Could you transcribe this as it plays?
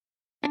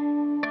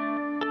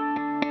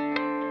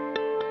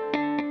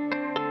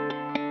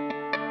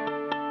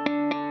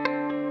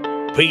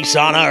peace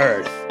on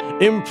earth,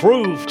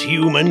 improved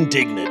human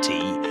dignity,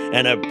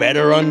 and a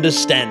better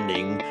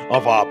understanding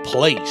of our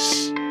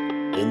place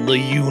in the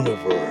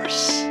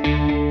universe.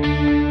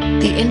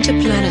 The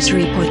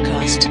Interplanetary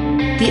Podcast,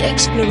 the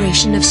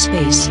exploration of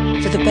space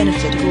for the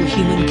benefit of all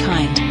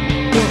humankind.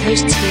 Your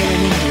hosts here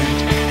in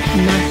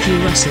England, Matthew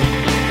Russell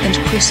and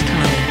Chris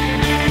Kyle.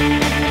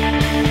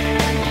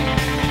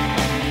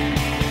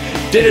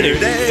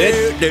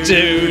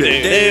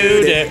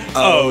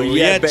 Oh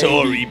yeah,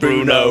 Tory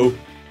Bruno.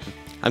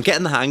 I'm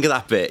getting the hang of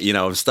that bit,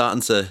 I'm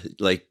starting to,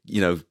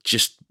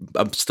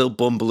 I'm still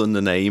bumbling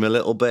the name a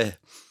little bit.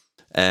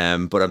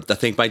 But I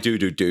think my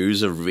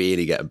do-do-dos are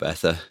really getting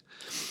better.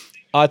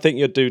 I think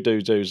your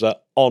do-do-dos are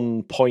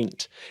on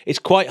point. It's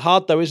quite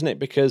hard though, isn't it?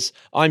 Because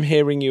I'm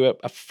hearing you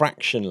a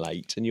fraction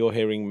late and you're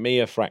hearing me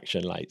a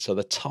fraction late. So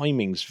the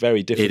timing's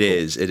very difficult.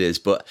 It is.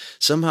 But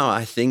somehow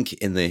I think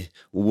in the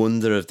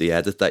wonder of the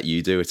edit that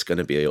you do, it's going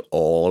to be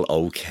all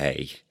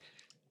okay.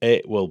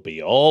 It will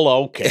be all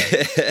okay.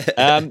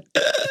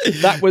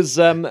 That was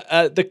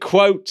the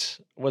quote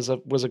was a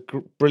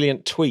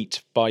brilliant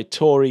tweet by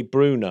Tory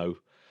Bruno,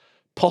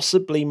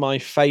 possibly my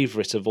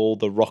favourite of all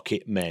the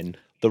rocket men,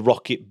 the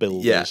rocket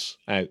builders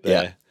out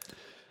there. Yeah.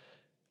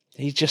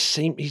 He just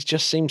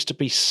seems to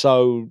be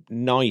so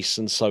nice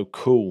and so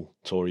cool,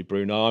 Tory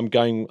Bruno. I'm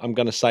going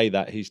to say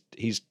that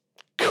he's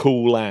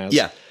cool as.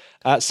 Yeah.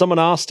 Someone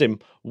asked him,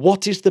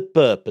 "What is the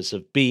purpose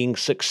of being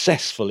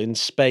successful in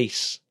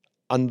space?"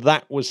 And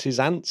that was his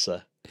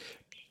answer,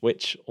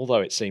 which, although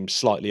it seems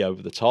slightly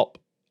over the top,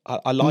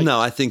 I like. No,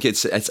 I think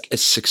it's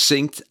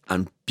succinct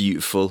and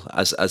beautiful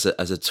as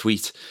a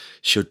tweet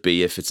should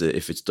be if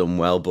it's done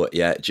well. But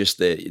yeah, just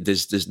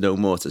there's no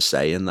more to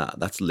say in that.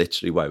 That's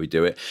literally why we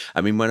do it.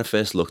 I mean, when I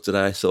first looked at it,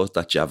 I thought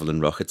that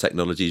Javelin rocket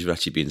technologies were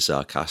actually being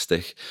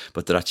sarcastic,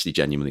 but they actually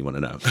genuinely want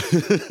to know.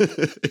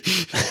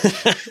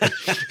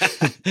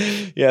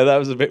 Yeah, that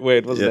was a bit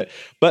weird, wasn't it?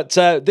 But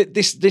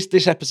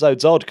this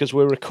episode's odd because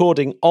we're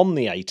recording on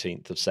the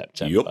 18th of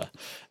September. Yep.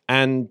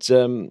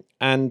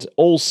 And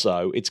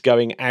also it's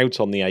going out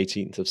on the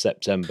 18th of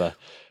September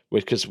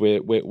because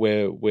we're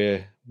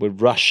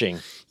rushing.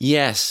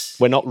 Yes,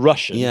 we're not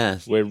Russian. Yeah,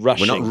 we're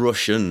rushing. We're not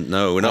Russian.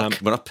 No, we're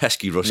not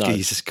pesky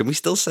Ruskies. No. Can we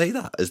still say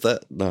that? Is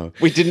that no?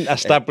 We didn't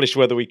establish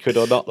whether we could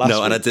or not last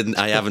week. And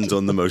I haven't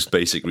done the most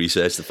basic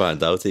research to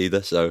find out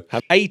either. So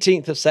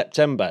 18th of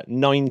September,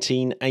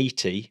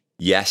 1980.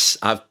 Yes,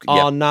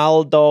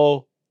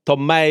 Arnaldo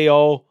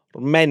Tomeo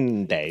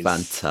Mendes.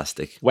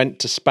 Fantastic. Went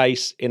to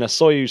space in a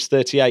Soyuz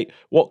 38.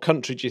 What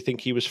country do you think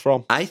he was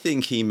from? I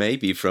think he may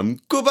be from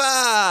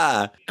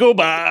Cuba.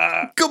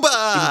 Cuba.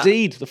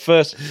 Indeed, the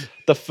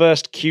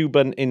first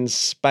Cuban in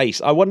space.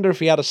 I wonder if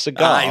he had a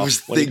cigar. I was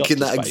thinking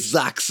that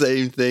exact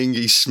same thing.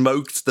 He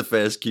smoked the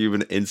first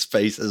Cuban in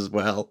space as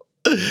well.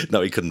 No,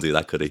 he couldn't do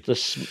that, could he?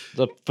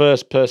 The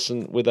first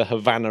person with a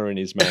Havana in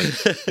his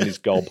mouth, in his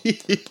gob.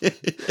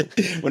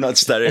 We're not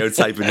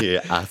stereotyping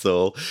here at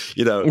all.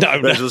 No.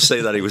 Just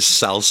say that he was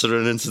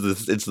salsering into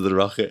the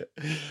rocket,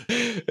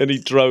 and he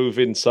drove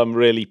in some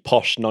really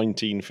posh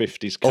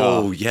 1950s car.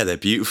 Oh yeah, they're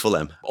beautiful.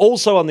 Them.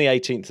 Also on the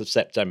 18th of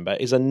September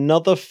is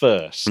another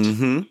first.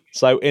 Mm-hmm.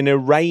 So an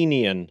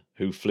Iranian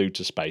who flew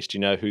to space. Do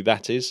you know who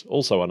that is?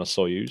 Also on a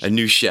Soyuz.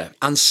 Anousheh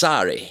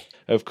Ansari,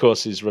 of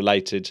course, is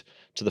related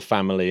to the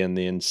family and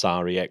the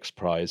Ansari X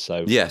Prize.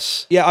 So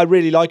yes. Yeah, I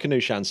really like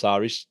Anousheh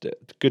Ansari. It's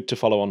good to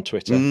follow on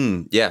Twitter.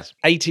 Yes.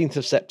 18th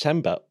of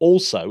September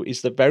also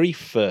is the very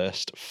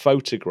first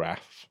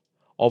photograph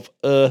of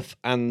Earth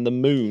and the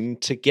Moon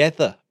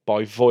together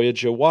by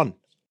Voyager 1.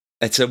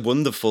 It's a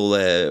wonderful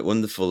a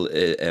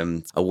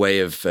way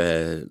of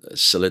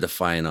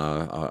solidifying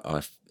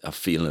our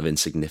feeling of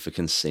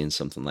insignificance, seeing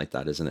something like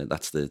that, isn't it?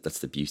 That's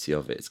the beauty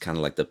of it. It's kind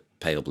of like the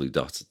pale blue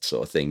dot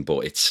sort of thing,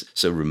 but it's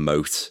so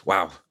remote.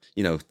 Wow.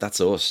 That's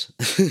us.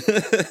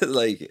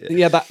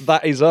 Yeah,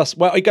 that is us.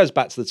 Well, it goes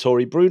back to the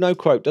Tory Bruno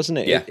quote, doesn't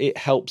it? Yeah. It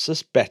helps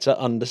us better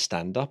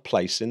understand our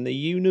place in the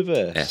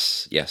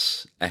universe.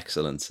 Yes.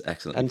 Excellent.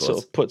 And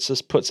sort of puts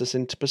us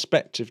into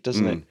perspective,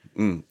 doesn't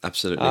it?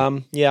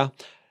 Absolutely. Yeah.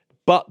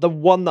 But the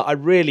one that I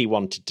really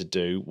wanted to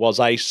do was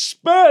a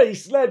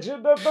Space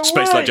Legend of the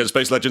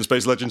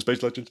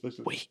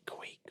Week.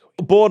 Week.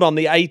 Born on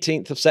the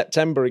 18th of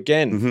September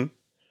again. Mm-hmm.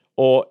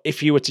 Or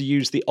if you were to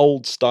use the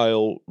old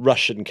style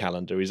Russian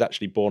calendar, he's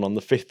actually born on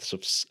the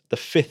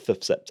 5th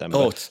of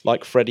September,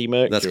 like Freddie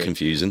Mercury. That's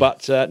confusing.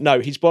 But no,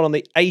 he's born on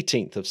the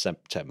 18th of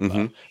September.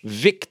 Mm-hmm.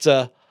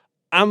 Victor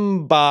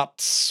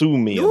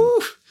Ambartsumian.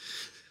 Ooh.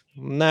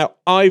 Now,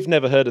 I've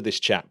never heard of this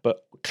chap,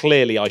 but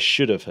clearly I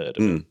should have heard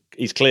of him.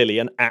 He's clearly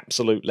an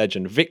absolute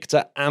legend.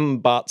 Victor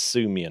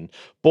Ambartsumian,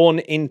 born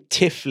in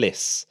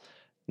Tiflis.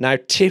 Now,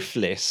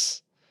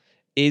 Tiflis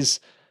is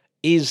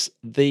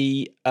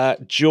the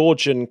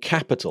Georgian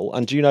capital,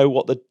 and do you know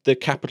what the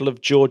capital of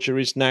Georgia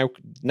is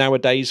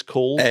nowadays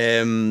called?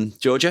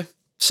 Georgia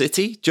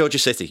City. Georgia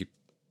City.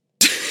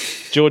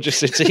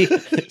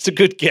 It's a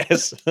good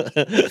guess.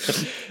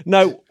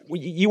 No,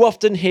 you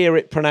often hear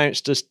it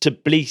pronounced as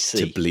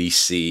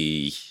Tbilisi.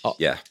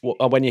 Yeah.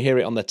 When you hear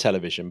it on the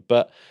television,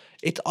 but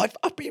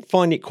I've been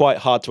finding it quite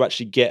hard to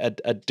actually get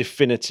a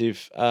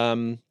definitive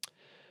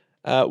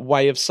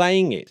way of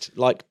saying it.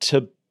 Like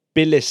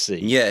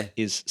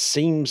Tbilisi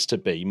seems to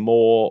be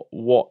more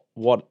what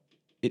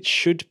it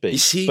should be.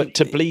 But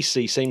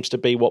Tbilisi seems to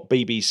be what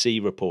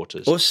BBC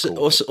reporters us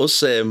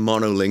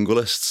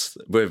monolingualists.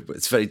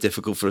 It's very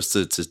difficult for us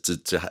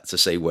to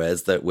say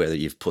words where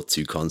you've put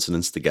two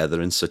consonants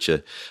together in such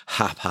a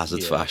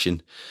haphazard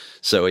fashion.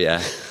 So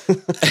yeah,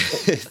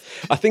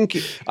 I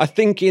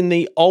think in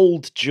the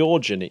old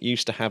Georgian it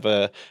used to have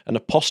an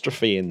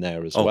apostrophe in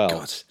there as well. Oh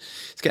God,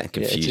 it's getting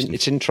confusing. Yeah,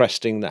 it's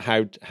interesting that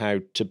how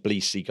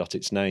Tbilisi got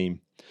its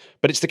name.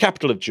 But it's the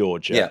capital of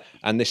Georgia,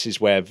 and this is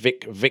where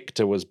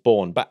Victor was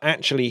born. But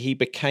actually, he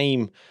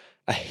became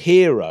a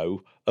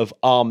hero of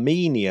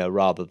Armenia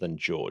rather than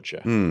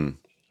Georgia.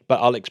 But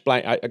I'll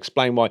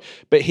explain why.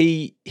 But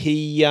he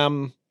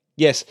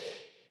yes,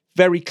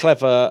 very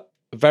clever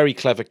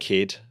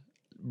kid,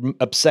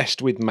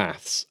 obsessed with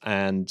maths,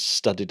 and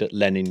studied at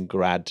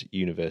Leningrad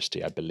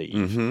University, I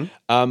believe.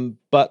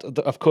 But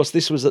of course,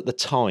 this was at the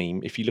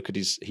time. If you look at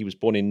he was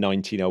born in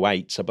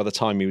 1908. So by the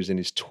time he was in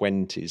his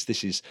 20s,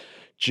 this is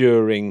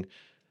during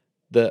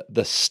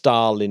the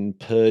Stalin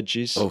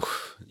purges. Oh,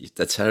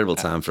 a terrible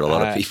time for a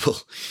lot of people.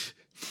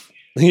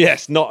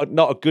 Yes, not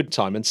a good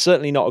time, and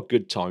certainly not a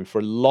good time for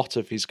a lot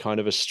of his kind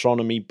of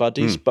astronomy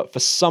buddies. But for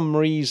some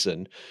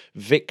reason,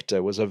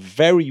 Victor was a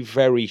very,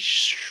 very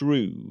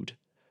shrewd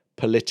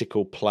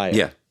political player.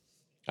 Yeah.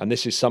 And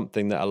this is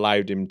something that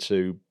allowed him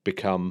to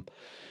become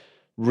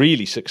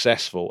really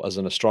successful as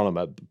an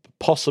astronomer,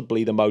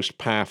 possibly the most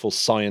powerful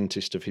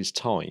scientist of his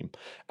time,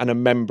 and a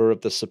member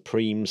of the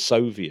Supreme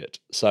Soviet.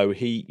 So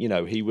he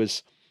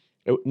was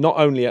not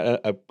only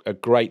a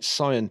great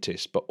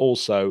scientist, but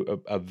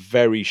also a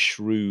very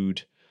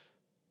shrewd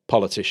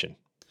politician.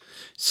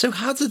 So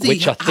how did he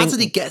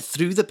get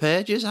through the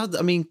purges?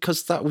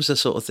 Because that was the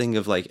sort of thing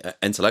of like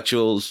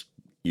intellectuals,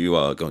 you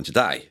are going to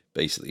die.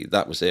 Basically,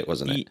 that was it,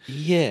 wasn't it?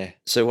 Yeah.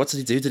 So what did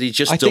he do? Did he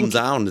just dumb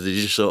down? Did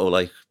he just sort of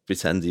like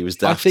pretend he was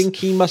daft? I think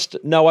he must.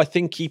 No, I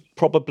think he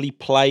probably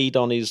played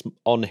on his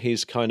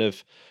kind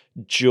of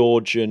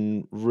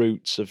Georgian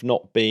roots of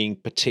not being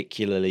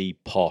particularly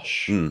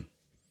posh.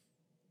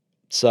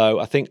 So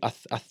I think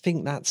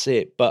that's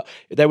it. But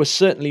there was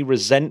certainly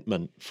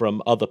resentment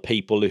from other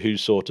people who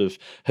sort of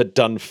had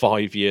done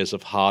 5 years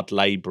of hard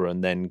labour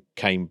and then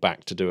came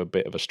back to do a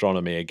bit of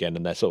astronomy again.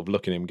 And they're sort of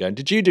looking at him going,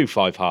 "Did you do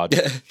 5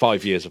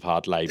 years of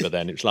hard labour?"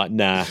 Then it's like,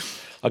 "Nah,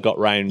 I got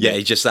round." Yeah,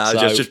 I just put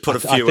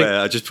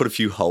I just put a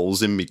few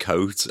holes in my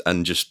coat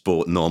and just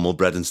bought normal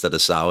bread instead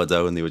of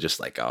sourdough, and they were just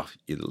like, "Oh,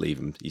 you leave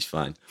him, he's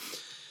fine."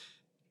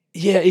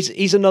 Yeah,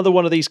 he's another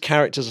one of these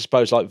characters, I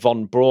suppose, like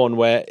von Braun,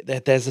 where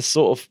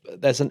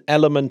there's an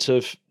element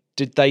of,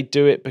 did they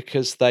do it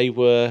because they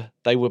were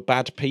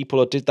bad people,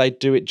 or did they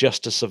do it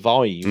just to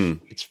survive?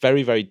 It's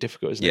very, very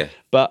difficult, isn't it?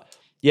 But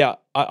yeah,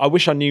 I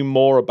wish I knew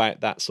more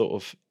about that sort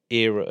of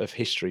era of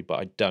history,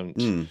 but I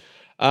don't.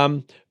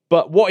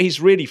 But what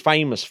he's really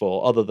famous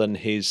for, other than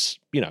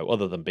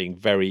being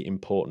very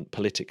important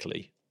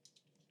politically,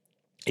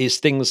 is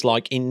things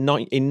like in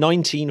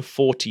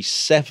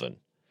 1947.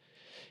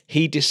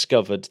 He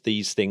discovered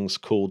these things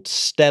called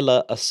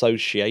stellar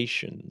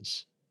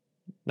associations.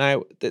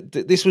 Now,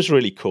 this was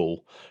really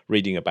cool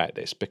reading about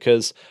this,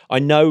 because I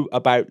know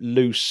about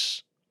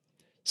loose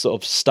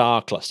sort of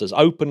star clusters,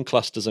 open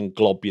clusters and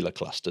globular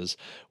clusters.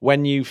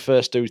 When you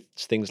first do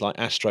things like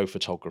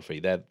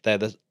astrophotography, they're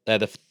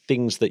the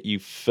things that you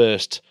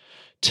first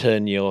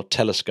turn your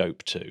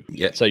telescope to.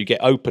 Yeah. So you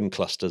get open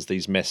clusters,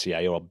 these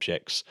Messier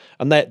objects,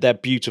 and they're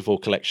beautiful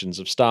collections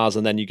of stars.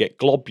 And then you get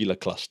globular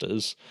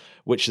clusters,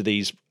 which are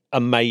these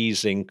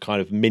amazing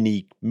kind of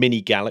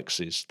mini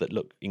galaxies that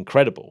look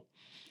incredible.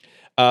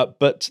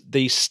 But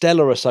the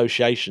stellar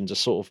associations are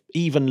sort of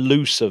even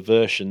looser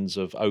versions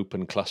of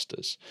open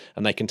clusters,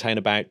 and they contain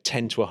about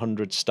 10 to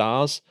 100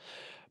 stars.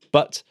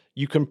 But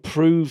you can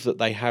prove that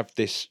they have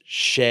this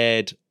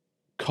shared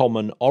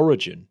common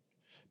origin,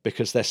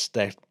 because they've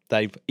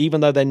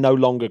even though they're no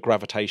longer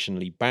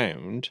gravitationally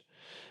bound,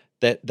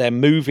 they're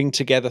moving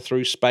together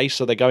through space,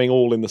 so they're going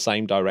all in the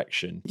same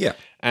direction. Yeah.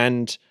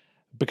 And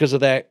because of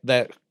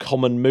their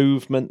common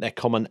movement, their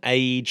common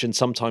age, and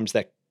sometimes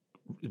their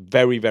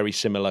very, very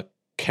similar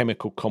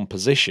chemical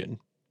composition,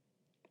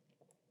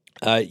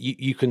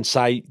 you can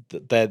say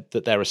that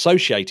they're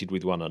associated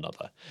with one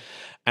another.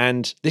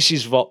 And this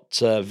is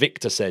what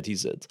Victor said. He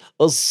said,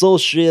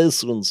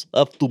 "Associations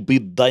have to be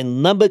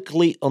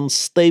dynamically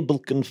unstable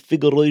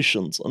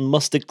configurations and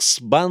must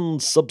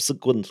expand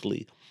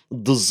subsequently,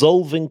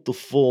 dissolving to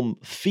form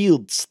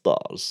field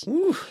stars."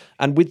 Ooh.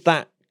 And with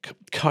that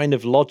kind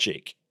of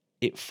logic,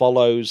 it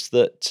follows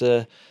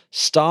that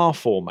star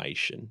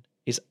formation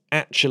is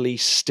actually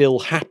still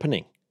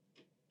happening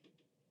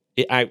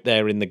out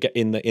there in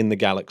the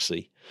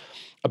galaxy.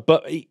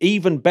 But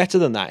even better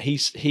than that,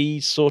 he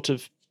sort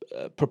of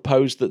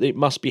proposed that it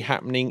must be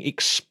happening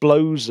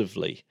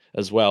explosively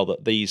as well,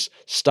 that these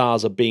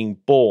stars are being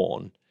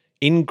born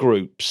in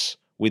groups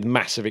with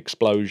massive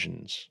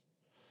explosions.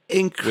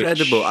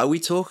 Incredible. Are we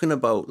talking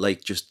about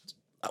like just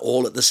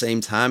all at the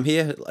same time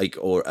here? Like,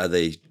 or are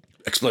they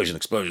explosion,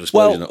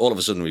 Well- and all of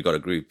a sudden we've got a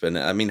group? And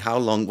I mean, how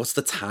long, what's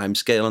the time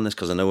scale on this?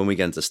 Because I know when we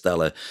get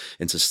into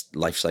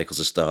life cycles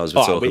of stars,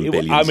 we're talking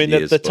billions of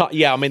years. the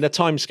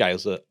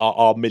timescales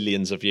are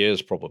millions of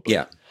years probably.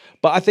 Yeah.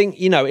 But I think,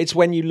 it's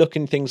when you look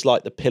in things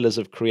like the pillars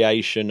of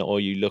creation, or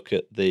you look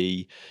at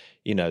the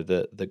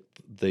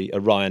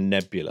Orion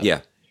Nebula.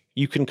 Yeah.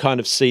 You can kind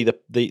of see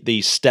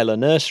the stellar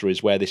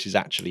nurseries where this is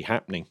actually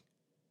happening.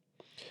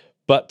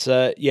 But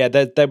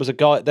there's a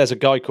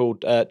guy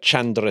called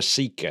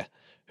Chandrasekhar,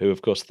 who,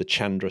 of course, the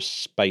Chandra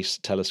Space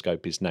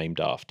Telescope is named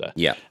after.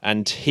 Yeah.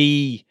 And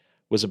he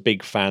was a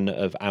big fan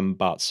of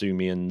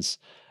Ambartsumians,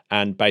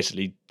 and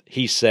basically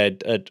he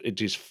said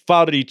it is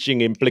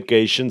far-reaching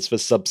implications for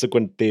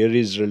subsequent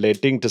theories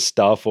relating to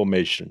star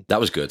formation.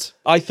 That was good.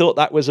 I thought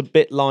that was a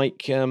bit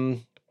like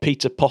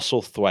Peter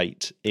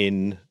Postlethwaite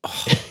in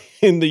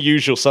The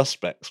Usual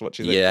Suspects. What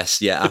do you think?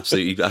 Yes, yeah,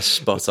 absolutely. That's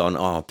spot on.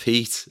 Oh,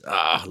 Pete.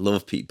 I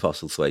love Pete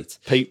Postlethwaite.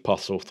 Pete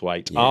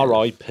Postlethwaite, Yeah.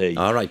 R.I.P.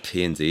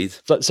 R.I.P. indeed.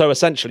 So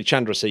essentially,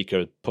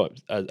 Chandrasekhar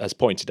has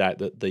pointed out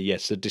that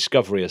the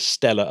discovery of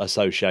stellar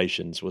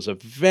associations was a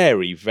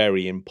very,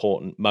 very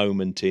important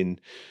moment in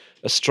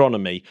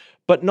astronomy.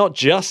 But not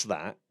just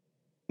that.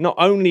 Not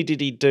only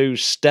did he do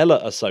stellar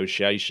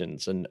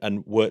associations and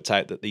worked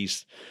out that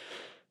these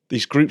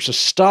groups of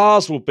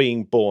stars were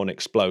being born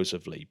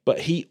explosively,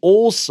 but he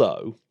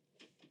also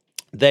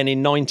then in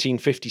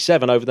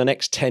 1957, over the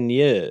next 10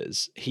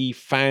 years, he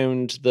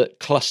found that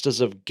clusters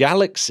of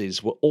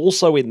galaxies were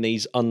also in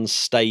these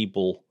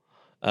unstable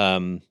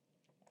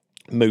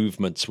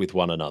movements with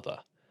one another.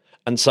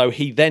 And so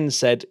he then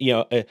said,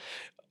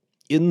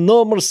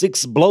 enormous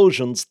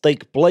explosions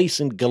take place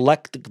in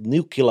galactic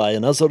nuclei,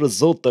 and as a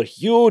result, a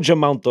huge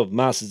amount of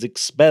mass is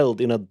expelled.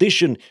 In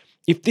addition,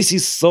 if this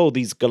is so,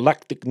 these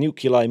galactic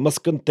nuclei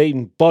must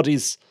contain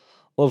bodies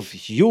of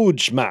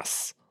huge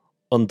mass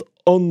and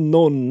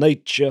unknown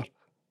nature.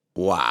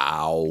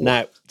 Wow.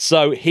 Now,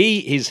 so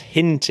he is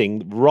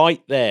hinting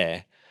right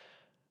there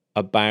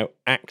about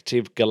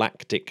active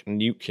galactic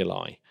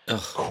nuclei,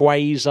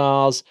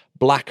 quasars,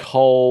 black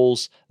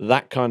holes,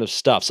 that kind of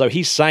stuff. So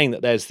he's saying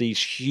that there's these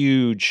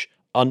huge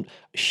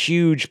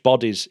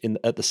bodies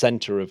at the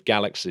center of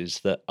galaxies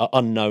that are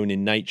unknown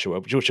in nature,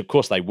 which of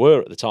course they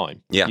were at the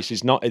time. Yeah. This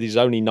is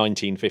only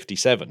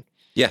 1957.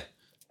 Yeah.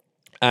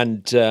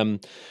 And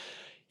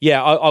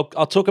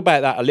I'll talk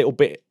about that a little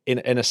bit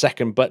in a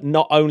second. But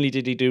not only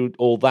did he do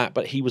all that,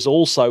 but he was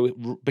also,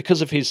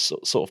 because of his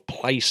sort of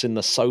place in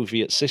the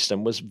Soviet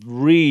system, was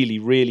really,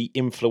 really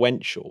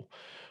influential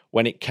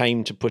when it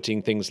came to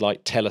putting things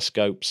like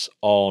telescopes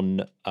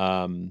on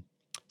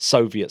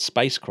Soviet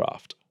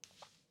spacecraft.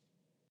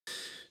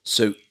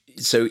 So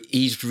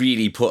he's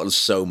really put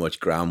so much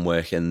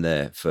groundwork in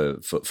there for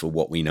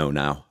what we know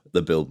now.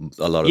 The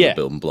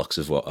building blocks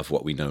of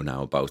what we know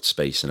now about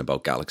space and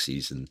about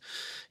galaxies, and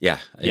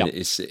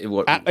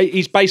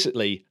he's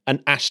basically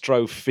an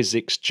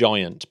astrophysics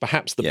giant,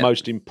 perhaps the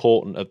most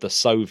important of the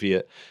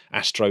Soviet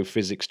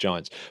astrophysics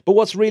giants. But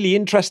what's really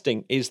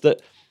interesting is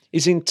that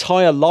his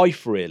entire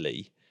life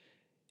really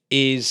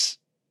is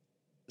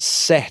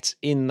set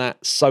in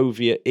that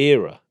Soviet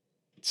era.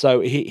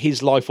 So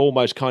his life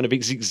almost kind of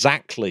is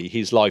exactly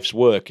his life's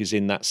work is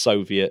in that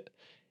Soviet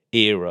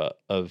era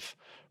of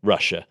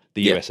Russia,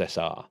 the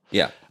USSR.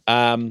 Yeah.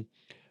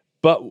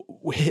 But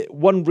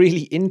one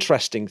really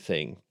interesting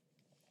thing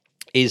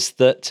is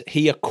that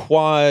he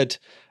acquired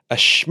a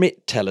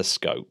Schmidt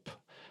telescope,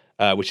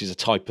 which is a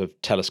type of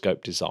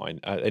telescope design.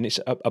 And it's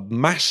a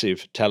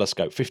massive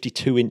telescope,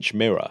 52-inch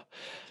mirror,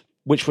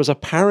 which was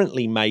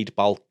apparently made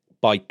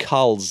by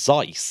Carl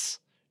Zeiss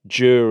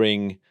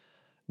during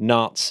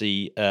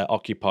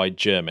Nazi-occupied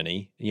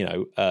Germany,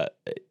 in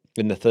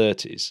the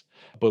 30s,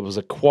 but was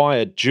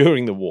acquired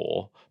during the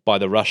war by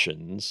the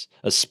Russians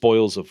as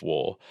spoils of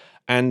war.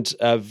 And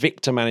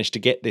Victor managed to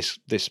get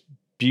this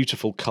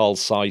beautiful Carl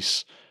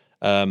Zeiss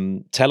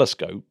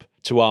telescope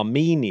to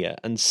Armenia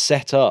and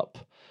set up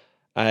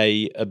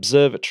a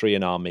observatory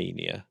in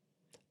Armenia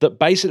that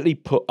basically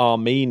put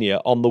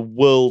Armenia on the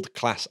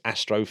world-class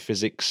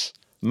astrophysics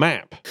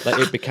map. That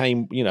it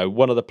became,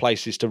 one of the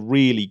places to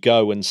really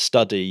go and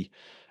study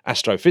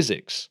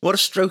astrophysics. What a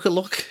stroke of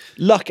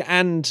luck.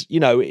 And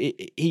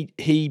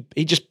he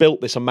just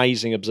built this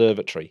amazing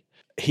observatory.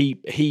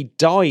 He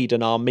died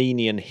an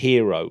Armenian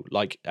hero,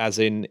 like as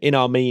in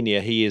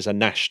Armenia he is a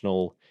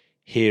national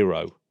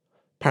hero.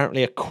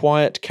 Apparently a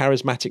quiet,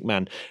 charismatic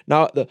man.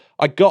 Now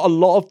I got a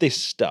lot of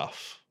this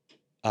stuff,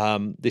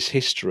 this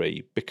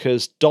history,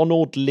 because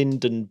Donald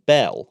Lyndon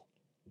Bell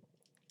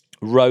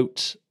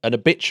wrote an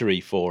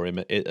obituary for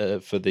him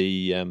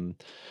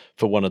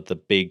for one of the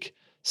big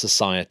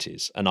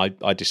societies, and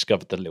I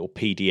discovered the little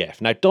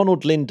PDF. Now,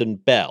 Donald Lyndon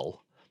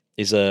Bell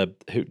is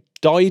who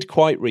died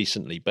quite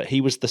recently, but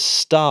he was the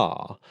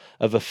star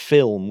of a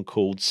film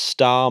called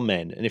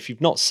Starmen, and if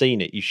you've not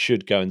seen it, you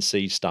should go and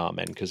see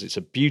Starmen because it's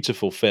a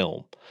beautiful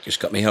film. Just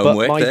got me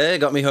homework there.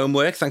 Got me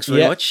homework. Thanks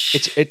very much.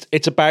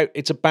 It's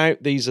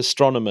about these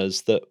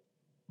astronomers that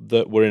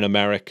were in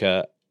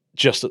America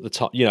just at the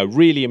top,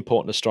 really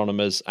important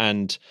astronomers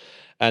and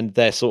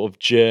their sort of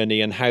journey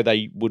and how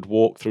they would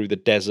walk through the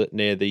desert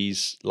near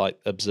these like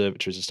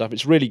observatories and stuff.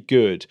 It's really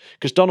good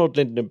because Donald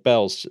Lyndon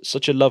Bell's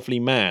such a lovely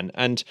man.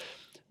 And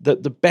the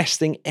best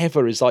thing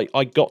ever is like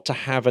I got to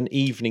have an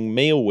evening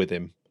meal with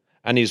him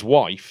and his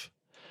wife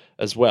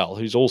as well,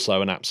 who's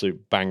also an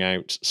absolute bang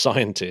out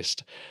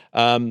scientist.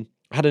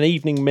 Had an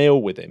evening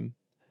meal with him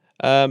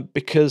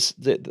because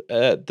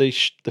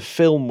the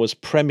film was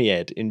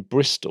premiered in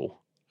Bristol.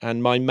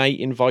 And my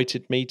mate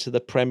invited me to the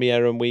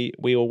premiere, and we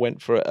all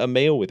went for a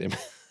meal with him.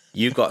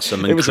 You got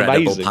some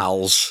incredible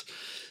pals.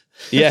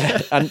 Yeah,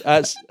 and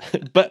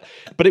but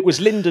it was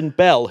Lyndon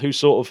Bell who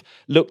sort of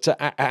looked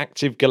at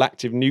active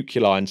galactic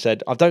nuclei and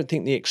said, "I don't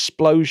think the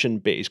explosion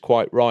bit is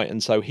quite right."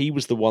 And so he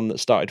was the one that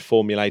started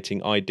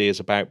formulating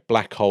ideas about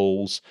black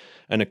holes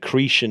and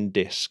accretion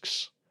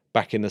disks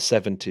back in the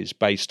 70s,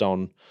 based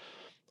on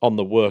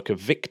the work of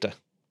Victor.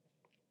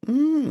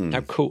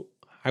 How cool!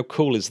 How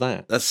cool is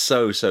that? That's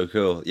so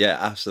cool. Yeah,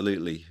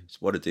 absolutely.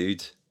 What a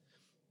dude.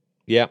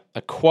 Yeah,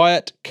 a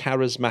quiet,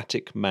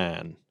 charismatic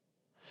man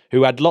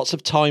who had lots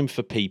of time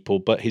for people,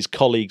 but his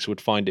colleagues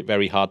would find it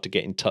very hard to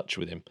get in touch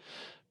with him.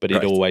 But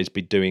he'd always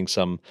be doing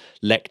some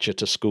lecture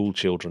to school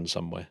children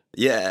somewhere.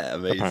 Yeah,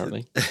 amazing.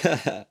 Apparently.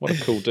 What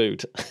a cool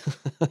dude.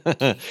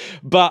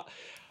 But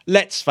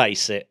let's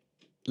face it,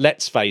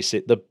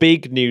 the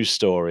big news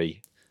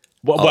story.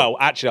 Well,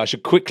 actually, I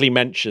should quickly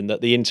mention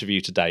that the interview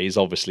today is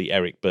obviously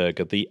Eric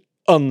Berger, the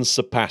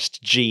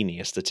unsurpassed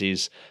genius that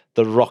is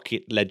the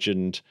rocket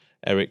legend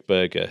Eric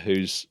Berger,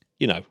 who's,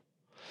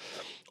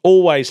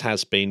 always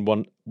has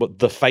been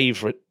the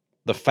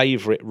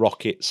favorite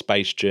rocket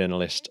space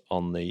journalist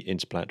on the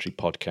Interplanetary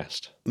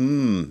podcast.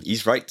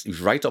 He's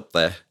right up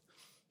there.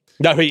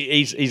 No,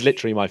 he's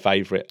literally my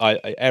favorite.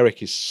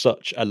 Eric is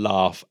such a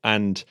laugh,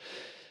 and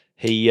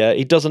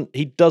he doesn't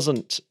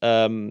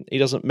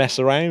mess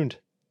around.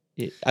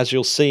 As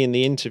you'll see in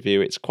the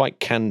interview, it's quite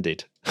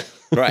candid.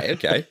 Right,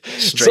 okay.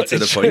 Straight to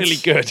the point. It's really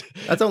good.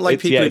 I don't like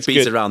people who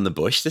beat around the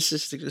bush. This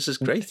is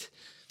great.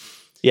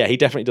 Yeah, he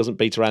definitely doesn't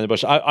beat around the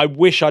bush. I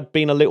wish I'd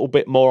been a little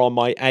bit more on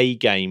my A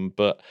game,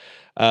 but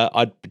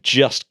I'd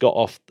just got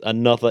off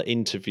another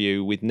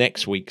interview with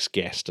next week's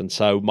guest, and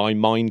so my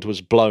mind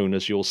was blown,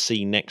 as you'll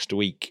see next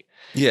week.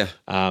 Yeah.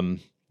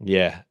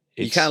 Yeah.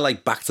 You kind of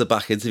like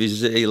back-to-back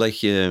interviews, like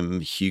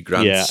Hugh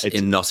Grant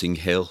in Notting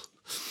Hill.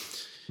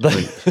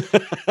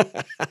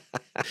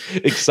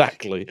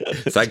 Exactly.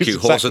 Thank you,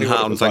 Horse and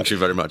Hound. Thank you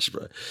very much,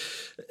 bro.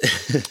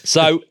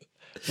 So,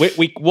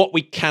 what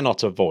we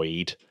cannot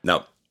avoid,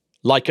 no,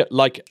 like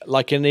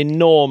an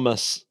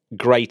enormous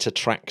great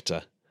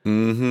attractor.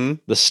 Mm-hmm.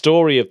 The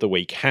story of the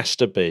week has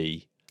to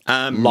be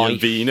I'm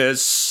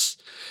Venus.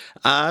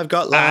 I've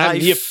got life.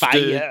 I'm your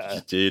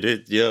fire. Did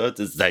it your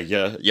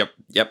desire? Yep.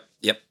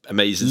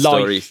 Amazing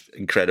story.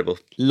 Incredible.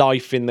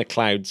 Life in the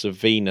Clouds of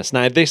Venus.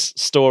 Now, this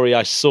story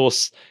I saw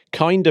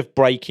kind of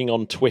breaking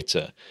on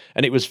Twitter,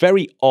 and it was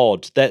very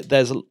odd.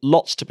 There's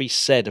lots to be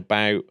said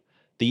about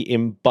the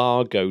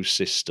embargo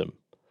system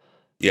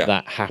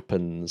that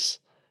happens.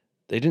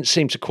 They didn't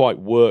seem to quite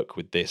work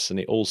with this, and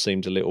it all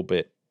seemed a little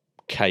bit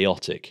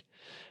chaotic.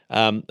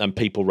 And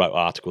people wrote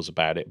articles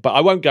about it. But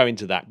I won't go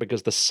into that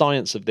because the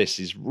science of this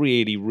is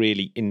really,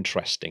 really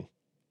interesting.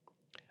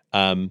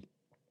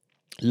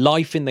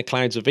 Life in the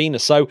Clouds of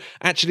Venus. So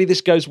actually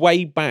this goes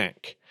way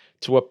back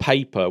to a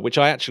paper which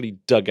I actually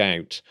dug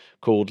out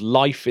called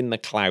Life in the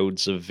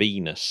Clouds of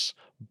Venus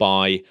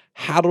by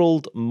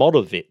Harold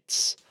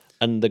Moravitz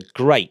and the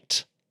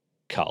great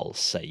Carl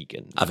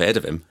Sagan. I've heard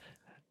of him.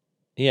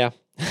 Yeah.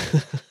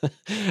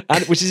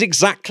 And which is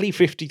exactly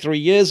 53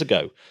 years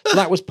ago. So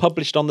that was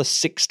published on the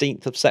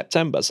 16th of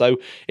September. So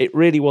it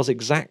really was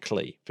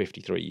exactly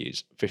 53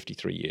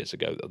 years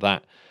ago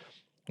that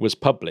was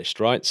published,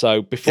 right?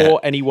 So before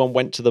anyone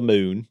went to the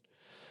moon,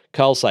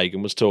 Carl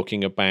Sagan was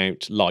talking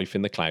about life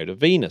in the cloud of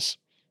Venus.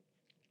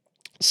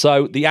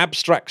 So the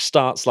abstract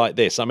starts like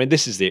this. I mean,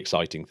 this is the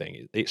exciting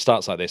thing. It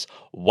starts like this.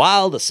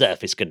 While the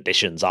surface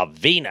conditions of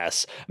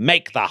Venus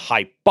make the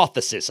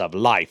hypothesis of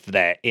life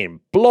there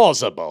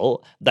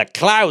implausible, the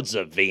clouds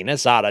of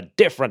Venus are a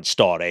different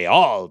story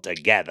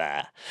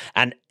altogether.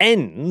 And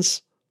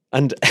ends...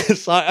 And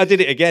so I did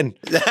it again.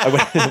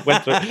 I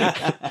went through.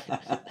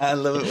 I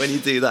love it when you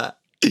do that.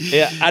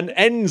 Yeah, and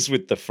ends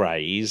with the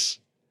phrase...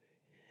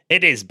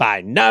 It is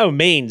by no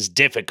means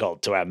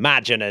difficult to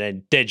imagine an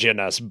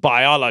indigenous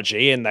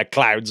biology in the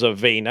clouds of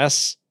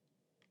Venus.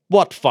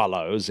 What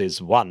follows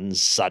is one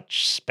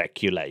such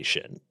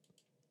speculation.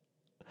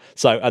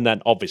 So, and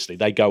then obviously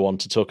they go on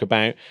to talk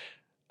about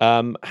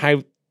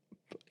how,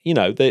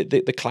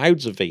 the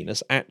clouds of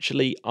Venus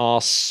actually are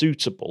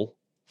suitable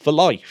for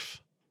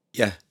life.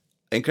 Yeah.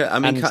 I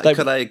mean,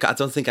 I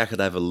don't think I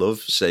could ever love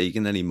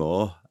Sagan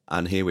anymore.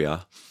 And here we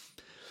are.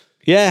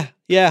 Yeah.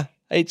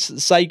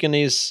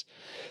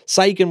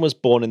 Sagan was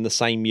born in the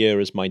same year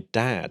as my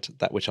dad,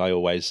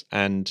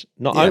 and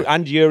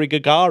Yuri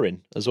Gagarin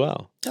as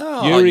well.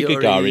 Oh, Yuri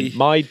Gagarin,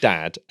 my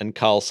dad, and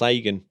Carl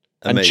Sagan.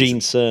 Amazing. And Gene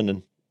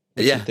Cernan.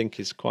 which I think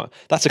is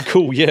that's a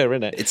cool year,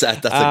 isn't it?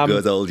 That's a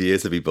good old year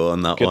to be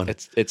born, that one.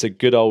 It's a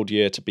good old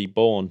year to be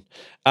born.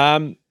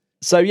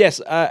 So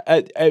yes,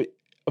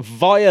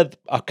 via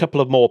a couple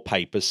of more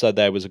papers. So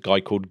there was a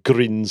guy called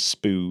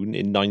Grinspoon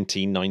in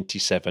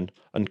 1997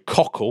 and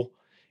Cockle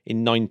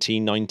in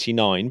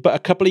 1999. But a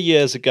couple of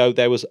years ago,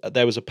 there was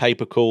a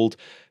paper called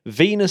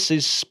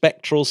Venus's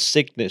Spectral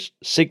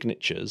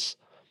Signatures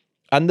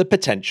and the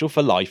Potential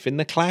for Life in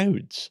the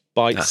Clouds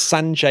by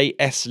Sanjay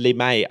S.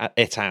 Limay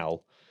et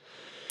al.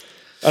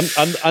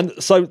 And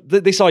so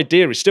this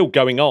idea is still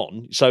going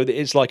on. So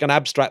it's like an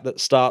abstract that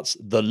starts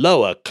the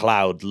lower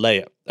cloud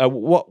layer.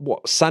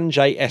 What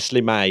Sanjay S.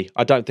 Limay?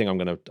 I don't think I'm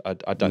going to.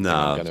 I don't think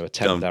I'm going to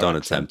attempt. Don't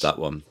attempt that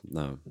one.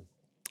 No.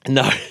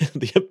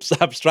 The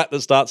abstract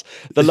that starts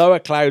the lower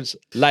clouds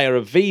layer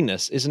of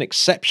Venus is an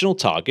exceptional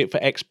target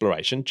for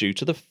exploration due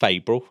to the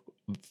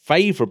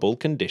favorable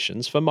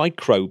conditions for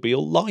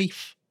microbial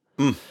life.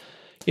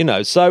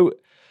 So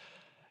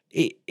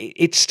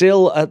it's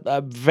still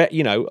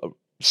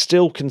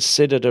still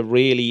considered a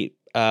really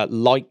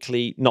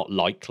not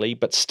likely,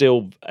 but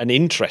still an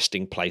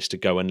interesting place to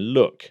go and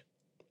look.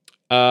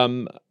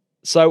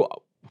 So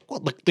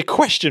the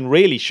question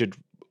really should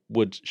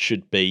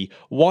be,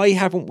 why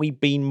haven't we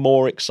been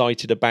more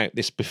excited about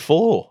this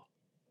before?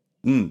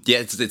 Yeah,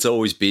 it's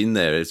always been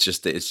there. It's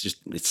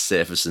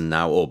surfacing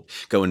now or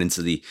going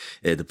into the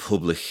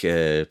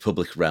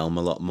public realm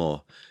a lot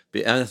more.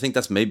 And I think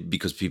that's maybe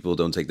because people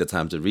don't take the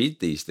time to read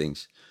these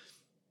things.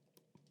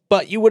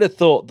 But you would have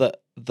thought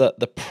that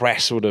the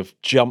press would have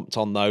jumped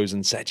on those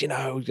and said,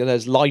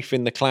 there's life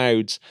in the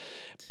clouds.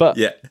 But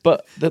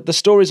the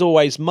story's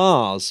always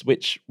Mars,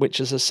 which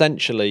is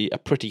essentially a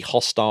pretty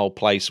hostile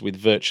place with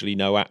virtually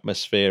no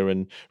atmosphere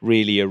and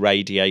really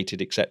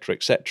irradiated, etc.,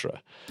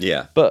 etc.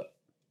 Yeah. But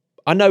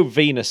I know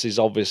Venus is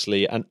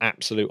obviously an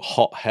absolute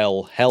hot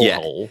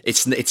hellhole.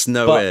 It's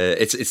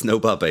no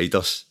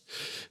Barbados.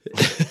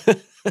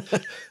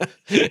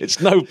 It's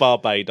no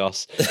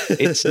Barbados.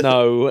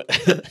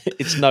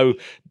 It's no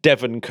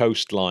Devon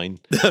coastline.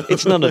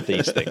 It's none of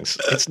these things.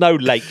 It's no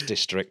Lake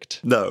District.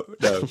 No,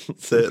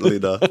 certainly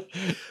not.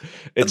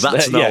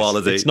 That's no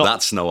holiday.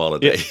 That's no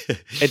holiday.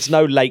 It's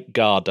no Lake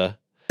Garda.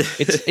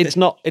 It's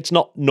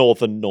not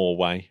northern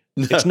Norway.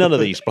 No. It's none of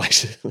these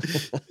places.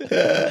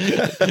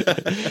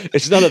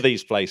 It's none of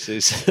these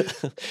places.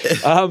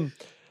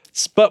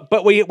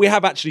 But we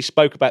have actually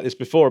spoke about this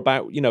before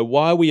about,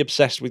 why are we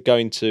obsessed with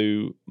going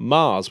to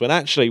Mars when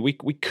actually we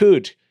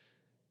could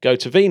go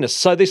to Venus.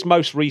 So this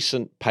most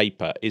recent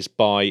paper is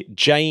by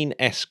Jane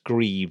S.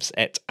 Greaves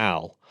et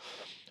al.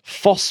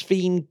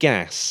 Phosphine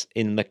gas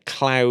in the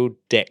cloud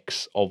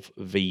decks of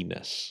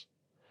Venus.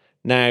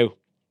 Now,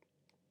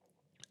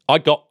 I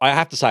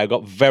have to say, I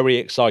got very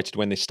excited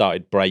when this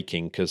started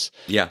breaking because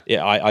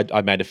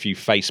I made a few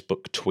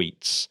Facebook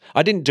tweets.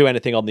 I didn't do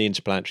anything on the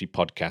Interplanetary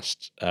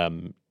Podcast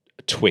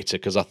Twitter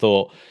because I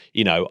thought,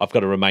 I've got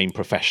to remain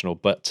professional.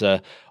 But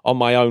on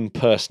my own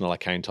personal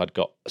account, I'd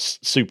got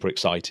super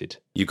excited.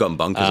 You've gone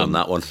bonkers on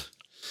that one.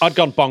 I'd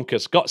gone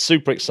bonkers, got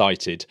super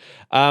excited.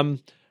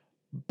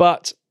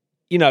 But,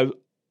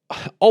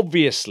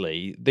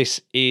 obviously,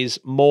 this is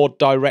more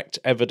direct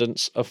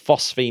evidence of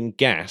phosphine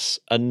gas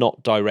and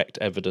not direct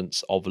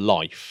evidence of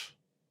life.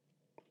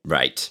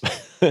 Right.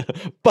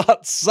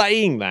 But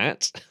saying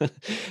that,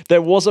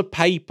 there was a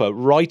paper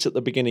right at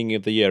the beginning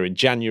of the year in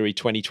January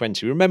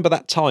 2020. Remember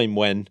that time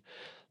when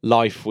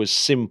life was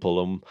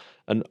simple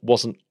and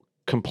wasn't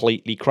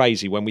completely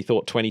crazy, when we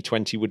thought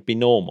 2020 would be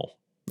normal?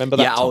 Remember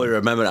that? Yeah, I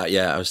remember that.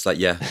 Yeah, I was like,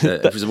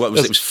 it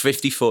was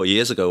 54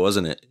 years ago,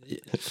 wasn't it?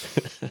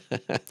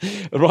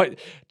 Right.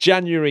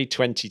 January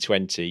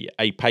 2020,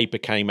 a paper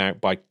came out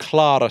by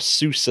Clara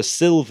Sousa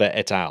Silva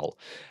et al.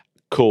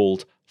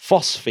 Called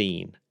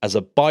Phosphine as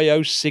a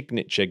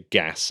Biosignature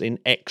Gas in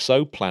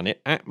Exoplanet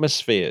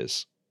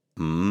Atmospheres.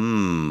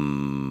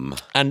 And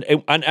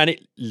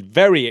it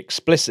very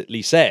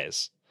explicitly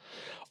says,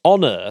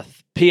 on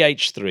Earth,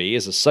 pH3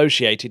 is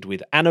associated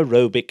with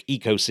anaerobic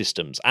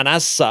ecosystems, and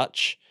as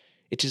such,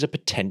 it is a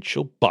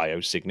potential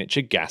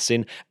biosignature gas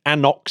in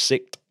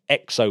anoxic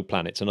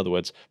exoplanets, in other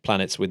words,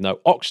 planets with no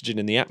oxygen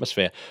in the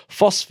atmosphere.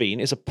 Phosphine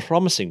is a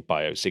promising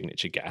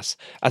biosignature gas,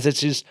 as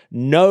it is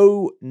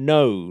no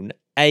known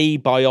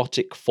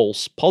abiotic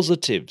false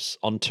positives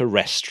on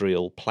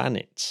terrestrial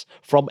planets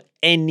from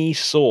any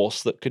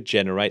source that could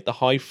generate the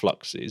high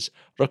fluxes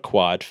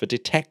required for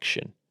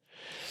detection.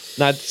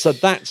 Now, so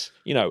that's,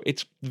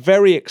 it's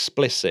very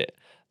explicit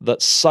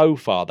that so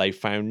far they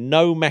found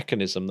no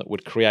mechanism that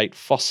would create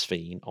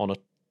phosphine on a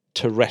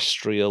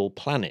terrestrial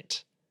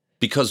planet.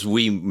 Because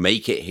we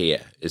make it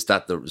here. Is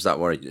that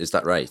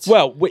right?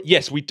 Well,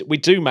 yes, we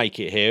do make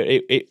it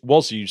here. It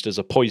was used as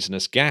a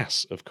poisonous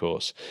gas, of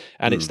course,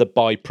 and it's the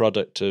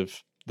byproduct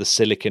of the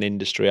silicon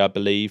industry, I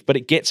believe. But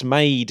it gets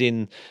made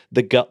in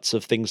the guts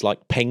of things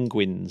like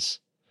penguins.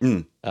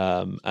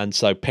 And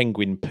so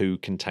penguin poo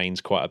contains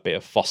quite a bit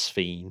of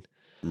phosphine.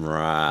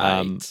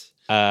 Right.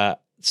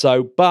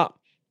 But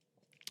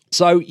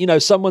So,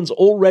 someone's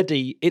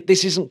already,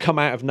 this isn't come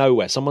out of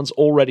nowhere. Someone's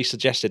already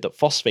suggested that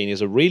phosphine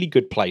is a really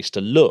good place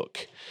to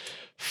look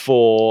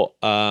for,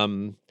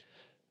 for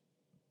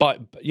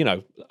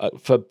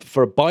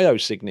a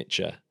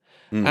biosignature.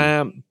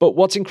 But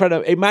what's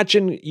incredible,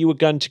 imagine you were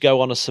going to go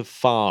on a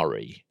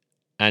safari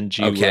and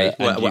you... Okay,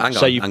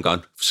 hang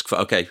on.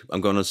 Okay,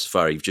 I'm going on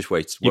safari. Just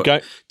wait.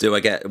 Do I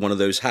get one of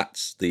those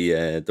hats?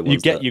 The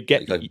ones you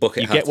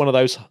get one of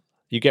those.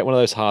 You get one of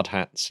those hard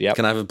hats. Yeah.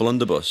 Can I have a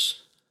blunderbuss?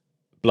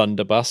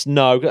 Blunderbuss?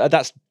 No,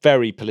 that's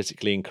very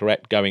politically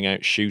incorrect. Going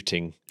out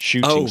shooting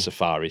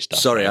safari stuff.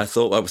 Sorry, I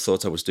thought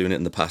I was doing it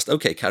in the past.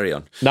 Okay, carry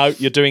on. No,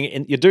 you're doing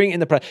it in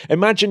the present.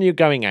 Imagine you're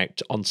going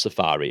out on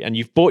safari and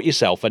you've bought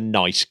yourself a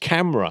nice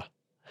camera.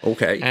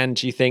 Okay.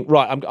 And you think,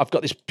 right, I've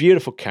got this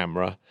beautiful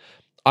camera.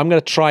 I'm going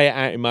to try it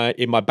out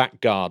in my back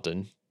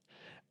garden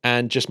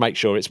and just make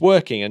sure it's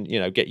working and,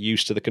 get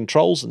used to the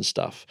controls and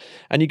stuff.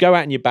 And you go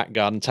out in your back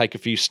garden, take a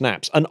few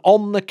snaps. And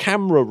on the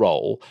camera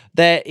roll,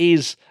 there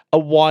is a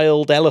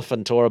wild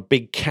elephant or a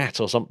big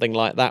cat or something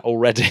like that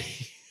already.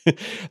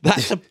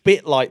 That's a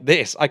bit like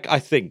this, I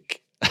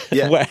think.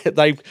 Yeah. Where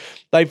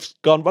they've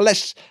gone, well,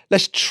 let's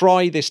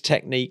try this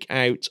technique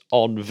out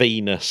on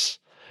Venus.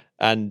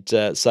 And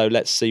so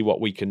let's see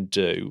what we can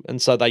do. And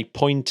so they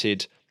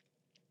pointed...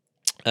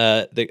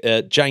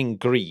 Jane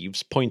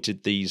Greaves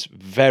pointed these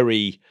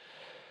very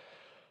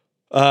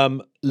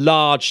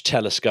large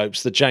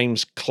telescopes, the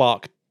James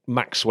Clerk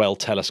Maxwell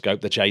telescope,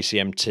 the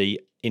JCMT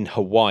in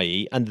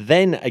Hawaii, and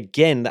then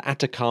again the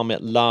Atacama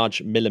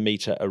Large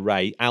Millimeter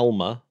Array,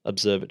 ALMA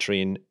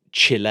Observatory in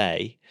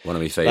Chile. One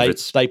of my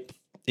favorites.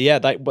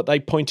 They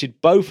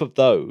pointed both of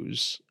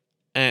those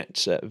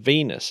at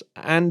Venus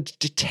and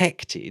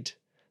detected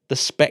the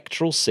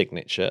spectral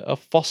signature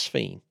of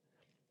phosphine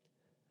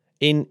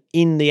in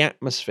the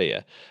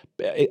atmosphere.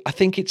 I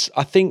think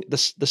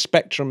the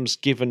spectrum's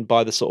given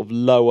by the sort of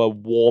lower,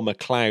 warmer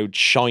cloud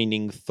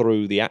shining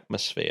through the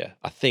atmosphere.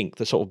 I think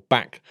the sort of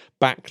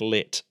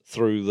backlit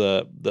through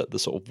the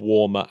sort of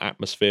warmer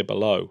atmosphere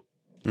below.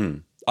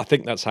 I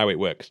think that's how it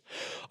works.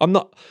 I'm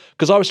not,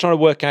 because I was trying to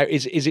work out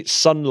is it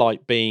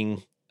sunlight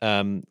being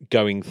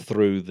going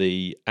through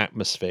the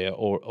atmosphere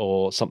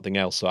or something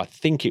else. So I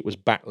think it was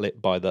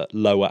backlit by the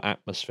lower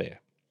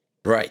atmosphere.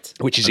 Right.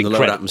 Which is incredible.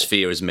 The lower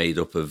atmosphere is made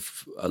up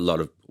of a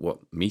lot of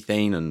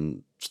methane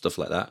and stuff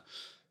like that.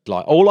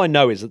 Like, all I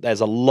know is that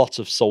there's a lot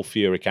of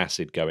sulfuric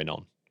acid going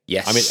on.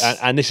 Yes. I mean,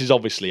 and this is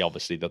obviously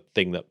the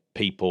thing that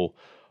people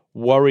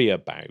worry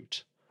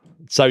about.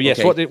 So yes,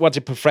 okay. What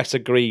did Professor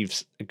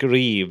Greaves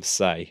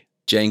say?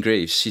 Jane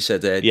Greaves, she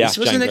said, this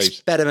was an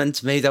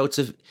experiment made out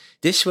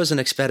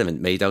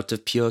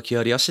of pure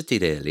curiosity,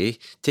 really,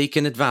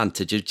 taking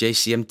advantage of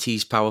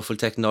JCMT's powerful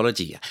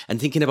technology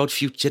and thinking about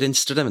future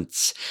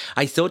instruments.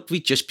 I thought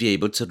we'd just be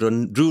able to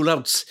rule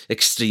out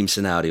extreme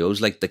scenarios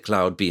like the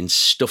cloud being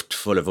stuffed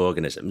full of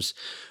organisms.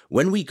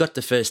 When we got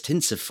the first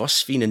hints of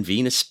phosphine in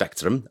Venus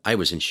spectrum, I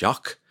was in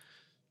shock.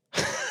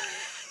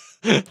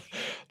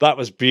 That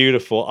was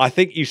beautiful. I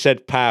think you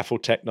said powerful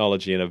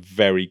technology in a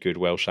very good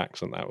Welsh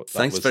accent.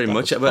 Thanks very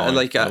much.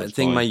 I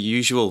think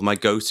my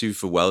go-to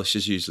for Welsh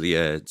is usually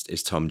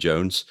is Tom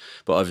Jones,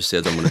 but obviously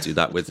I don't want to do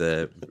that with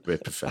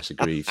Professor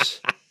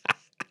Greaves.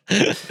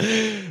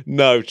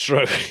 No,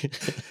 true.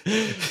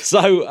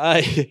 So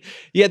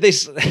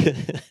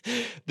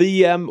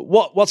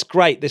what's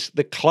great,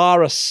 the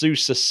Clara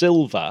Sousa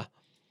Silva,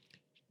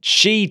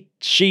 she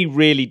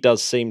really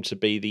does seem to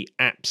be the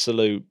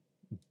absolute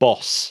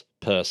boss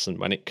person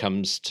when it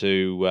comes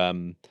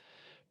to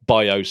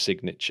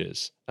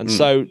biosignatures, and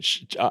so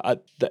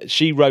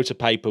she wrote a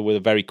paper with a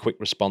very quick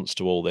response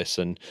to all this,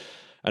 and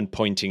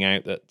pointing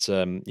out that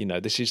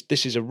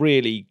this is a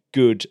really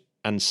good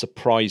and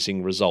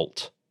surprising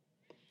result.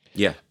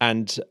 Yeah,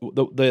 and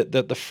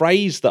the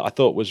phrase that I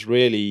thought was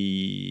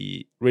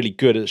really really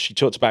good is she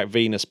talked about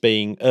Venus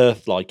being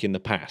Earth-like in the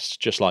past,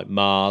 just like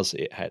Mars.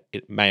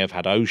 It may have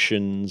had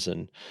oceans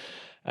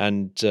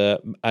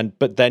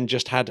but then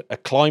just had a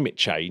climate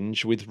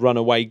change with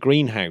runaway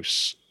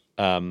greenhouse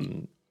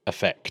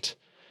effect,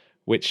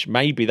 which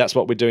maybe that's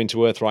what we're doing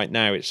to Earth right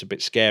now. It's a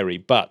bit scary,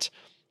 but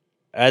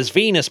as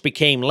Venus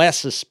became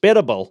less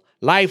hospitable,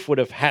 life would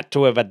have had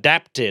to have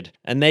adapted,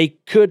 and they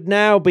could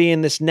now be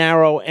in this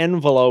narrow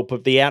envelope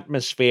of the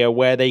atmosphere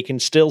where they can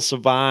still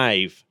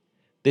survive.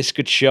 This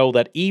could show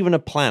that even a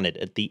planet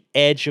at the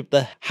edge of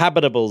the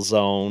habitable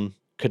zone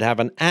could have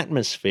an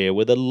atmosphere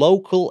with a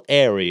local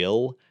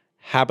aerial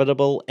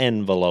habitable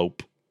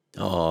envelope.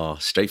 Oh,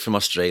 straight from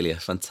Australia.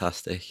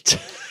 Fantastic.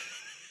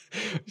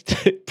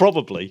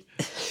 Probably.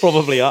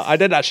 I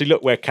didn't actually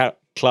look where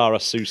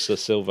Clara Sousa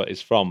Silva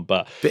is from,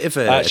 but bit of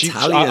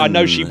Italian. I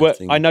know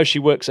she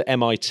works at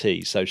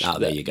MIT. So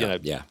there you go.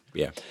 Yeah.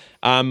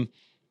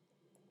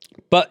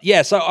 But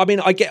yeah, so I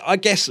mean, I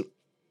guess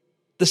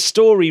the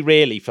story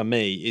really for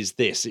me is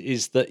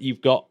that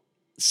you've got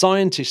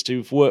scientists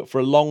who've worked for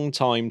a long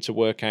time to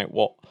work out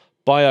what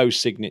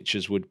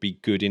biosignatures would be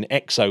good in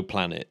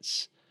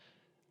exoplanets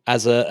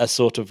as a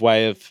sort of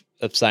way of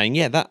saying,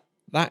 that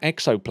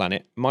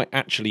exoplanet might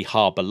actually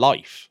harbour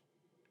life.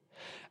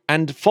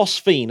 And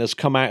phosphine has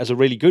come out as a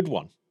really good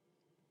one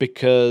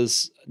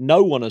because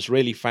no one has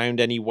really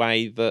found any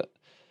way that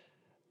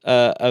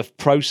of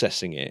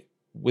processing it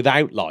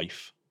without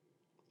life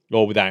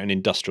or without an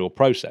industrial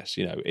process.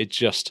 It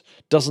just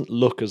doesn't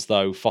look as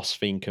though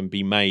phosphine can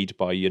be made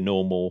by your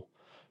normal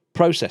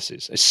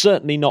processes. It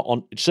certainly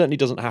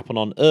doesn't happen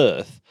on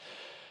Earth.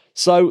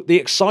 So the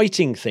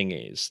exciting thing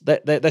is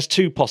that there's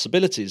two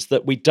possibilities: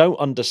 that we don't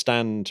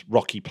understand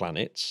rocky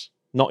planets,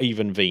 not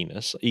even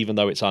Venus, even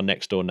though it's our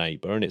next door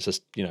neighbor and it's a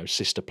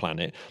sister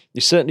planet.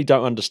 You certainly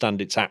don't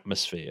understand its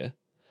atmosphere.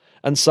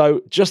 And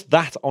so just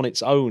that on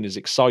its own is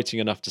exciting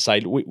enough to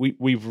say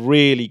we've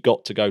really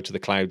got to go to the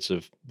clouds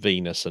of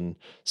Venus and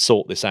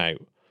sort this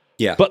out.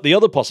 Yeah. But the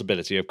other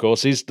possibility, of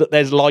course, is that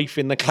there's life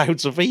in the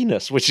clouds of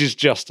Venus, which is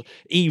just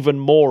even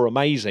more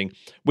amazing,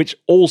 which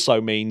also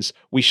means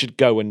we should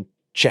go and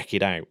check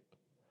it out.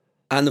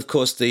 And of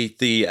course, the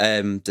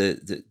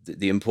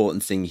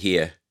important thing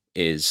here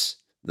is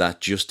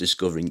that just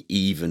discovering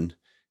even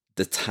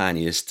the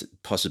tiniest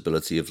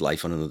possibility of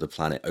life on another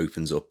planet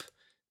opens up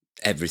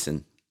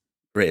everything.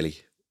 Really,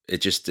 it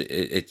just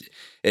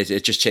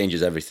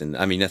changes everything.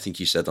 I mean, I think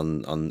you said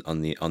on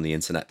the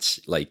internet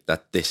like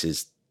that this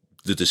is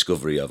the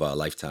discovery of our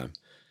lifetime.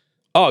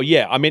 Oh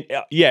yeah, I mean,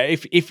 yeah.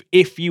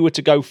 If you were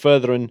to go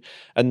further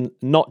and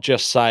not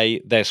just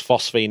say there's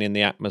phosphine in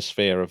the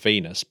atmosphere of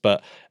Venus,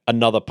 but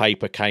another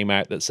paper came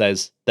out that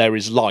says there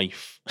is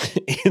life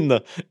in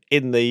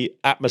the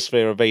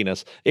atmosphere of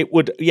Venus, it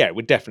would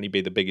definitely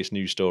be the biggest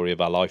news story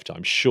of our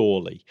lifetime,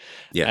 surely.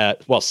 Yeah.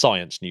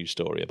 Science news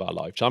story of our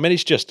lifetime. I mean,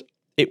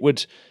 it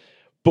would.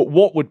 But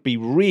what would be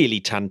really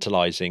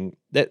tantalizing?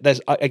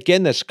 There's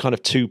kind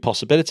of two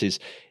possibilities.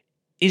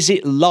 Is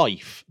it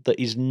life that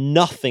is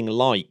nothing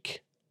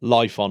like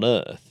life on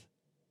Earth?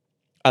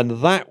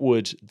 And that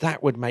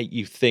would make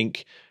you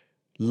think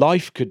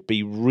life could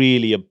be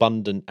really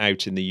abundant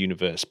out in the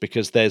universe,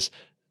 because there's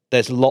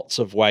lots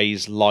of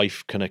ways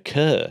life can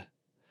occur.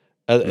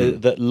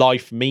 That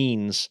life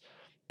means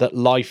that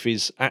life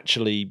is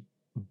actually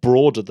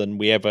broader than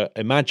we ever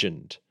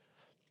imagined.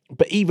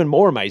 But even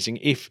more amazing,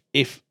 if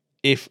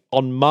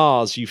on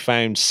Mars you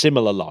found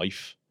similar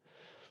life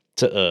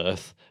to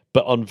Earth,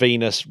 but on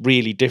Venus,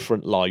 really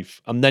different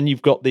life. And then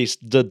you've got the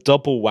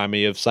double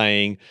whammy of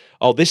saying,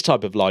 oh, this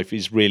type of life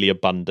is really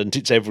abundant,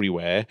 it's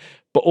everywhere,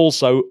 but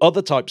also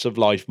other types of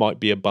life might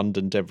be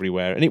abundant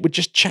everywhere. And it would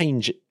just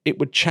change. It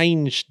would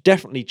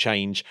definitely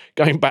change,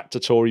 going back to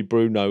Tory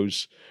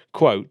Bruno's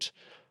quote,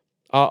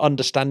 our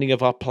understanding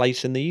of our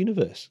place in the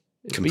universe.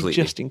 It'd be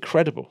just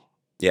incredible.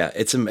 Yeah,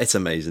 it's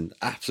amazing.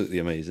 Absolutely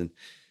amazing.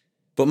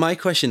 But my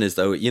question is,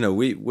 though,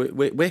 we're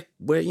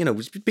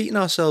we've beating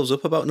ourselves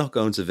up about not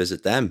going to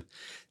visit them.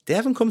 They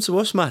haven't come to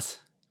us, Matt.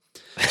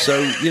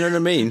 So you know what I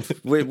mean.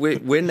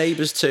 We're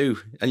neighbours too,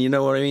 and you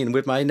know what I mean.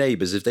 With my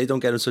neighbours, if they don't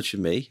get in touch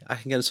with me, I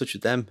can get in touch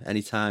with them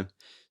anytime.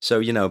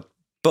 So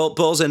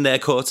balls in their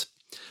court,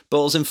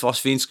 balls in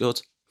Phosphine's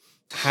court.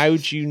 How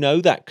do you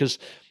know that? Because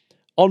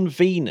on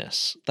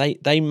Venus,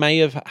 they may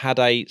have had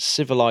a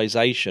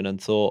civilization and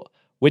thought,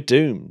 we're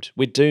doomed,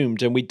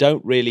 and we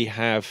don't really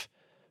have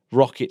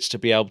rockets to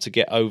be able to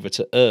get over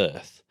to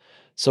Earth.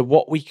 So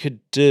what we could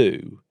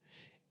do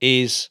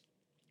is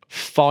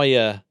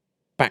fire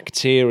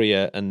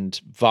bacteria and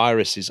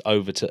viruses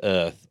over to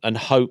Earth and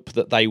hope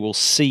that they will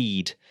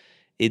seed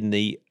in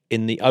the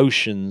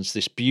oceans,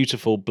 this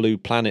beautiful blue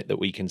planet that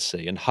we can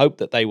see, and hope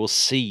that they will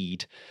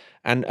seed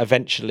and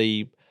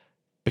eventually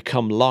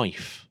become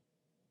life,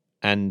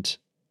 and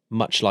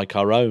much like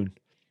our own.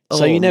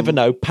 So you never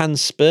know,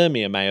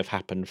 panspermia may have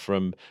happened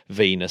from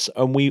Venus,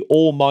 and we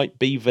all might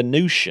be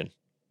Venusian.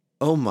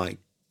 Oh my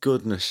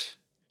goodness.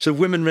 So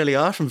women really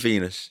are from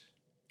Venus?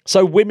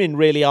 So women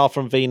really are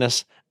from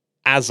Venus,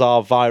 as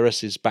are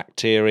viruses,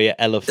 bacteria,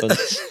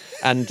 elephants,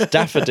 and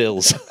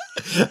daffodils.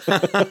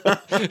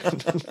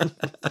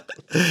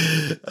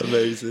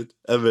 Amazing.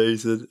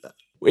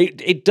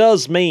 It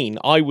does mean,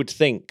 I would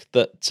think,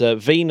 that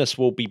Venus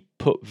will be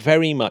put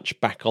very much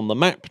back on the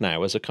map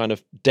now as a kind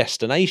of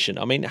destination.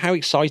 I mean, how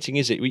exciting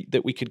is it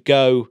that we could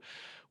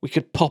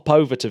pop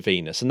over to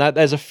Venus? And that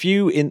there's a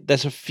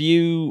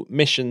few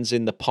missions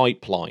in the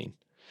pipeline.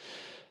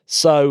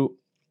 So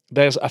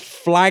there's a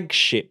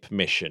flagship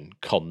mission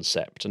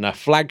concept, and a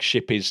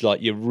flagship is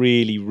like your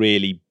really,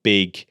 really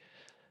big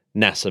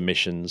NASA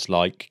missions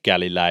like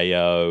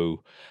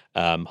Galileo,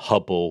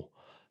 Hubble,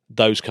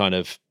 those kind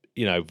of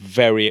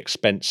very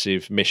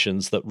expensive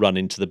missions that run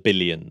into the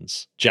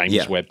billions,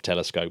 James Webb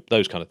Telescope,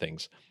 those kind of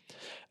things.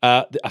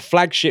 A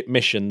flagship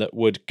mission that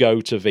would go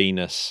to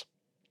Venus.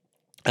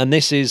 And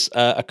this is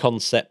a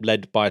concept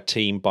led by a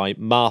team by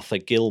Martha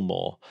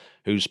Gilmore,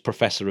 who's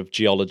Professor of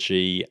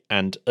Geology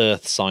and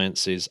Earth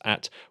Sciences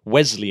at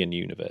Wesleyan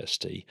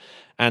University.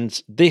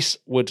 And this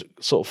would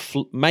sort of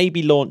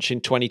maybe launch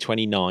in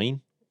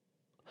 2029.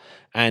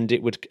 And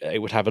it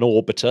would have an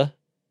orbiter,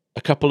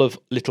 a couple of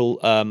little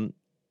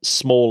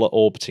smaller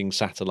orbiting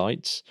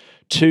satellites,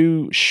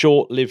 2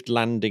 short-lived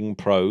landing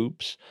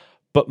probes,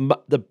 but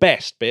the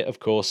best bit,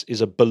 of course,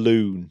 is a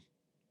balloon.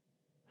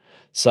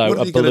 So what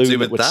are a you balloon do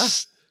with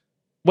that?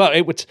 Well,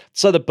 it would.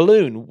 So the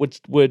balloon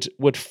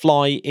would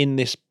fly in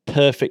this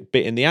perfect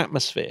bit in the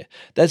atmosphere.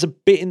 There's a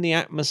bit in the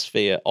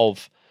atmosphere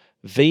of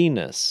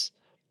Venus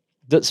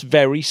that's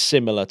very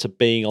similar to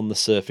being on the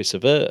surface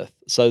of Earth.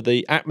 So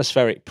the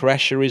atmospheric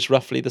pressure is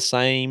roughly the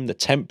same. The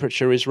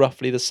temperature is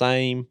roughly the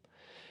same.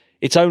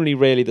 It's only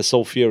really the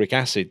sulfuric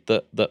acid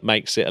that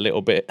makes it a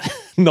little bit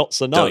not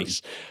so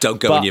nice. Don't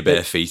go on your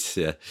bare feet.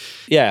 Yeah.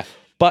 Yeah.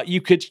 But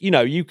you could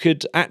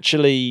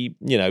actually,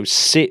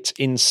 sit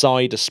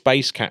inside a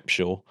space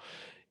capsule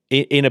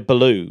in a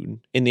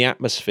balloon in the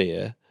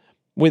atmosphere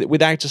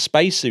without a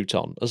spacesuit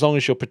on, as long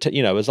as you're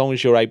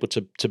able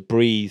to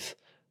breathe,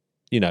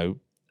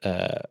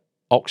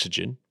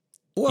 oxygen,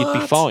 you'd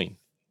be fine.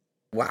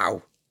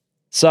 Wow.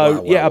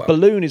 So a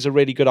balloon is a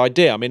really good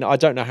idea. I mean, I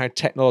don't know how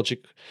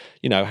technologically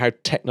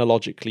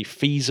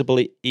feasible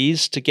it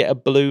is to get a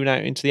balloon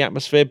out into the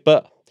atmosphere,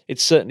 but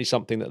it's certainly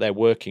something that they're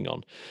working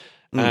on.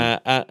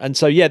 And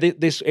so,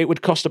 this it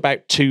would cost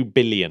about $2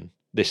 billion.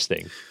 This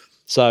thing,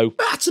 so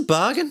that's a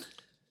bargain.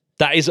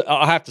 That is,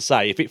 I have to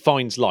say, if it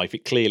finds life,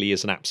 it clearly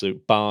is an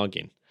absolute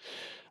bargain.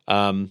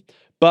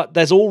 But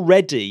there's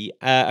already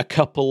a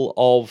couple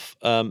of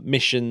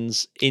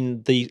missions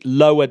in the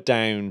lower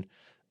down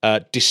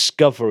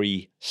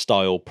Discovery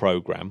style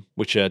program,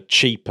 which are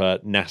cheaper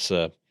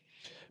NASA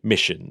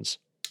missions.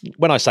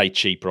 When I say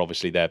cheaper,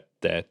 obviously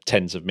they're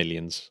tens of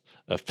millions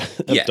of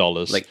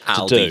dollars, like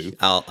to do.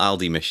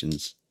 Aldi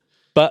missions.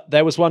 But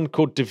there was one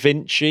called Da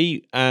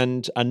Vinci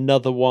and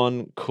another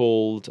one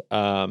called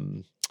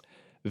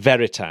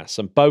Veritas,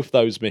 and both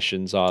those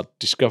missions are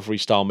Discovery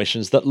style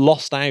missions that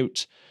lost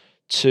out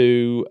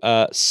to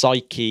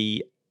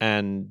Psyche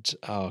and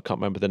I can't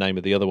remember the name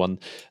of the other one,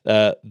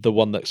 the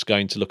one that's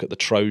going to look at the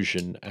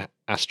Trojan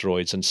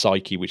asteroids, and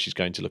Psyche, which is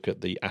going to look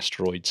at the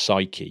asteroid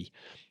Psyche.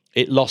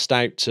 It lost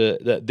out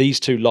to these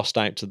two, lost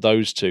out to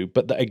those two,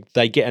 but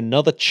they get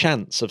another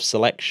chance of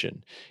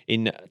selection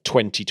in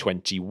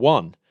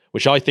 2021,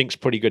 which I think is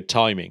pretty good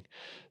timing.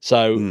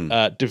 So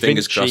Da Vinci,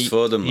 fingers crossed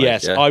for them.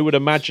 Yes, I would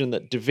imagine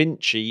that Da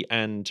Vinci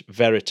and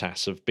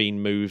Veritas have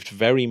been moved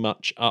very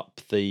much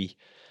up the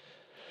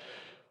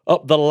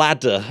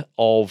ladder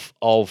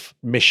of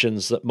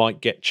missions that might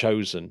get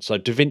chosen. So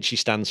Da Vinci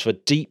stands for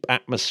Deep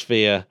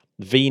Atmosphere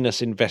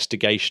Venus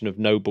Investigation of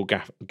Noble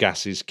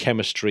Gases,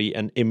 Chemistry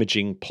and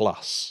Imaging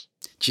Plus.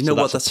 Do you know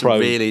what?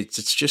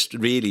 It's just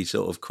really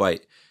sort of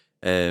quite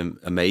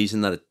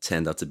amazing that it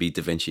turned out to be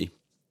Da Vinci.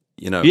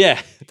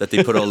 That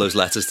they put all those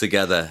letters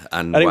together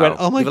and it went,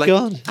 oh my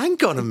God.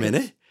 Hang on a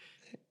minute.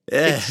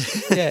 Yeah.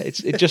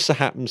 It just so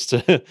happens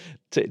to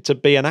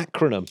be an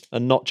acronym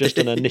and not just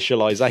an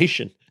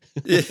initialization.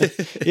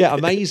 Yeah,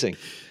 amazing.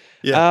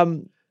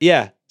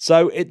 Yeah.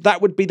 So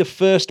that would be the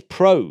first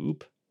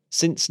probe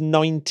since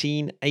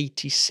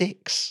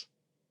 1986.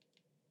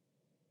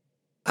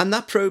 And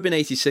that probe in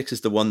 86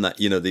 is the one that,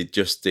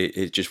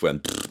 it just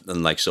went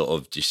and like sort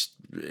of just,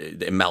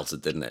 it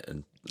melted, didn't it?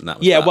 And that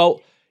was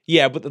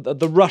but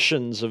the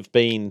Russians have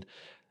been,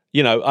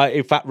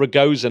 in fact,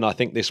 Rogozin, I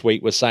think this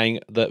week was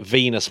saying that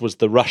Venus was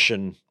the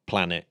Russian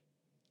planet.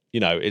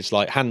 It's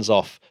like hands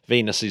off,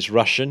 Venus is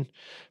Russian,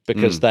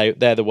 because they're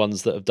the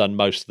ones that have done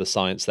most of the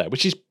science there,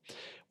 which is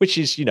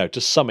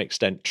to some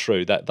extent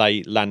true, that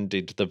they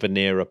landed the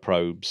Venera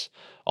probes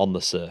on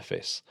the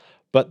surface.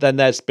 But then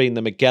there's been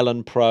the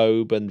Magellan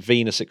probe and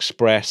Venus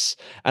Express,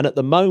 and at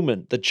the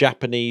moment the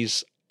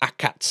Japanese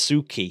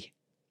Akatsuki,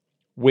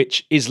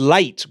 which is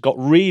got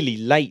really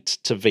late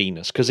to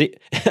Venus, because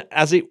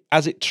as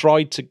it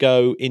tried to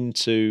go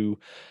into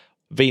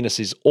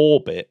Venus's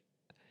orbit,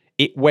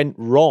 it went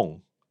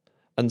wrong.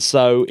 And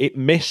so it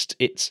missed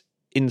its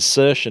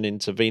insertion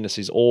into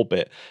Venus's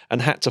orbit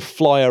and had to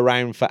fly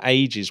around for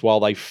ages while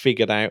they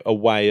figured out a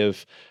way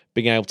of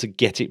being able to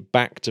get it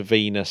back to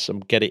Venus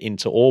and get it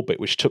into orbit,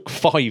 which took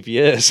 5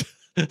 years.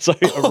 So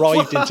it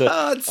arrived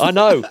I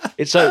know.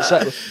 It's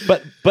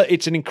but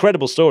it's an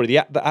incredible story.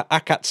 The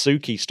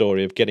Akatsuki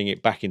story of getting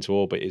it back into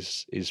orbit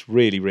is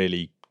really,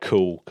 really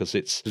cool, because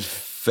it's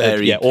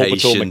very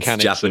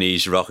patient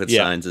Japanese rocket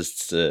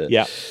scientists.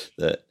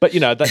 But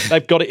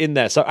they've got it in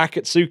there. So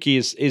Akatsuki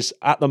is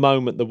at the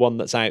moment the one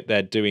that's out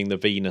there doing the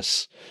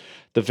Venus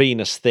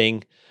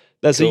thing.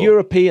 There's a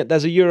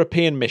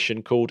European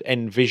mission called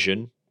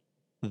Envision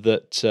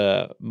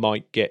that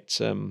might get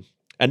an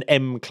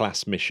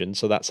M-class mission.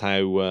 So that's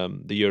how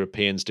the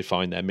Europeans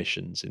define their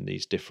missions in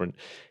these different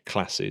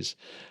classes.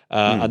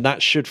 And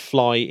that should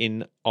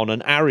fly on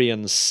an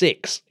Ariane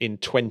 6 in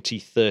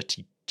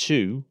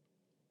 2032.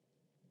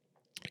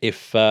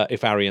 If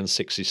Ariane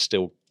 6 is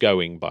still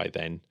going by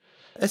then.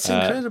 It's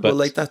incredible.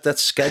 Like that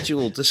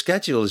schedule, the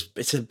schedule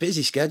it's a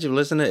busy schedule,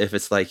 isn't it? If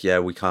it's like,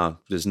 we can't,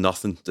 there's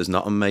nothing,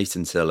 mate,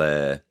 until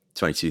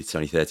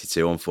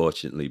 2032,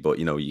 unfortunately. But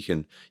you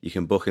can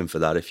book him for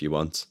that if you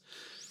want.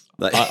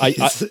 Like,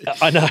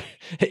 I know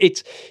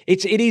it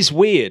is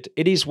weird.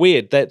 It is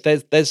weird that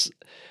there's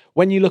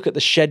when you look at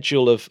the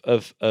schedule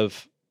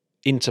of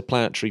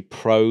interplanetary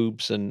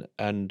probes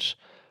and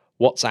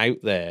what's out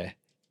there,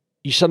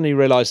 you suddenly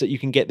realize that you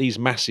can get these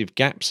massive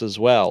gaps as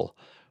well.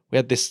 We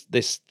had this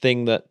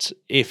thing that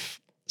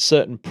if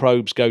certain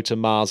probes go to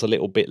Mars a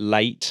little bit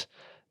late,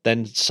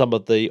 then some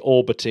of the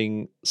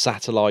orbiting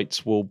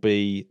spacecraft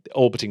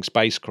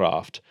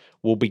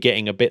will be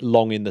getting a bit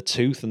long in the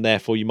tooth, and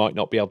therefore you might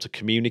not be able to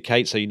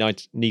communicate. So you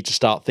need to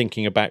start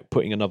thinking about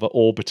putting another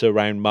orbiter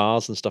around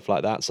Mars and stuff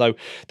like that. So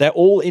they're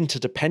all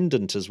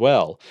interdependent as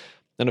well.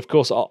 And of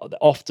course,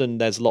 often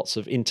there's lots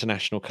of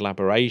international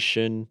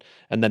collaboration,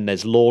 and then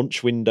there's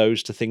launch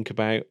windows to think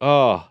about.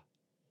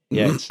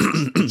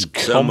 It's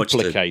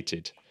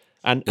complicated.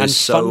 There's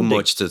so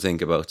much to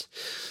think about.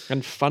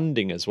 And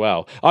funding as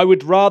well. I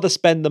would rather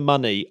spend the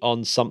money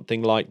on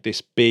something like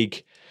this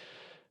big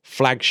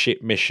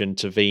flagship mission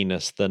to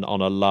Venus than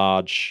on a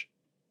large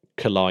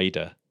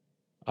collider.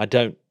 I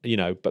don't,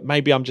 but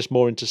maybe I'm just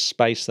more into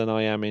space than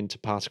I am into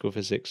particle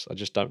physics. I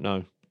just don't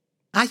know.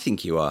 I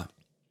think you are.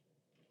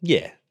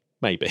 Yeah,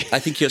 maybe. I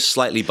think you're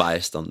slightly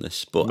biased on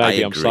this, but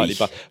maybe I I'm agree. slightly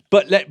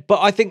biased.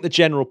 But I think the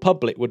general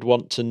public would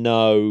want to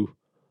know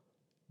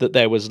that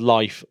there was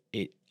life.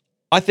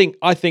 I think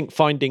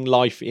finding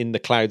life in the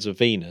clouds of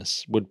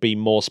Venus would be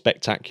more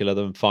spectacular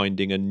than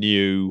finding a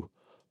new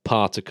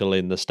particle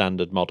in the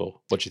standard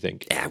model. What do you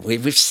think? Yeah,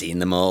 we've seen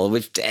them all.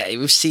 We've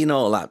seen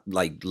all that,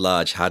 like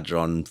Large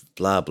Hadron,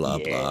 blah blah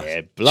blah.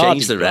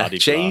 Change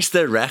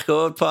the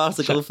record,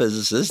 particle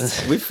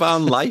physicists. We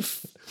found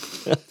life.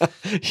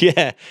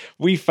 Yeah,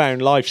 we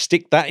found life.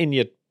 Stick that in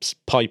your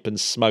pipe and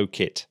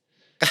smoke it.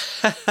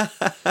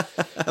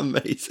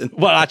 Amazing.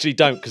 Well, actually,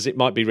 don't, because it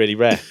might be really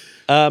rare.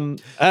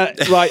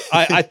 Right,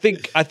 I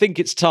think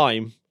it's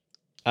time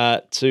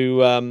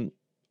to.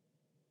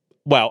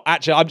 Well,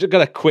 actually, I'm just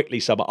going to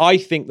quickly sum up. I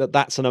think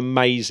that's an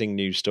amazing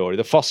news story.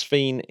 The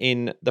phosphine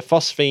in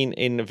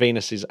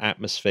Venus's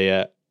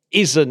atmosphere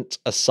isn't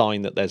a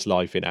sign that there's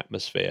life in the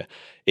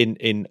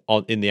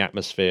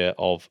atmosphere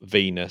of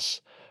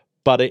Venus,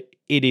 but it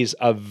is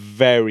a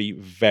very,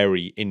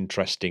 very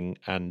interesting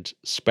and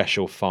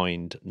special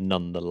find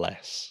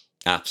nonetheless.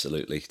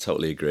 Absolutely,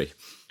 totally agree.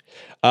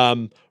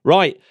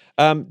 Right.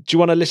 Do you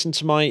want to listen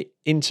to my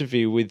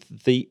interview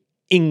with the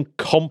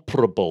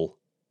incomparable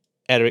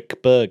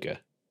Eric Berger?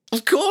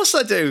 Of course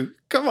I do.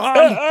 Come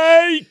on.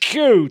 Hey,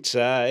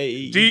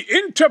 Cootie. The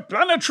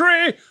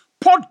Interplanetary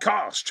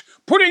Podcast,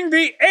 putting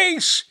the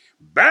ace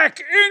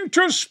back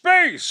into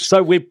space.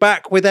 So we're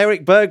back with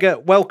Eric Berger.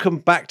 Welcome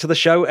back to the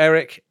show,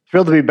 Eric.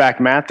 Thrilled to be back,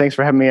 Matt. Thanks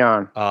for having me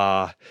on.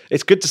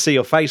 It's good to see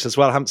your face as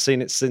well. I haven't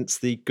seen it since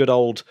the good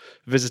old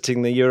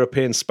visiting the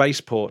European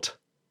spaceport.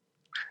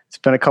 It's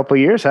been a couple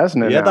of years,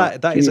 hasn't it? Yeah,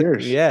 that is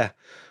years. Yeah.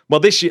 Well,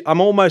 this year I'm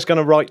almost going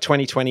to write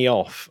 2020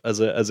 off as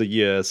a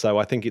year, so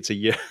I think it's a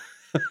year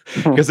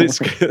because it's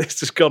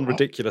just gone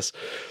ridiculous.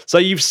 So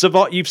you've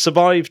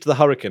survived the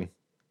hurricane.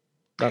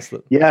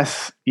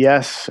 Yes.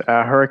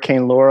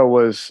 Hurricane Laura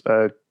was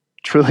a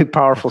truly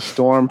powerful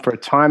storm. For a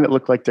time, it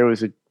looked like there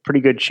was a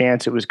pretty good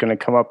chance it was going to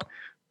come up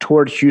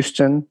toward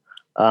Houston.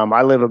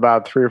 I live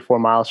about 3 or 4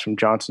 miles from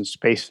Johnson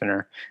Space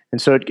Center,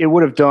 and so it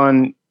would have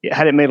done,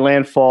 had it made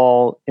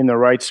landfall in the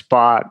right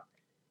spot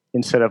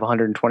instead of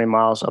 120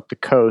 miles up the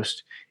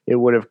coast, it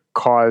would have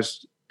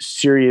caused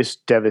serious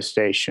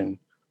devastation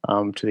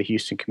to the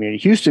Houston community.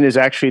 Houston is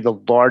actually the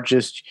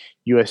largest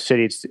U.S.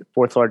 city. It's the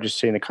 4th largest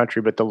city in the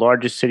country, but the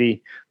largest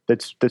city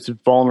that's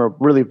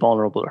really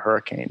vulnerable to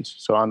hurricanes.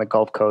 So on the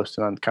Gulf Coast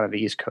and on kind of the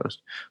East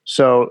Coast.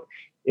 So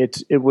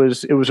it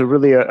was a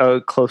really a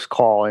close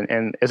call.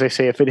 And as I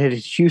say, if it hit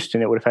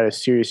Houston, it would have had a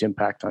serious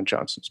impact on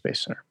Johnson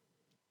Space Center.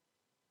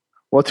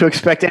 Well, to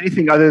expect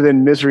anything other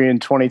than misery in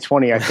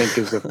 2020, I think,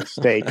 is a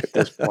mistake at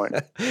this point.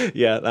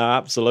 Yeah, no,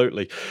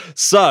 absolutely.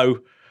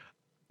 So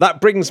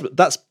that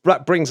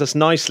brings us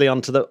nicely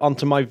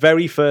onto my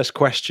very first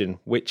question,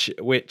 which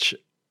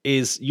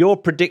is your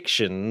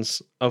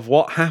predictions of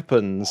what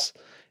happens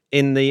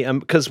in the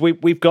because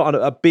we've got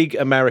a big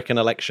American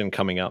election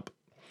coming up,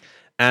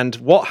 and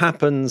what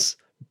happens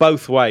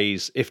both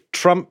ways if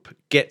Trump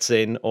gets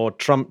in or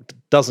Trump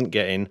doesn't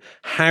get in.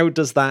 How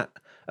does that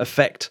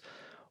affect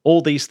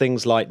all these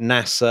things like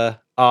NASA,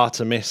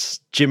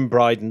 Artemis, Jim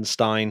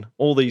Bridenstine,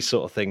 all these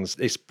sort of things?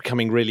 It's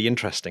becoming really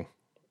interesting.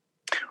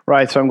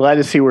 Right. So I'm glad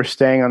to see we're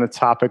staying on the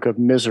topic of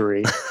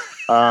misery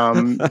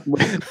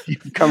with the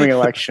upcoming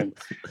election.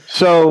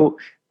 So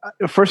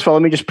first of all,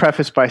 let me just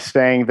preface by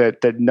saying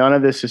that none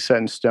of this is set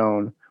in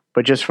stone,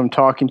 but just from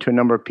talking to a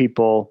number of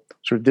people,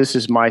 sort of this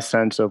is my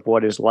sense of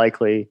what is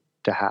likely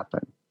to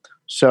happen.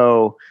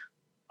 So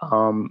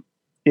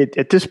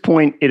at this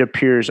point, it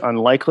appears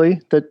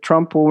unlikely that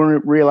Trump will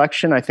win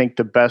re-election. I think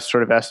the best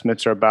sort of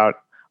estimates are about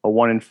a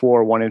 1 in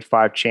 4, 1 in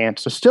 5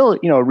 chance. So still,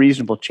 a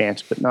reasonable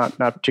chance, but not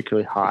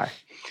particularly high.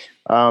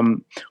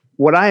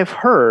 What I have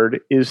heard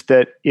is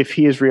that if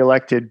he is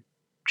reelected,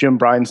 Jim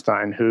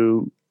Bridenstine,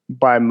 who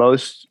by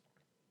most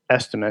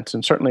estimates,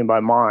 and certainly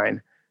by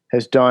mine,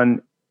 has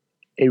done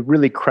a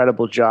really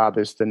credible job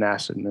as the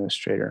NASA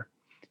administrator.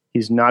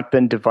 He's not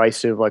been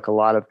divisive like a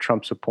lot of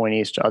Trump's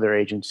appointees to other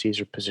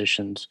agencies or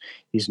positions.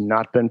 He's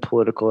not been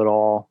political at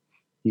all.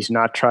 He's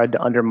not tried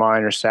to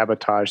undermine or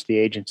sabotage the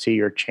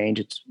agency or change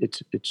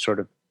its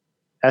sort of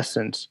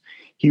essence.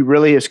 He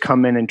really has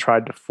come in and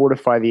tried to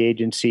fortify the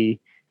agency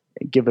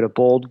give it a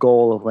bold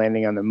goal of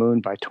landing on the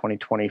moon by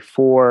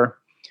 2024,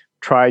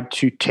 tried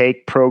to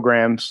take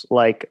programs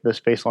like the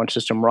Space Launch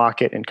System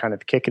rocket and kind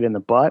of kick it in the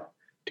butt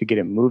to get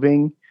it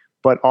moving,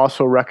 but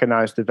also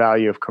recognized the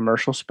value of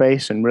commercial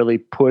space and really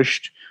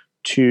pushed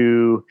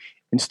to,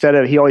 instead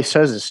of, he always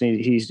says this, and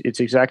it's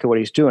exactly what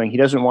he's doing. He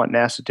doesn't want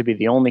NASA to be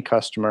the only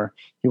customer.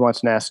 He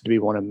wants NASA to be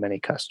one of many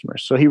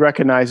customers. So he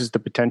recognizes the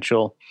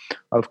potential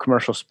of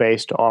commercial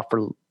space to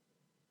offer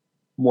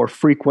more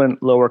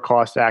frequent, lower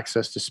cost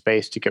access to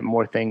space to get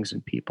more things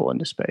and people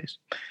into space.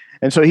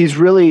 And so he's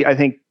really, I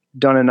think,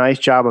 done a nice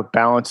job of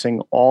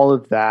balancing all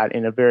of that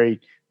in a very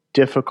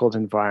difficult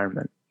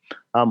environment.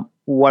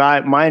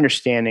 My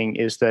understanding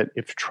is that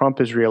if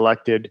Trump is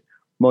reelected,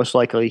 most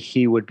likely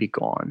he would be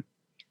gone,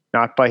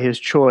 not by his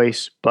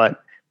choice,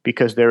 but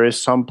because there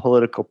is some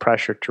political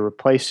pressure to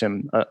replace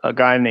him. A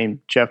guy named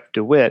Jeff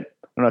DeWitt,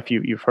 I don't know if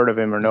you've heard of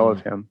him or know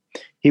of him.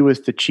 He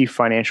was the chief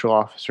financial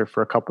officer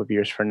for a couple of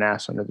years for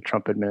NASA under the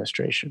Trump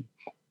administration.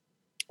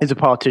 He's a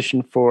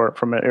politician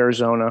from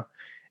Arizona.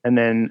 And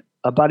then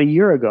about a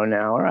year ago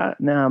now,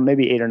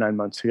 maybe 8 or 9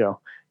 months ago,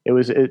 it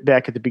was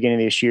back at the beginning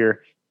of this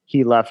year,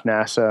 he left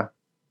NASA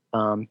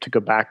to go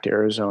back to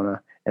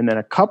Arizona. And then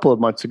a couple of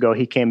months ago,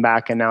 he came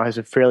back and now has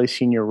a fairly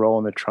senior role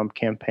in the Trump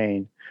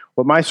campaign.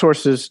 What my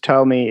sources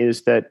tell me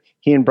is that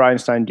he and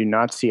Bridenstine do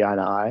not see eye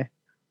to eye,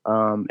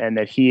 and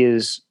that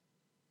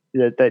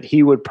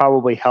he would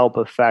probably help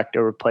affect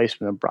a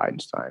replacement of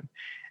Bridenstine.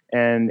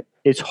 And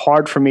it's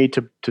hard for me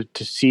to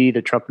see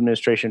the Trump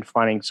administration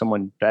finding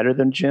someone better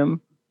than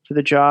Jim for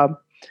the job.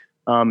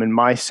 And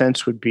my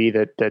sense would be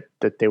that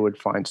they would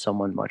find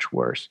someone much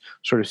worse,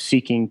 sort of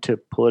seeking to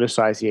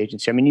politicize the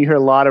agency. I mean, you hear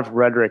a lot of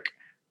rhetoric,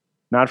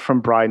 not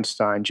from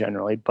Bridenstine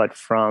generally, but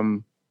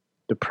from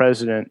the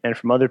president and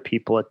from other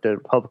people at the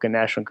Republican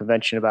National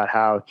Convention about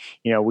how,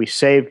 we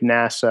saved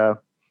NASA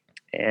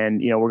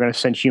and, we're going to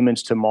send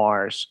humans to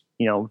Mars,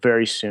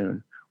 very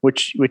soon,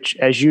 which,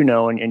 as you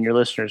know, and your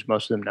listeners,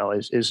 most of them know,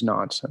 is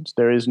nonsense.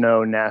 There is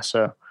no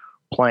NASA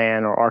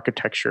plan or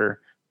architecture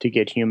to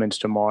get humans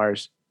to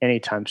Mars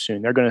anytime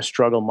soon. They're going to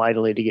struggle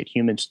mightily to get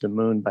humans to the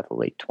moon by the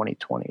late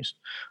 2020s.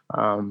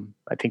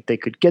 I think they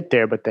could get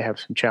there, but they have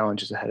some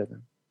challenges ahead of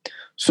them.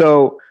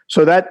 So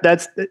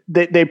that's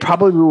they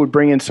probably would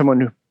bring in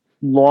someone who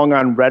long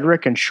on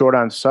rhetoric and short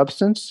on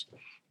substance.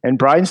 And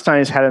Bridenstine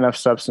has had enough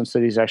substance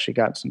that he's actually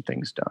gotten some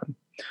things done.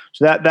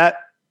 So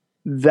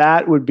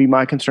that would be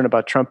my concern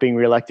about Trump being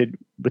reelected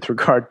with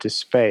regard to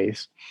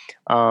space.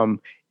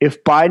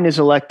 If Biden is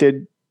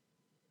elected,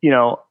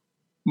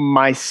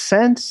 my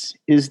sense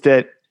is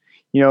that,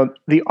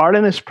 the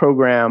Artemis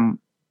program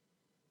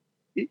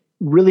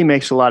really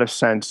makes a lot of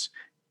sense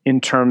in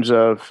terms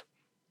of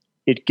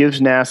it gives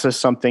NASA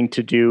something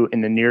to do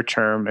in the near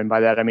term. And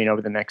by that, I mean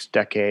over the next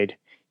decade.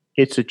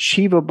 It's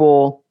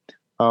achievable.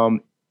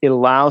 It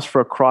allows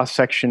for a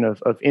cross-section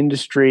of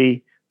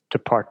industry to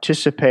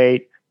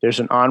participate. There's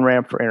an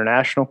on-ramp for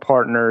international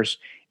partners,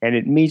 and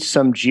it meets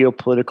some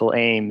geopolitical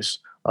aims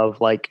of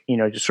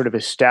just sort of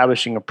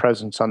establishing a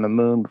presence on the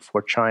moon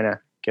before China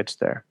gets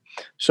there.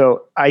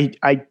 So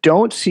I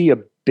don't see a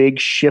big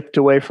shift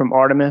away from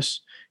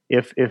Artemis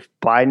if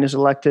Biden is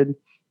elected.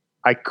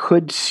 I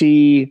could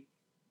see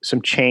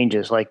some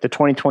changes, like the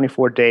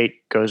 2024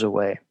 date goes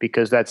away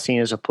because that's seen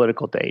as a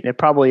political date. And it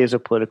probably is a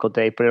political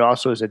date, but it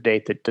also is a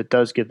date that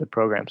does give the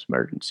program some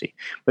urgency.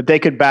 But they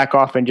could back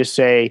off and just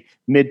say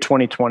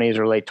mid-2020s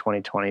or late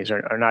 2020s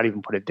or not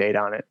even put a date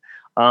on it.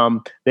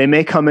 They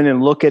may come in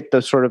and look at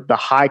the sort of the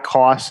high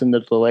costs and the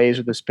delays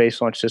of the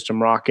Space Launch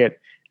System rocket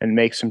and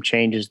make some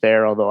changes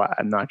there, although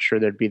I'm not sure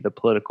there'd be the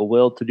political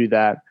will to do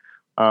that.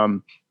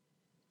 And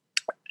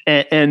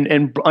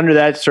under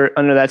that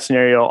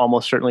scenario,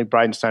 almost certainly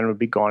Bridenstine would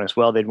be gone as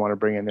well. They'd want to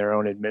bring in their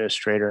own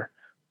administrator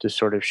to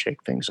sort of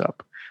shake things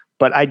up.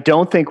 But I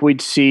don't think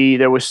we'd see.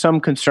 There was some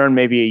concern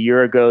maybe a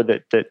year ago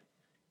that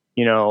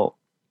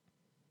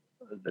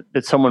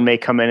someone may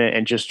come in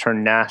and just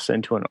turn NASA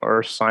into an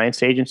Earth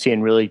science agency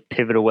and really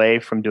pivot away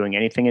from doing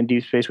anything in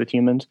deep space with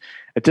humans.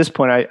 At this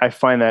point, I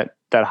find that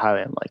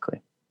highly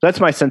unlikely. That's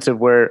my sense of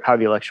how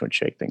the election would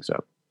shake things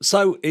up.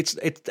 So it's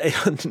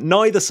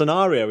neither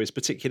scenario is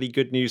particularly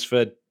good news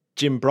for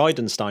Jim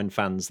Bridenstine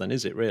fans, then,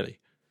 is it really?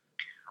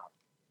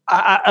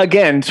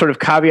 Again, sort of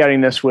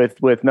caveating this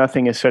with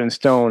nothing is set in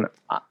stone.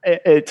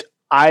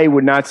 I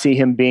would not see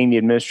him being the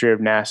administrator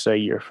of NASA a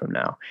year from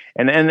now,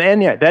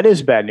 and yeah, that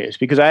is bad news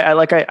because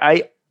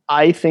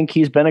I think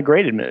he's been a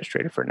great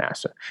administrator for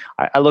NASA.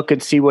 I look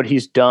and see what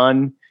he's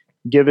done,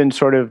 given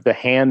sort of the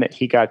hand that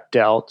he got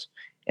dealt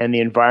and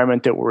the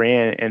environment that we're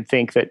in, and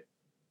think that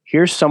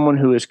here's someone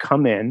who has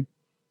come in,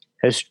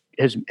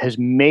 has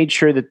made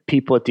sure that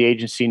people at the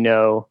agency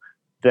know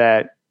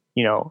that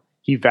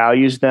he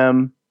values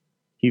them.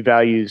 He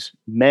values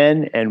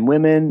men and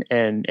women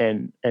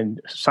and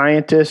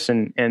scientists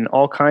and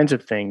all kinds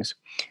of things,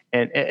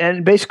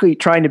 and basically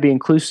trying to be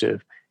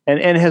inclusive,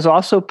 and has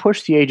also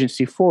pushed the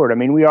agency forward. I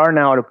mean, we are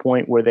now at a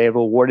point where they have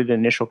awarded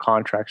initial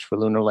contracts for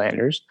lunar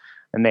landers,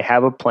 and they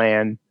have a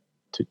plan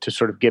to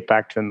sort of get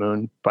back to the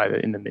moon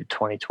in the mid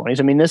 2020s.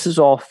 I mean, this is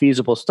all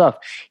feasible stuff.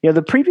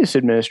 The previous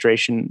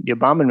administration, the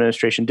Obama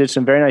administration, did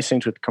some very nice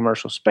things with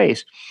commercial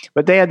space,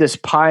 but they had this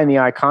pie in the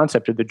eye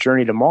concept of the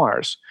journey to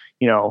Mars,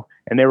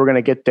 and they were going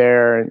to get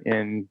there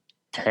in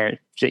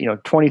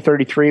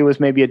 2033 was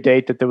maybe a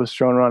date that was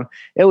thrown around.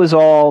 It was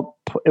all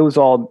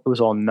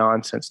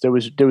nonsense. There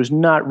was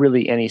not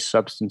really any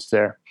substance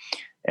there.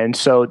 And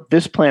so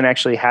this plan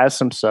actually has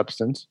some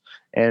substance,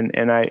 and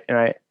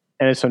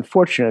it's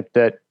unfortunate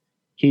that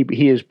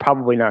he is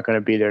probably not going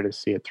to be there to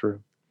see it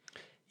through.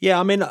 Yeah,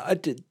 I mean, I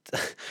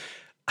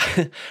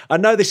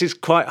know this is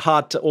quite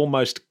hard to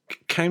almost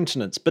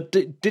countenance, but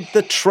did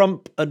the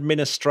Trump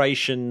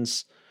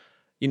administration's,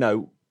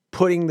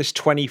 putting this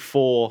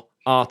 24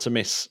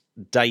 Artemis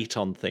date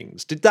on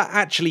things, did that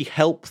actually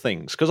help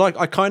things? Because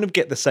I kind of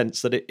get the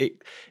sense that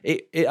it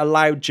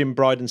allowed Jim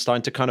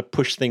Bridenstine to kind of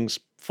push things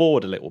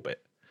forward a little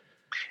bit.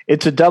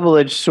 It's a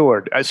double-edged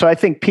sword. So I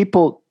think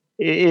people,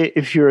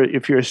 if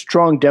you're a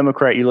strong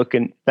Democrat, you look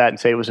at that and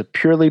say it was a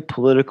purely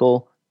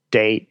political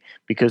date,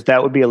 because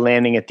that would be a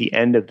landing at the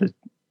end of the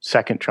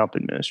second Trump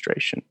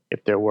administration,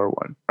 if there were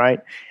one,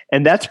 right?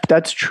 And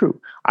that's true.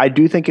 I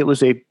do think it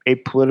was a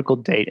political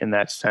date in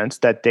that sense.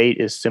 That date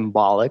is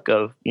symbolic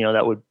of,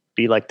 that would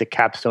be like the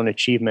capstone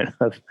achievement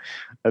of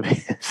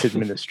his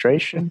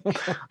administration.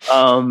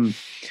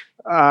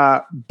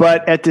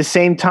 But at the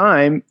same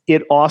time,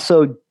 it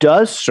also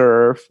does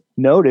serve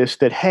notice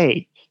that,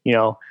 hey,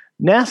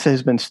 NASA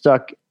has been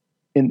stuck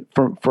in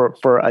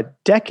for a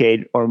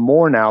decade or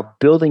more now,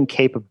 building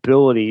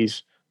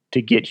capabilities to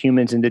get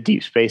humans into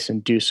deep space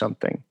and do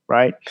something,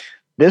 right?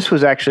 This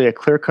was actually a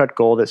clear-cut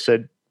goal that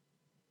said,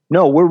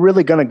 no, we're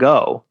really going to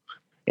go,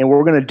 and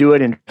we're going to do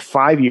it in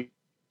 5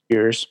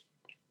 years.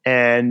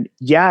 And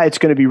yeah, it's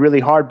going to be really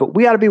hard, but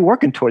we ought to be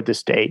working toward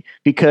this date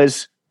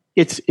because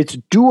it's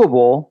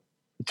doable.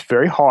 It's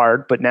very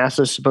hard, but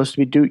NASA is supposed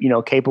to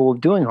be capable of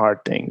doing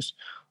hard things.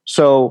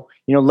 So,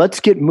 let's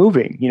get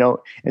moving,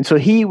 And so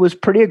he was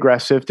pretty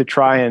aggressive to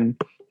trying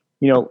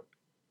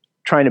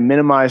to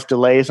minimize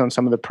delays on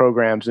some of the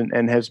programs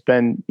and has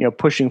been,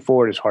 pushing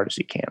forward as hard as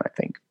he can, I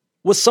think.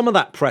 Was some of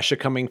that pressure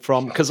coming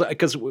from,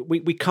 because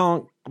we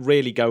can't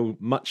really go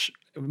much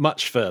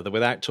further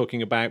without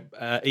talking about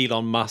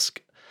Elon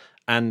Musk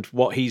and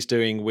what he's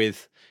doing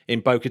in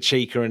Boca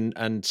Chica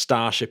and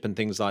Starship and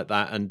things like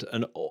that,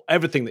 and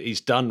everything that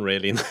he's done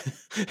really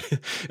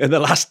in the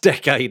last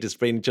decade has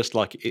been just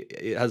like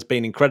it has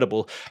been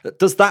incredible.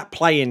 Does that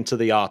play into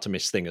the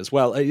Artemis thing as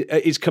well?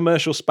 Is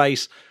commercial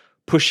space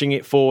pushing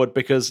it forward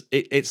because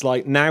it's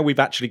like now we've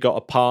actually got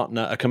a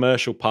partner, a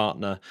commercial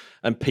partner,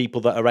 and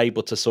people that are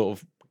able to sort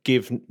of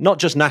give not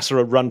just NASA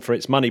a run for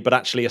its money, but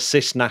actually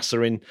assist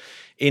NASA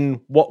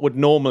in what would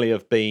normally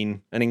have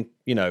been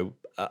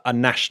a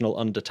national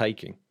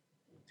undertaking?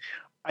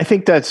 I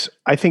think that's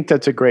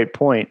a great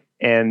point.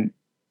 And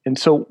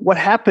so what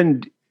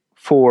happened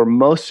for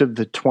most of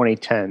the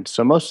 2010s,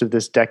 so most of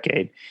this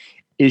decade,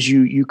 is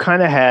you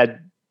kind of had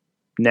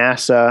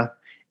NASA,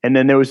 and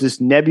then there was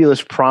this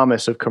nebulous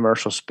promise of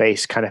commercial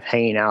space kind of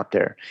hanging out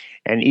there.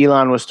 And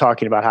Elon was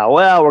talking about how,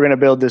 well, we're going to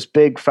build this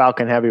big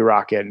Falcon Heavy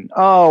rocket, and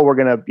we're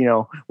going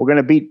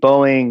to beat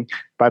Boeing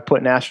by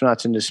putting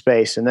astronauts into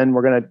space, and then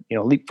we're going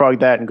to leapfrog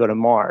that and go to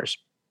Mars.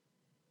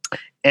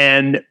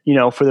 And,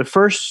 for the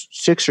first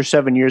 6 or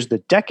 7 years of the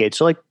decade,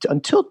 so like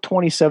until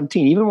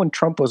 2017, even when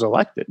Trump was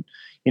elected,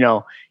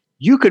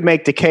 you could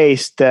make the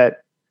case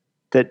that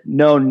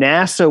no,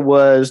 NASA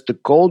was the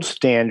gold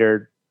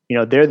standard.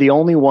 They're the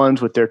only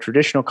ones with their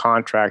traditional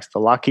contracts, the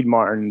Lockheed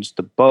Martins,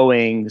 the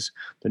Boeings,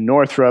 the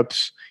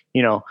Northrops,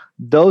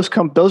 those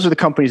are the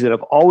companies that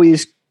have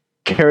always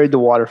carried the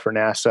water for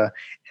NASA.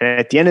 And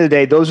at the end of the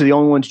day, those are the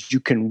only ones you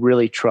can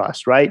really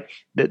trust, right?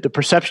 The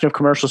perception of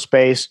commercial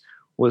space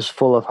was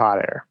full of hot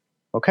air.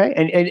 Okay.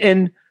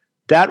 And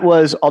that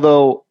was,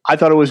 although I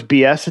thought it was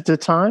BS at the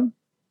time,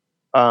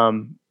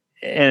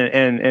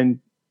 and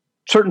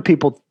certain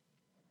people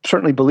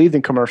certainly believed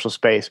in commercial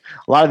space.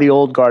 A lot of the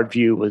old guard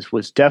view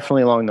was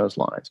definitely along those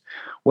lines.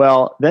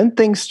 Well, then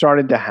things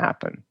started to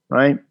happen,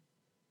 right?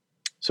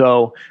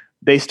 So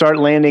they start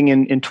landing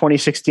in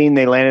 2016,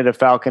 they landed a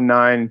Falcon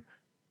 9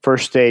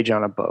 first stage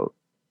on a boat,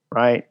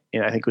 right?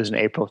 And I think it was in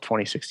April of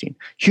 2016.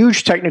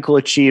 Huge technical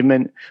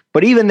achievement.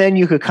 But even then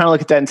you could kind of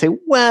look at that and say,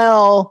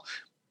 well,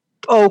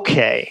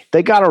 okay,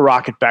 they got a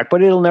rocket back,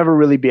 but it'll never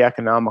really be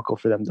economical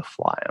for them to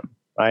fly them,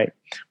 right?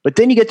 But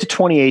then you get to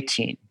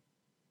 2018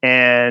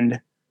 and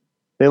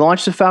they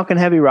launched the Falcon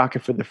Heavy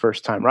rocket for the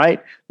first time,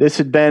 right? This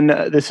had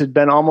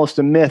been almost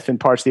a myth in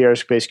parts of the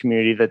aerospace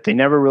community that they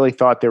never really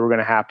thought they were going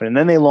to happen. And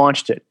then they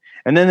launched it.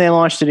 And then they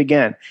launched it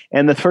again.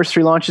 And the first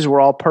 3 launches were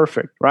all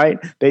perfect, right?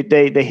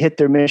 They hit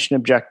their mission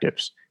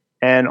objectives.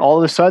 And all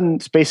of a sudden,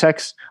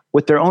 SpaceX,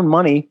 with their own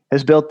money,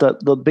 has built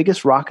the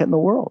biggest rocket in the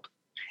world.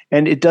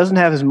 And it doesn't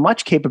have as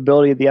much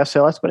capability of the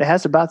SLS, but it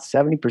has about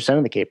 70%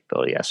 of the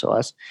capability of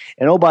SLS.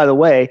 And oh, by the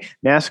way,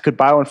 NASA could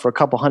buy one for a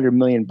couple $100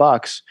 million,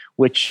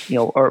 which,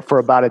 or for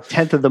about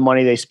 1/10 of the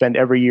money they spend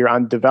every year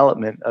on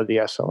development of the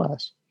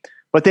SLS.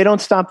 But they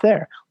don't stop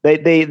there.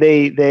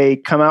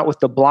 They come out with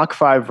the Block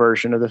 5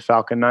 version of the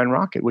Falcon 9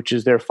 rocket, which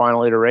is their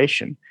final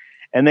iteration,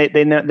 and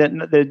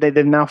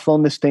they've now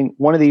flown this thing,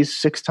 one of these,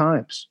 6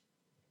 times.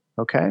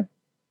 Okay,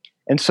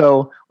 and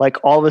so like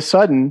all of a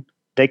sudden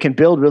they can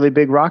build really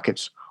big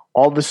rockets.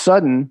 All of a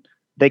sudden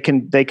they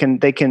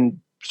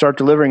can start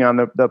delivering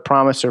on the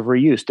promise of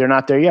reuse. They're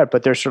not there yet,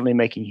 but they're certainly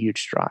making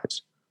huge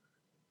strides.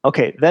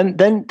 Okay, then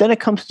it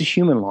comes to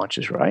human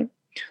launches, right?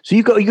 So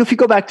if you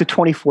go back to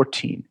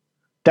 2014,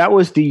 that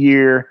was the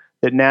year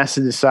that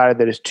NASA decided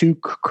that its 2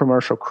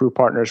 commercial crew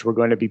partners were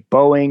going to be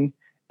Boeing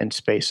and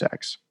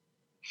SpaceX.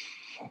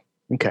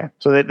 Okay,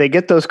 so they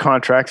get those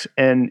contracts,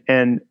 and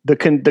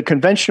the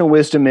conventional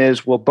wisdom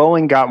is, well,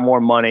 Boeing got more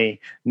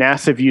money.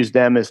 NASA views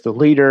them as the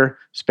leader.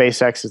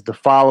 SpaceX is the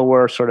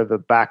follower, sort of the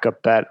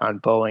backup bet on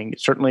Boeing.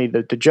 Certainly,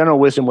 the general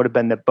wisdom would have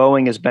been that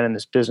Boeing has been in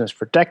this business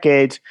for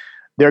decades.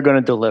 They're going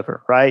to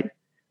deliver, right?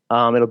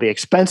 It'll be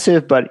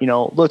expensive, but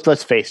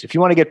let's face it. If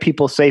you want to get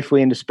people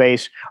safely into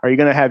space, are you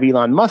going to have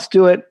Elon Musk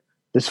do it,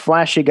 this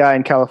flashy guy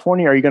in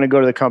California, or are you going to go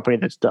to the company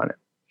that's done it?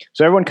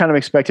 So everyone kind of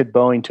expected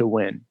Boeing to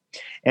win.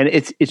 And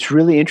it's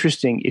really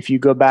interesting if you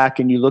go back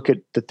and you look at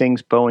the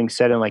things Boeing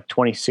said in like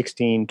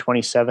 2016,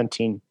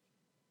 2017.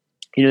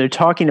 They're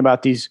talking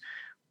about these.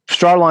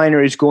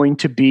 Starliner is going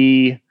to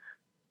be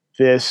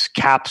this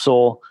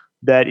capsule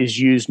that is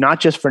used not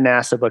just for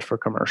NASA but for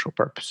commercial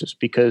purposes,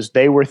 because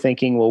they were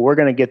thinking, well, we're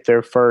going to get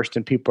there first,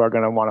 and people are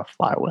going to want to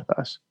fly with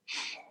us.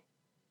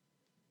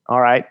 All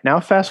right,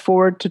 now fast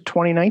forward to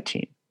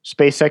 2019.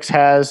 SpaceX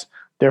has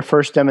their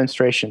first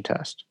demonstration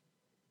test,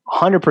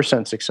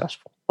 100%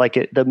 successful. Like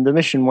the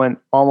mission went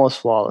almost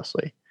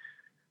flawlessly.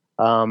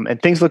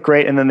 And things look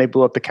great, and then they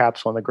blew up the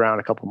capsule on the ground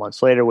a couple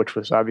months later, which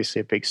was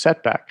obviously a big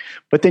setback.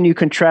 But then you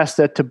contrast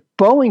that to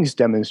Boeing's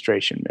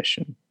demonstration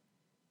mission.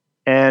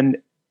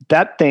 And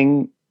that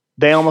thing,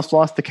 they almost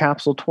lost the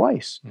capsule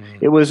twice.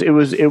 It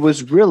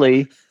was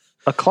really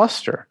a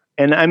cluster.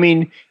 And I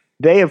mean,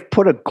 they have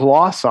put a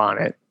gloss on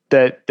it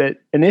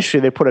that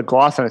initially they put a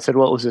gloss on it, said,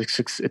 well, it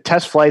was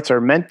test flights are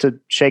meant to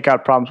shake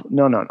out problems.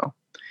 No.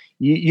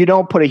 You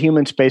don't put a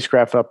human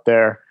spacecraft up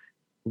there,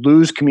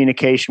 lose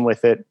communication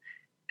with it,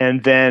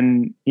 and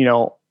then,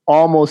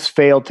 almost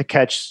fail to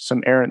catch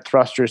some errant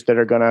thrusters that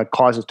are going to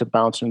cause it to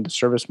bounce into the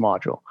service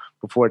module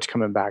before it's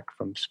coming back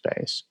from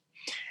space.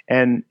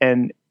 And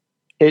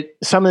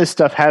some of this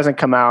stuff hasn't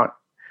come out,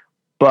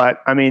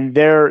 but I mean,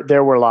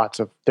 there were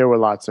lots of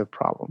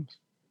problems.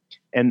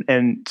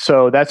 And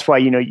so that's why,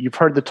 you've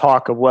heard the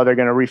talk of whether they're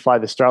going to refly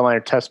the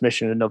Starliner test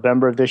mission in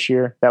November of this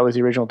year. That was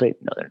the original date.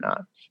 No, they're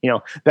not.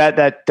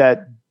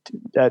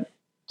 That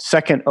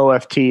second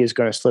OFT is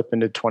going to slip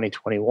into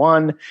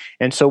 2021.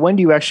 And so when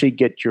do you actually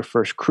get your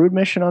first crewed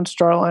mission on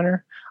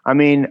Starliner? I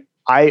mean,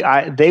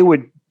 I'm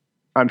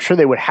sure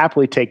they would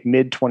happily take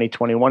mid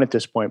 2021 at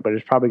this point, but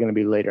it's probably going to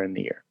be later in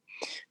the year,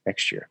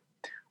 next year.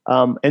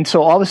 And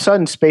so all of a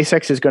sudden,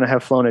 SpaceX is going to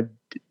have flown a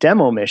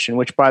demo mission,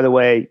 which, by the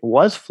way,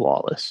 was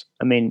flawless.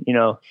 I mean,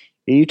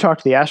 you talk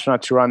to the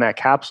astronauts who were on that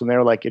capsule, and they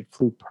were like, it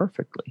flew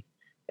perfectly.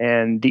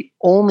 And the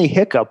only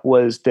hiccup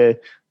was the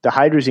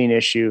hydrazine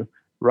issue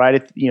right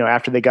at,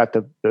 after they got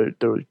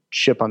the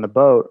ship on the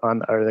boat,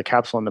 or the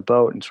capsule on the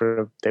boat, and sort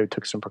of they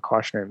took some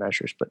precautionary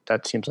measures. But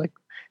that seems like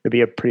it'd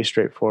be a pretty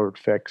straightforward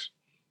fix.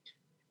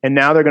 And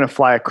now they're going to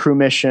fly a crew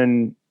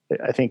mission,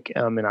 I think,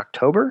 in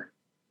October.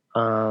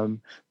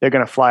 They're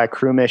going to fly a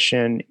crew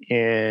mission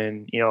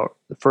in,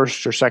 the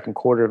first or second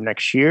quarter of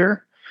next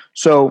year.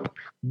 So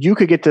you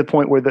could get to the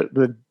point where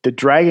the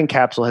Dragon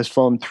capsule has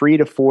flown 3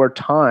 to 4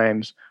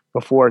 times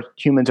before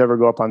humans ever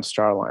go up on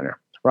Starliner,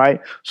 right?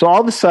 So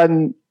all of a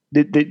sudden,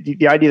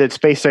 the idea that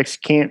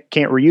SpaceX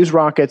can't reuse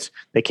rockets,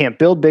 they can't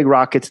build big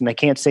rockets, and they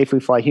can't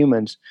safely fly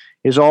humans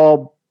is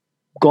all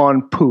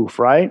gone poof,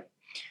 right?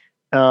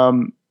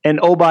 And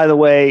oh, by the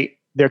way,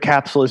 their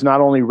capsule is not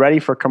only ready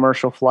for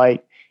commercial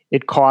flight,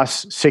 it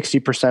costs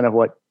 60% of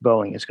what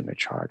Boeing is going to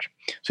charge.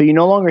 So you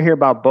no longer hear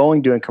about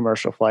Boeing doing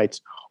commercial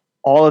flights.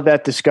 All of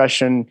that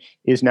discussion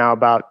is now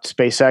about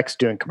SpaceX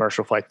doing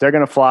commercial flights. They're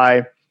going to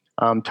fly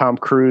Tom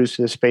Cruise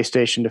to the space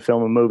station to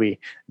film a movie.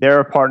 They're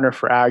a partner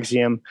for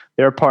Axiom.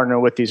 They're a partner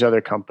with these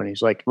other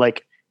companies.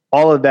 Like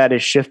all of that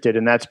is shifted,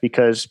 and that's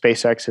because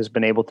SpaceX has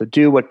been able to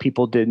do what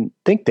people didn't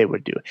think they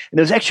would do. And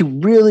there's actually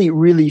really,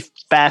 really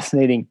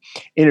fascinating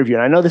interview.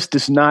 And I know this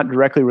is not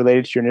directly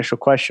related to your initial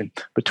question,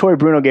 but Tory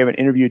Bruno gave an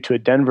interview to a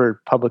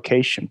Denver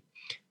publication,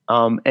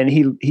 and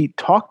he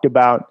talked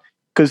about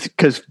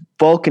because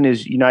Vulcan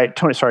is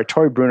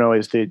Tory Bruno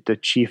is the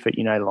chief at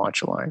United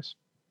Launch Alliance,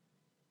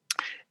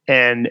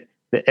 and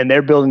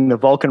they're building the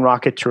Vulcan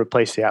rocket to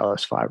replace the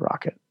Atlas V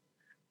rocket.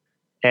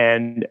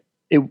 And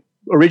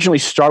originally,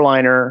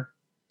 Starliner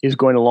is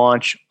going to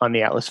launch on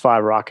the Atlas V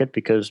rocket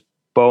because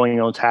Boeing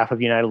owns half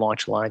of United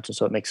Launch Alliance, and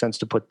so it makes sense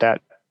to put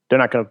that. They're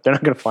not going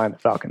to fly on the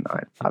Falcon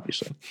 9,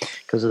 obviously,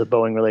 because of the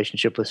Boeing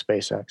relationship with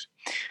SpaceX.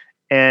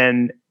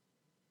 And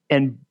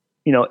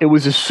it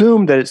was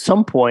assumed that at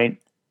some point,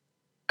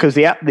 because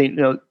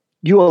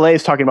ULA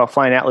is talking about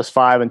flying Atlas V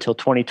until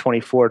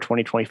 2024,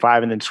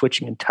 2025, and then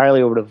switching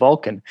entirely over to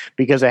Vulcan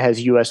because it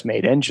has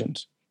U.S.-made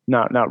engines.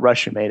 not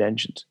Russian-made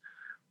engines.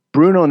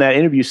 Bruno in that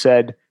interview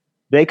said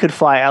they could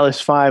fly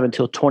LS-5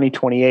 until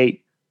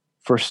 2028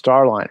 for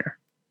Starliner.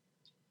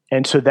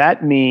 And so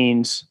that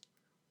means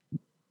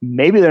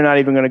maybe they're not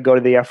even going to go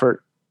to the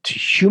effort to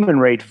human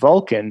rate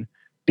Vulcan,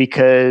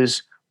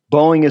 because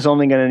Boeing is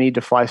only going to need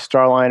to fly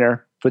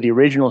Starliner for the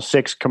original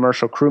 6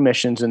 commercial crew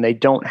missions, and they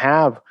don't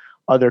have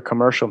other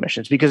commercial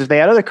missions. Because if they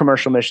had other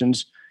commercial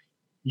missions,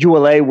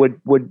 ULA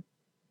would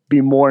be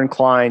more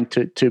inclined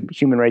to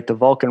human rate the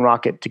Vulcan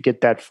rocket to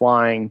get that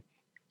flying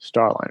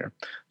Starliner.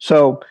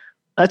 So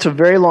that's a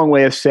very long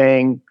way of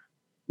saying,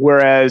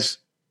 whereas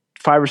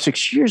 5 or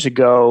 6 years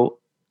ago,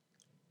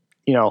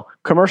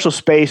 commercial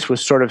space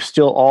was sort of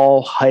still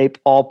all hype,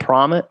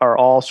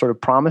 all sort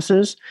of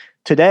promises.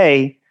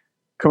 Today,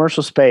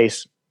 commercial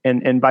space,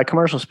 and by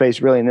commercial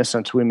space, really in this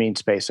sense, we mean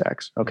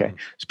SpaceX. Okay.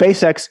 Mm-hmm.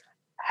 SpaceX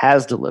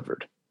has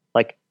delivered.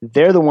 Like,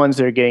 they're the ones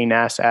that are getting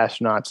NASA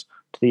astronauts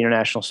to the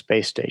International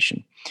Space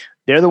Station.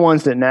 They're the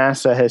ones that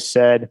NASA has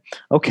said,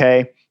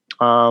 okay,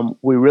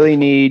 we really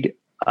need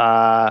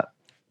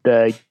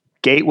the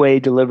Gateway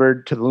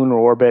delivered to the lunar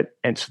orbit,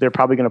 and so they're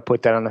probably going to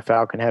put that on the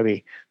Falcon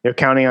Heavy. They're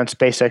counting on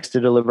SpaceX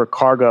to deliver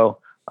cargo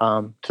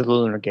to the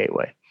Lunar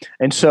Gateway.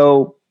 And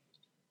so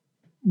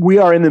we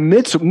are in the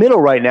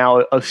middle right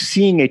now of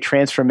seeing a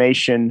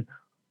transformation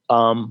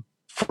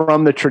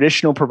from the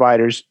traditional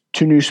providers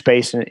to new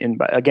space.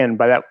 And again,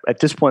 by that,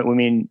 at this point, we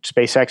mean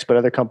SpaceX, but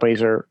other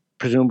companies are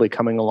presumably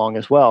coming along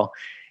as well.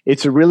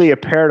 It's really a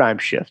paradigm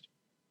shift.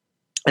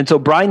 And so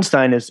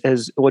Bridenstine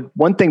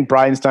one thing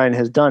Bridenstine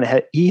has done,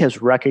 he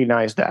has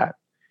recognized that,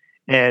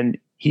 and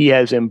he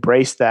has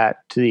embraced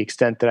that to the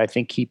extent that I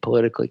think he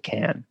politically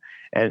can,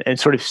 and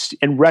sort of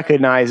and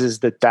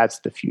recognizes that that's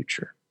the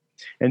future.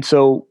 And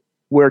so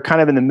we're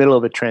kind of in the middle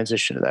of a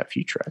transition to that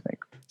future, I think.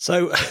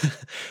 So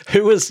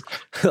who was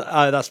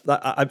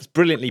that's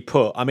brilliantly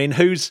put. I mean,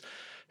 who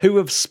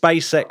have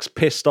SpaceX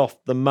pissed off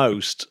the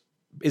most?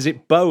 Is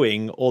it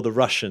Boeing or the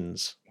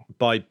Russians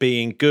by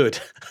being good?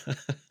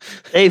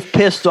 They've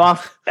pissed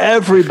off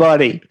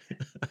everybody.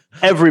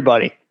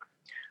 Everybody.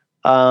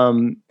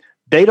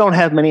 They don't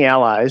have many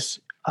allies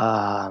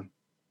in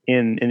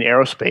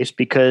aerospace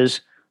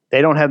because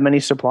they don't have many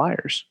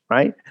suppliers,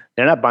 right?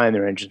 They're not buying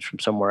their engines from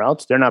somewhere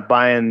else. They're not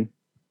buying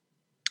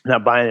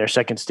their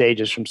second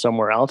stages from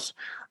somewhere else.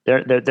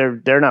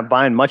 They're not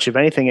buying much of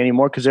anything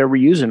anymore because they're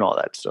reusing all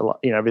that,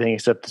 everything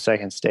except the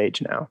second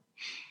stage now.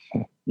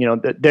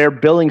 They're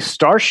building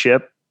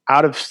Starship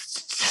out of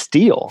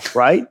steel,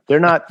 right? They're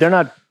not,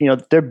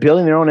 they're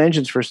building their own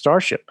engines for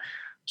Starship.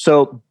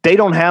 So they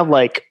don't have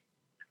like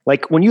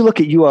when you look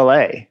at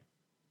ULA,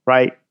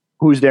 right?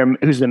 Who's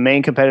the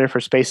main competitor for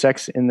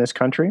SpaceX in this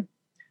country?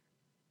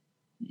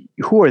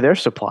 Who are their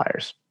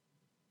suppliers?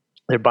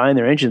 They're buying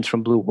their engines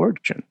from Blue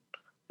Origin.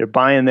 They're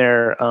buying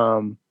their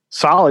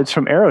solids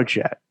from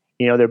Aerojet.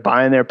 They're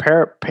buying their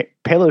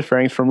payload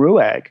fairings from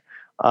RUAG.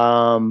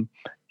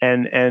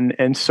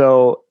 And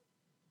so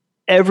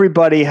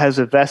everybody has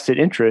a vested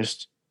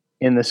interest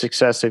in the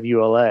success of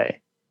ULA,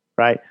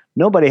 right?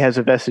 Nobody has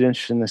a vested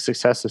interest in the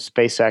success of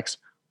SpaceX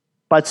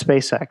but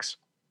SpaceX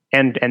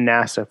and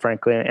NASA,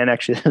 frankly, and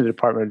actually the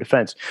Department of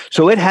Defense.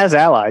 So it has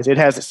allies. It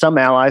has some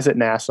allies at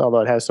NASA, although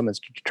it has some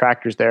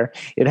detractors there.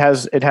 It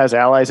has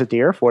allies at the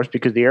Air Force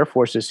because the Air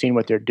Force has seen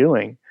what they're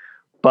doing.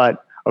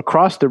 But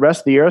across the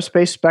rest of the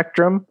aerospace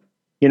spectrum,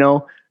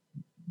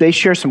 they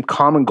share some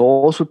common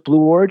goals with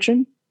Blue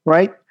Origin,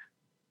 right?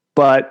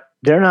 But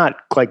they're not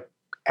like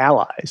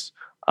allies.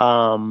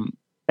 And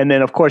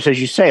then, of course, as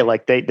you say,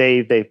 like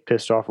they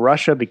pissed off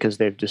Russia because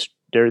they're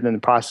in the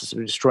process of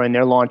destroying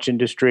their launch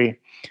industry.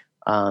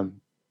 I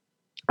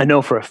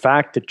know for a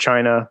fact that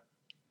China,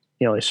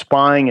 is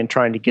spying and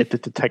trying to get the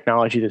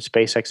technology that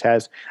SpaceX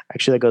has.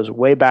 Actually, that goes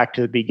way back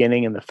to the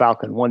beginning in the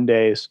Falcon 1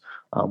 days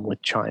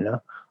with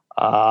China.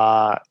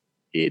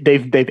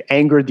 They've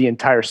angered the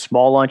entire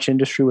small launch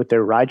industry with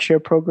their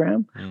rideshare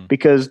program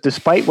because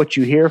despite what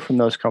you hear from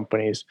those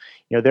companies,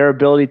 their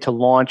ability to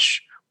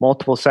launch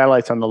multiple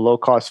satellites on the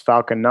low-cost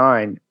Falcon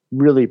 9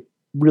 really,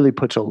 really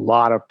puts a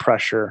lot of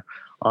pressure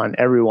on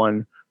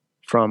everyone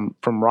from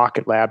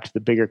Rocket Lab to the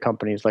bigger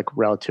companies like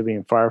Relativity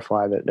and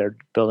Firefly that they're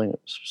building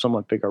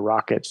somewhat bigger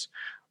rockets.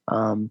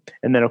 And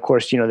then, of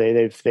course,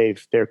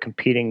 they're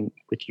competing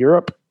with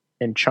Europe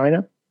and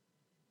China,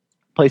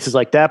 places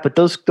like that. But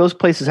those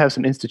places have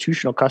some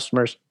institutional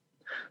customers,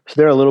 so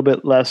they're a little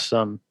bit less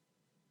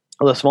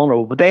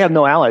vulnerable. But they have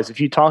no allies. If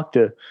you talk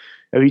to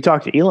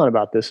Elon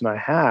about this, and I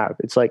have,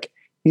 it's like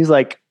he's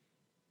like,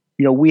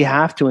 we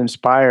have to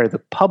inspire the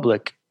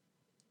public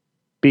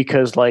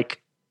because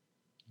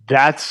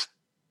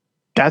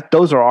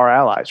those are our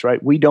allies,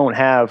 right? We don't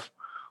have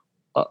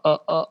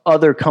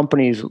other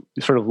companies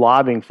sort of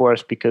lobbying for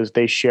us because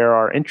they share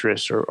our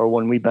interests or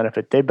when we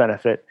benefit, they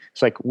benefit.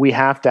 It's like we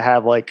have to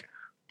have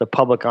the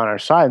public on our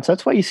side. And so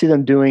that's why you see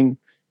them doing,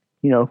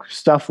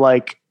 stuff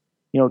like,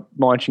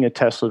 launching a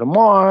Tesla to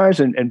Mars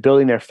and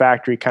building their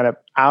factory kind of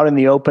out in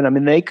the open. I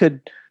mean, they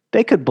could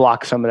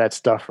block some of that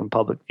stuff from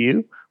public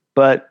view,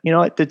 but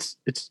it's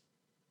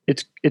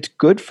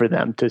good for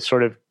them to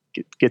sort of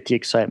get the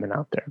excitement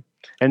out there.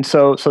 And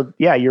so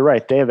yeah, you're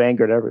right. They have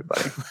angered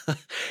everybody.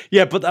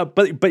 Yeah,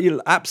 but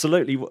you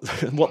absolutely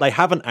what they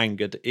haven't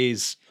angered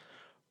is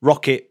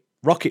rocket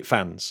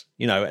fans.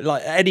 You know,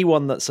 like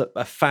anyone that's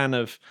a fan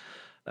of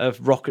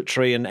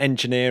rocketry and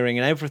engineering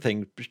and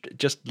everything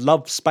just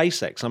loves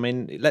SpaceX. I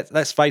mean,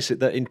 let's face it,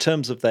 that in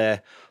terms of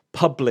the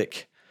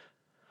public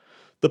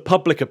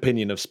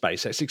opinion of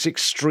SpaceX, it's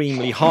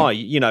extremely high.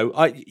 You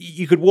know,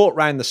 you could walk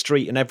around the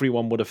street and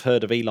everyone would have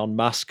heard of Elon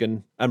Musk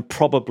and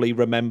probably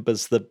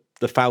remembers the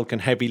Falcon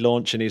Heavy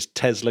launch and his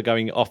Tesla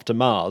going off to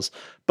Mars.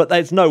 But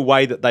there's no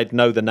way that they'd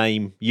know the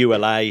name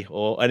ULA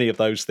or any of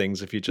those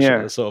things if you're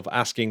just sort of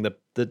asking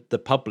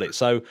the public.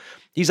 So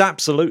he's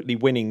absolutely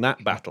winning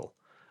that battle.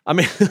 I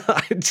mean,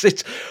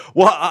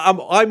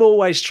 I'm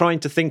always trying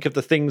to think of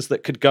the things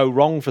that could go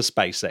wrong for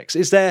SpaceX.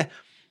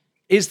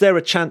 Is there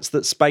a chance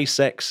that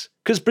SpaceX,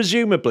 because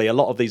presumably a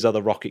lot of these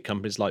other rocket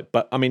companies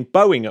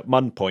Boeing at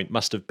one point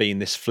must have been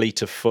this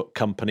fleet of foot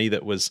company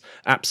that was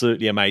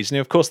absolutely amazing.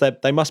 Of course,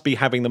 they must be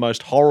having the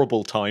most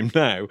horrible time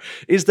now.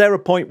 Is there a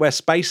point where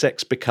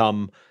SpaceX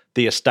become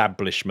the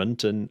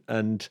establishment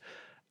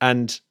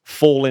and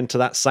fall into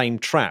that same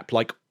trap,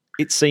 like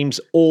it seems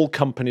all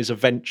companies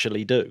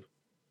eventually do?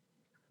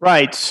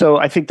 Right. So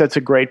I think that's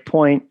a great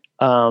point.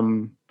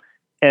 And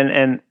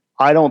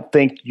I don't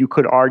think you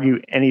could argue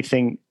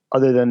anything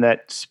other than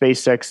that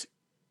SpaceX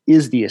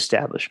is the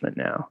establishment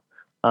now,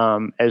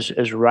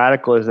 as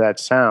radical as that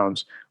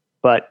sounds.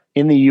 But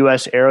in the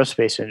U.S.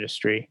 aerospace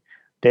industry,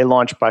 they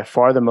launch by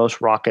far the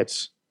most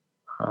rockets,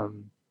 of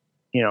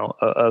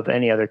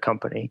any other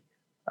company,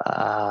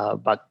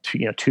 about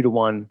 2 to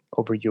 1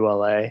 over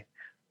ULA.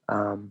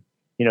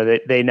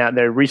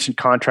 Their recent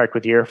contract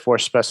with the Air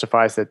Force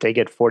specifies that they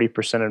get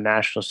 40% of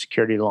national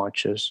security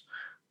launches.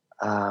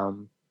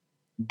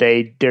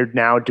 They're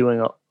now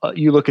doing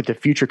you look at the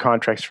future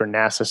contracts for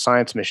NASA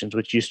science missions,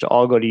 which used to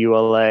all go to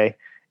ULA,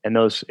 and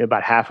those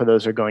about half of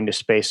those are going to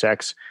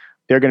SpaceX.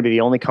 They're going to be the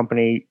only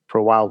company for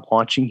a while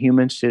launching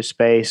humans to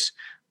space.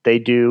 They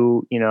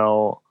do,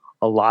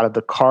 a lot of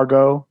the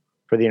cargo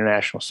for the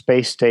International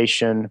Space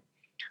Station.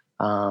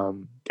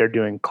 They're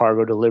doing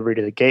cargo delivery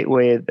to the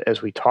Gateway,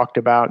 as we talked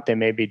about. They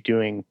may be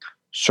doing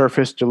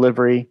surface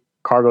delivery,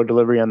 cargo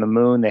delivery on the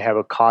moon. They have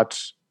a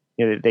COTS.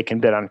 They can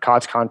bid on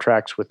COTS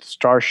contracts with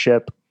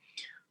Starship.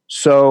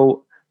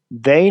 So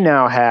they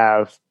now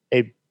have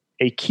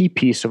a key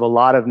piece of a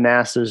lot of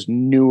NASA's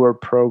newer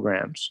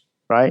programs,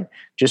 right?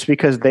 Just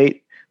because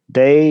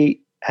they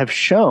have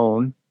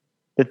shown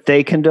that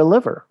they can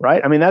deliver,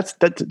 right? I mean,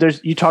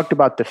 you talked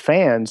about the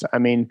fans. I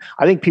mean,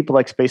 I think people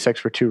like SpaceX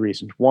for 2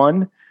 reasons.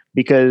 One,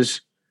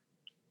 because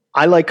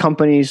I like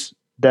companies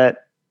and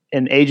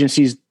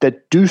agencies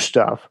that do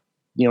stuff,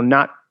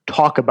 not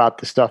talk about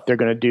the stuff they're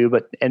going to do,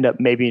 but end up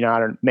maybe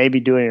not, or maybe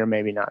doing it or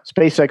maybe not.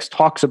 SpaceX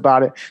talks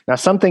about it. Now,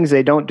 some things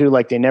they don't do,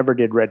 like they never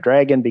did Red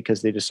Dragon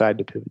because they decided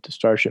to pivot to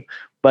Starship.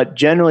 But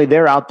generally,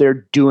 they're out there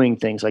doing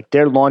things, like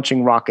they're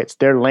launching rockets,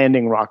 they're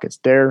landing rockets,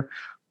 they're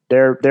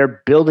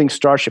building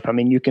Starship. I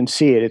mean, you can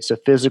see it; it's a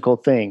physical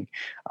thing.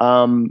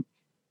 And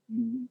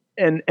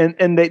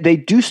they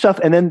do stuff,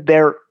 and then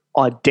they're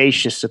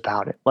audacious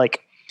about it.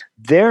 Like,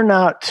 they're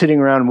not sitting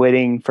around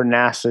waiting for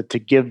NASA to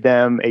give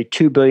them a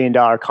 $2 billion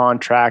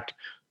contract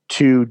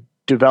to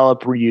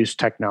develop reuse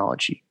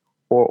technology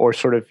or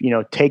sort of,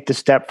 take the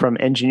step from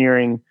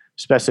engineering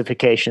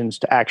specifications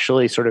to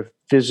actually sort of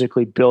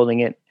physically building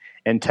it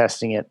and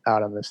testing it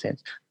out on the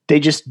stands. They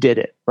just did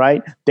it,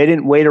 right? They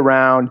didn't wait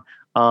around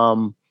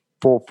for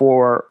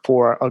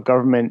a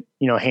government,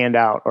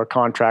 handout or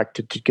contract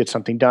to get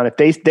something done.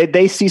 If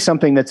they see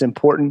something that's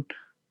important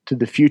to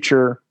the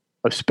future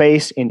of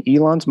space in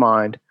Elon's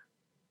mind,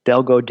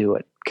 they'll go do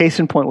it. Case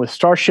in point with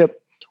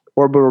Starship,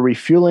 orbital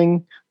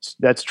refueling,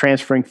 that's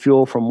transferring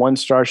fuel from one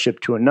Starship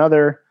to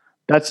another.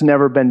 That's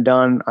never been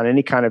done on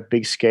any kind of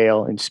big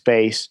scale in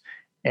space.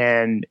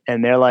 And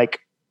they're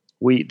like,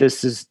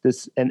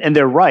 and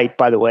they're right,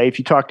 by the way. If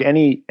you talk to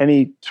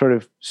any sort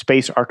of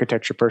space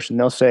architecture person,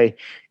 they'll say,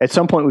 at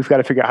some point we've got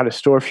to figure out how to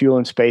store fuel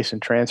in space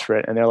and transfer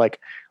it. And they're like,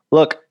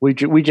 look, we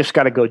just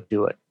got to go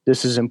do it.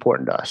 This is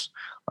important to us.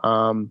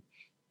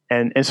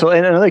 And so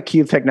another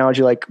key of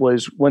technology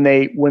was when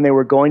they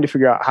were going to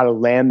figure out how to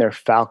land their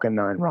Falcon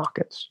 9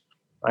 rockets,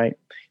 right?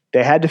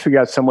 They had to figure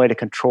out some way to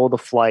control the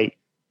flight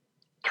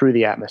through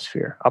the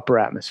atmosphere, upper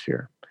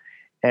atmosphere.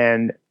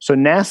 And so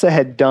NASA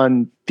had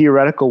done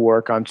theoretical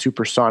work on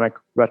supersonic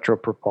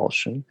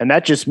retropropulsion. And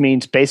that just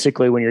means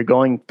basically when you're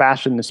going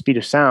faster than the speed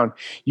of sound,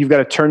 you've got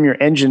to turn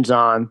your engines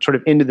on sort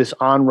of into this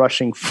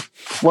onrushing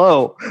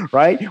flow,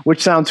 right?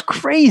 Which sounds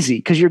crazy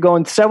because you're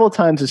going several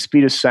times the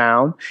speed of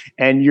sound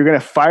and you're going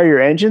to fire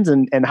your engines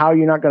and how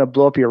you're not going to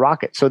blow up your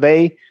rocket. So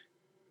they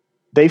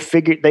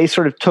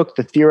sort of took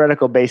the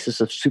theoretical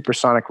basis of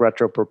supersonic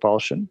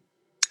retropropulsion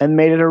and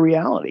made it a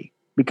reality.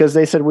 Because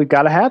they said, we've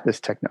got to have this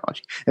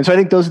technology. And so I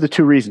think those are the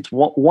 2 reasons.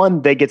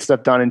 One, they get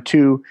stuff done. And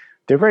 2,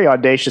 they're very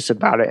audacious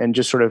about it and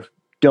just sort of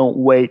don't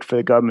wait for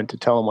the government to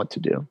tell them what to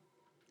do.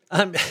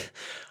 I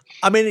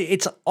mean,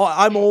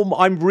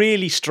 I'm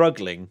really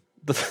struggling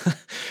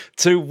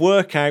to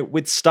work out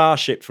with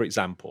Starship, for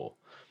example.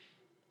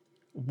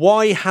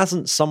 Why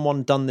hasn't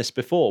someone done this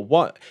before?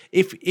 What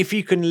if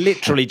you can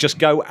literally just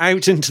go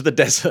out into the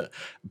desert,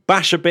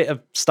 bash a bit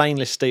of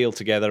stainless steel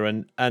together,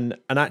 and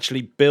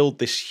actually build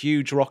this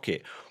huge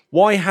rocket?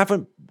 Why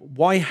haven't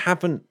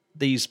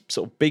these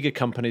sort of bigger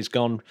companies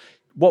gone,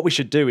 what we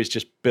should do is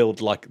just build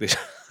like this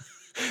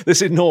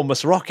this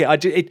enormous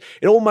rocket?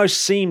 It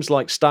almost seems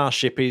like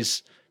Starship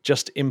is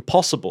just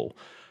impossible.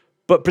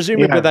 But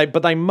presumably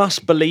they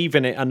must believe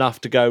in it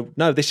enough to go,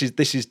 no, this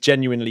is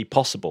genuinely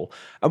possible.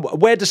 And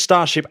where does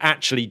Starship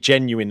actually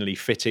genuinely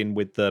fit in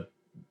with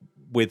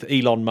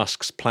Elon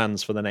Musk's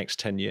plans for the next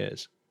 10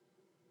 years?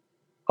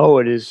 Oh,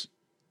 it is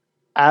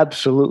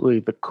absolutely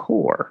the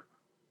core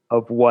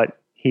of what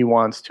he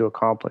wants to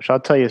accomplish. I'll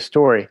tell you a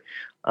story.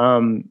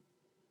 In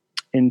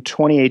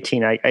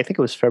 2018, I think it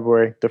was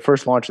February, the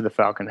first launch of the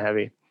Falcon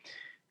Heavy.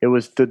 It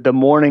was the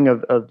morning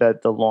of the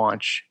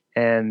launch,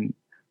 and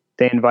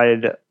they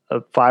invited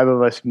 5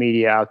 of us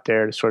media out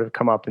there to sort of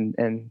come up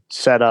and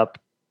set up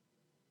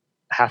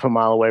half a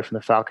mile away from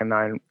the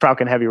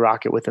Falcon Heavy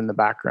rocket within the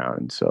background.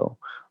 And so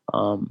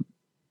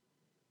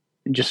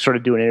just sort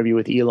of do an interview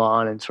with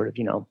Elon and sort of,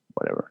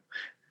 whatever.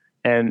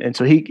 And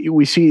so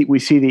we see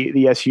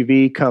the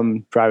SUV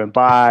come driving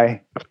by,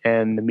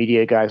 and the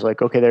media guy's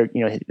like, okay,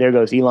 there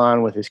goes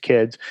Elon with his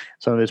kids,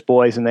 some of his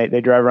boys, and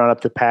they drive around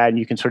up the pad, and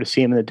you can sort of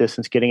see him in the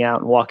distance getting out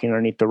and walking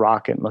underneath the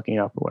rocket and looking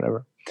up or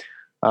whatever.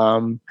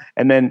 And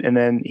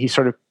then he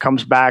sort of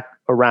comes back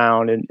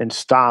around and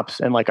stops,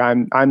 and like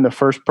I'm the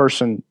first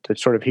person that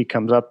sort of he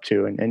comes up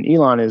to, and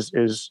Elon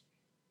is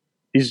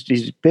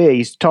he's big,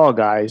 he's a tall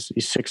guy, he's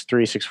 6'3",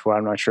 6'4",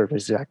 I'm not sure of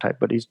his exact height,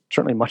 but he's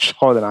certainly much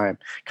taller than I am.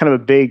 Kind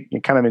of a big,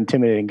 kind of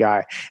intimidating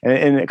guy.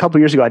 And a couple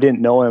of years ago, I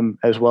didn't know him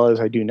as well as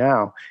I do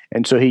now,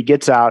 and so he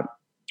gets out,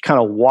 kind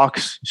of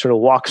walks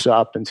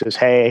up and says,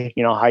 "Hey,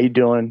 how you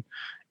doing?"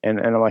 And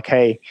I'm like,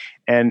 "Hey,"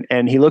 and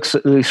he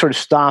sort of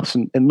stops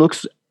and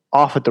looks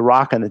off at the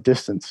rocket in the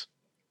distance.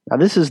 Now,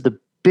 this is the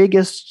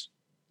biggest,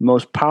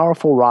 most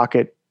powerful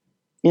rocket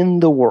in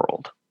the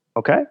world,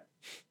 okay?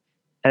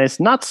 And it's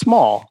not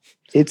small,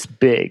 it's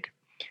big.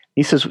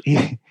 He says,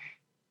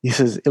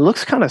 it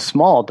looks kind of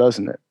small,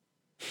 doesn't it?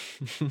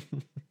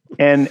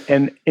 and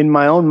in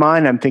my own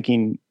mind, I'm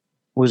thinking,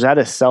 was that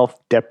a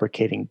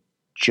self-deprecating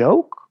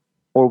joke,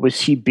 or was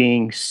he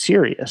being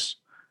serious?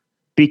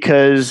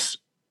 Because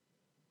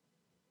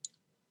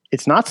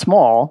it's not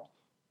small.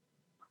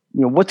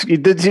 It was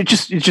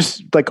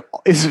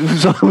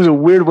a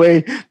weird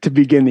way to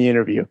begin the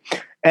interview.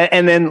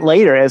 And then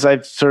later, as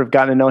I've sort of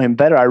gotten to know him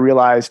better, I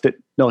realized that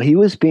no, he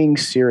was being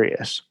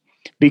serious,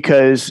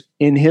 because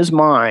in his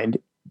mind,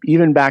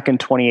 even back in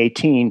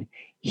 2018,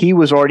 he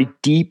was already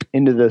deep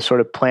into the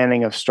sort of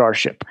planning of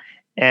Starship.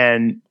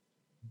 And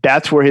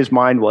that's where his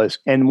mind was.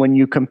 And when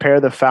you compare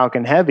the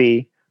Falcon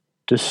Heavy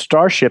to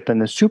Starship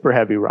and the Super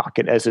Heavy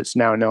rocket, as it's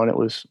now known, it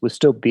was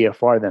still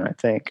BFR then, I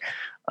think.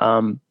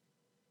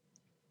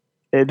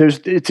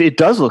 It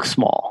does look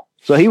small.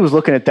 So he was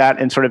looking at that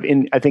and sort of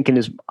I think in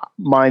his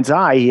mind's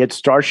eye, he had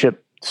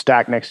Starship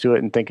stacked next to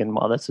it and thinking,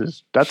 well,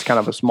 that's kind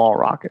of a small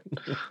rocket.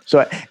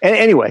 So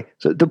anyway,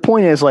 so the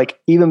point is, like,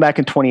 even back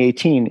in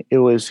 2018,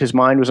 his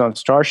mind was on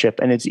Starship,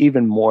 and it's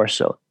even more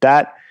so.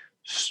 That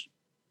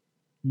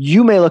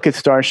you may look at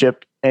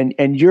Starship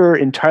and you're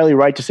entirely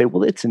right to say,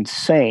 well, it's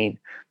insane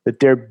that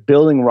they're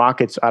building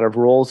rockets out of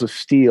rolls of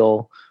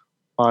steel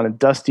on a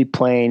dusty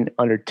plain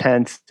under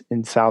tents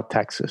in South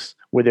Texas,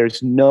 where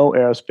there's no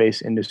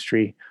aerospace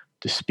industry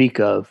to speak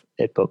of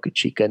at Boca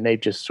Chica, and they've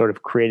just sort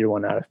of created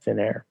one out of thin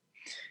air.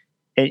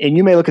 And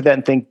you may look at that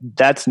and think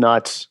that's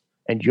nuts,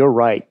 and you're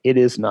right, it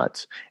is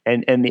nuts.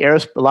 And a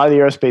lot of the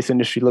aerospace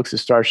industry looks at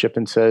Starship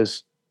and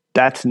says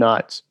that's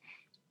nuts.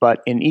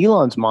 But in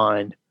Elon's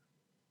mind,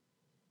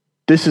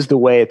 this is the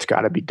way it's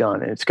got to be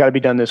done, and it's got to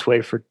be done this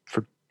way for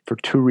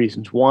 2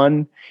 reasons.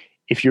 One,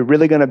 if you're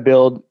really going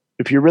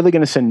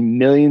to send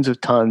millions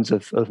of tons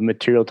of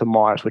material to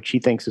Mars, which he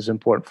thinks is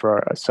important for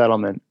a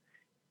settlement,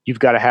 you've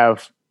got to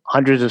have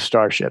hundreds of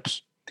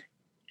Starships.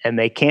 And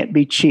they can't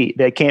be cheap.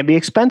 They can't be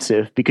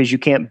expensive, because you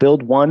can't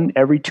build one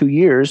every 2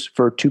 years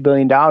for $2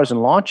 billion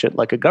and launch it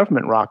like a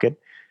government rocket.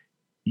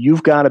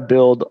 You've got to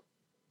build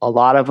a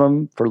lot of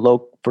them for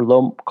low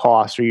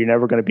cost, or you're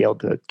never going to be able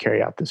to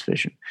carry out this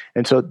vision.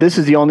 And so this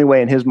is the only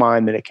way in his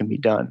mind that it can be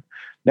done.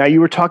 Now,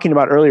 you were talking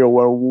about earlier,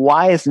 well,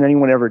 why hasn't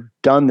anyone ever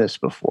done this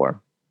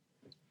before?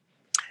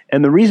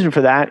 And the reason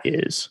for that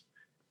is,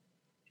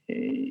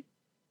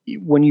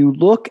 when you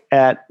look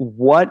at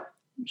what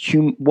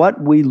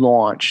we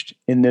launched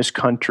in this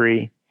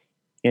country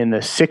in the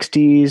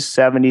 60s,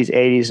 70s,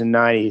 80s, and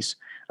 90s.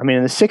 I mean,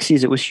 in the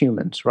 60s, it was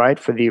humans, right?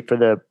 For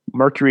the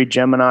Mercury,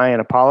 Gemini,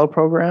 and Apollo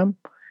program.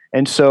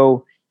 And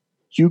so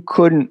you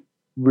couldn't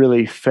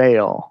really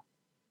fail.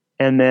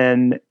 And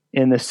then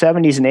in the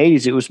 70s and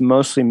 80s, it was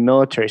mostly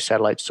military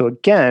satellites. So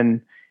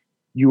again,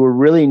 you were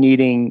really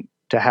needing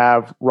to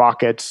have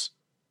rockets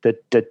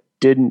that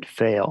didn't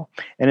fail.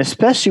 And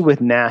especially with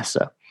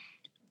NASA,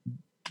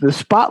 the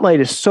spotlight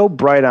is so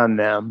bright on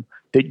them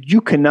that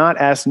you cannot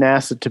ask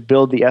NASA to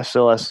build the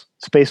SLS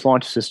Space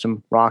Launch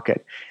System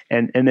rocket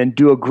and then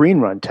do a green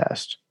run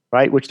test,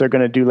 right? Which they're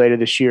going to do later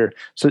this year.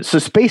 So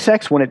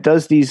SpaceX, when it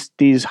does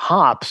these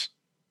hops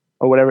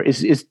or whatever,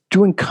 is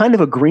doing kind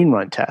of a green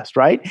run test,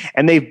 right?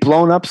 And they've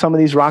blown up some of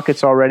these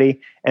rockets already,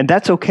 and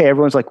that's okay.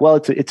 Everyone's like, well,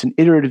 it's an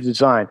iterative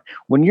design.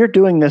 When you're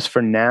doing this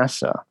for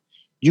NASA,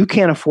 you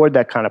can't afford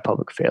that kind of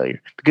public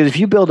failure, because if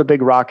you build a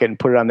big rocket and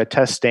put it on the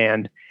test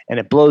stand and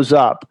it blows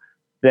up,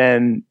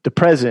 then the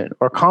president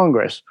or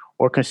Congress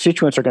or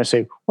constituents are going to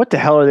say, what the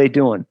hell are they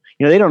doing?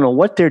 They don't know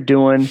what they're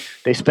doing.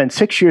 They spent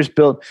 6 years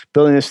building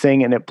this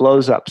thing and it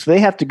blows up. So they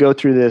have to go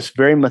through this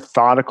very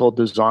methodical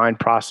design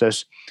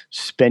process,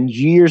 spend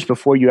years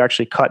before you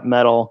actually cut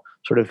metal,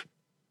 sort of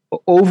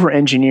over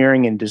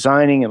engineering and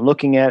designing and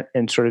looking at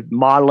and sort of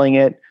modeling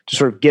it to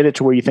sort of get it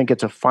to where you think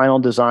it's a final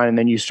design, and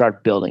then you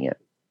start building it.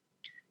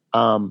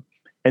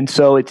 And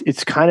so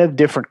it's kind of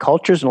different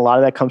cultures. And a lot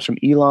of that comes from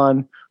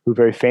Elon, who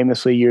very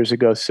famously years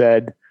ago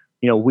said,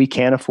 we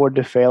can't afford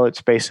to fail at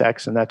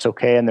SpaceX, and that's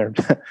okay. And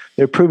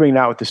they're proving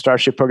that with the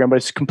Starship program, but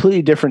it's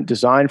completely different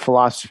design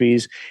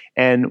philosophies.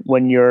 And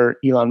when you're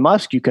Elon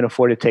Musk, you can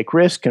afford to take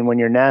risk. And when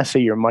you're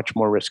NASA, you're much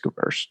more risk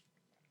averse.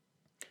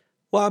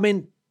 Well, I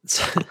mean,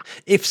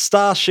 if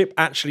Starship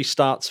actually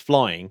starts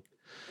flying,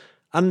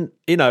 and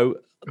it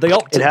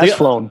has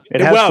flown. It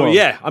has flown.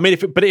 Yeah. I mean,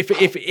 if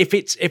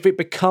it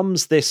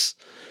becomes this.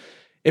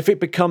 If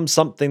it becomes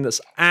something that's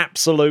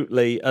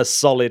absolutely as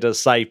solid as,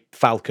 say,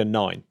 Falcon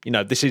 9,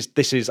 this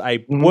is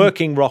a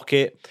working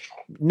rocket,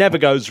 never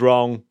goes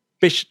wrong,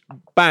 bish,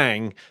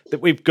 bang,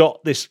 that we've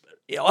got this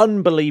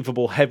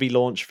unbelievable heavy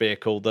launch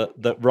vehicle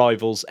that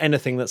rivals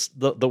anything that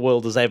the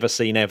world has ever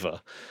seen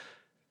ever.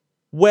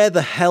 Where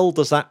the hell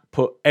does that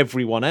put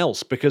everyone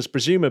else? Because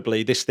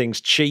presumably this thing's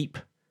cheap.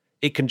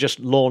 It can just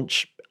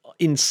launch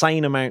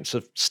insane amounts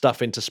of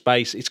stuff into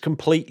space. It's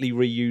completely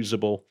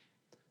reusable.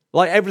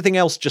 Like everything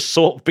else just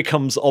sort of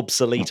becomes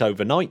obsolete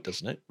overnight,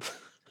 doesn't it?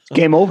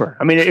 Game over.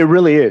 I mean, it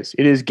really is.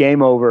 It is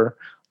game over.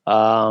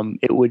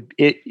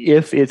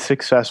 If it's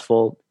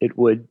successful, it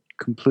would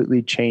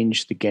completely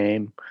change the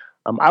game.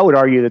 I would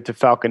argue that the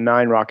Falcon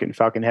 9 rocket and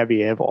Falcon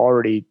Heavy have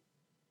already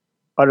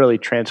utterly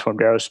transformed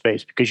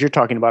aerospace, because you're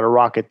talking about a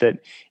rocket that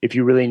if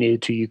you really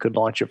needed to, you could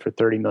launch it for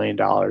 $30 million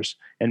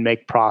and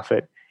make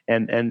profit.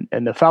 And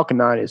the Falcon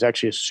 9 is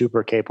actually a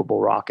super capable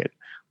rocket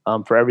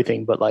for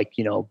everything but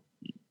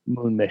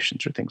moon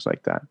missions or things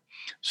like that.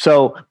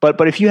 So,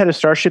 but if you had a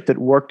Starship that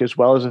worked as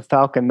well as a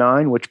Falcon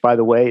 9, which by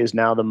the way is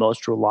now the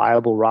most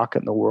reliable rocket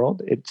in the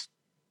world, if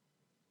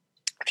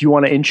you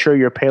want to ensure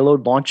your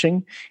payload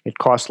launching, it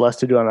costs less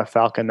to do on a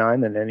Falcon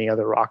 9 than any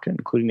other rocket,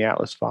 including the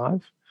Atlas V.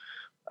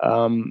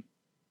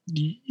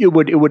 It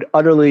would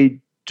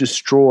utterly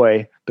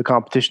destroy the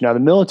competition. Now, the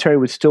military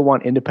would still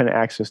want independent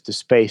access to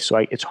space, so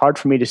it's hard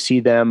for me to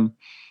see them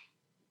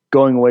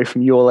going away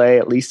from ULA,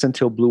 at least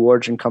until Blue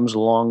Origin comes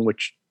along,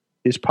 which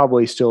is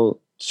probably still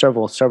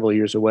several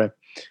years away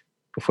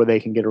before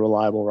they can get a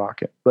reliable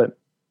rocket. But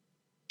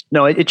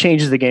no, it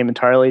changes the game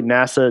entirely.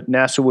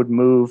 NASA would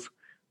move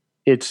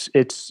its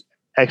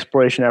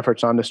exploration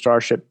efforts onto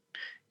Starship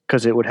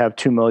because it would have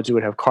two modes. It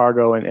would have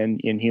cargo and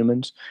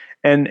humans.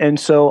 And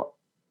so,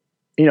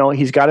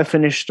 he's got to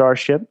finish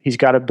Starship. He's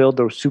got to build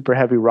the super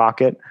heavy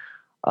rocket.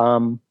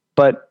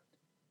 But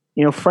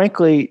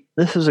frankly,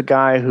 this is a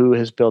guy who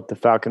has built the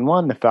Falcon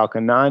 1, the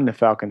Falcon 9, the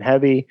Falcon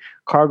Heavy,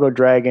 Cargo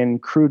Dragon,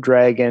 Crew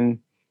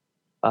Dragon.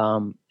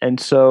 And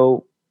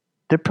so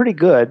they're pretty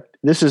good.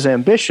 This is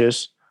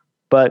ambitious,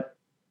 but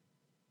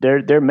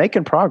they're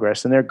making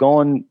progress, and they're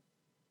going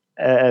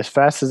as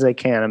fast as they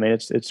can. I mean,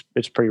 it's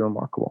pretty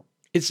remarkable.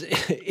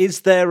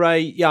 Is there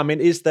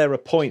a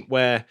point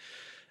where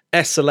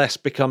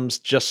SLS becomes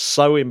just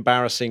so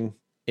embarrassing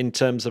in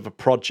terms of a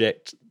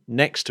project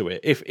next to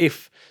it?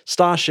 If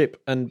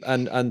Starship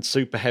and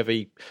Super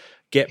Heavy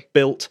get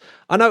built,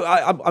 I know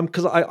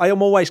I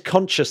am always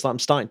conscious that I'm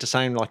starting to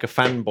sound like a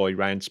fanboy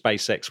around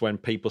SpaceX when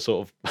people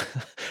sort of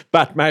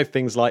badmouth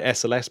things like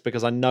SLS,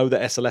 because I know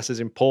that SLS is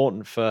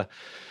important for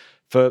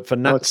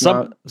no, it's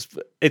not.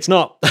 It's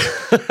not.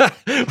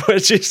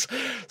 Which is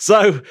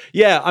so.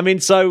 Yeah, I mean,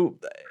 so.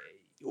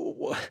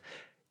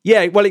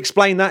 Yeah, well,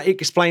 explain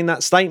that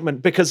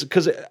statement,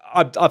 because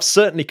I've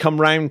certainly come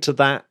round to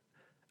that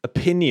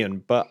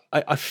opinion, but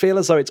I feel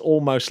as though it's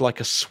almost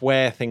like a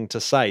swear thing to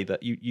say,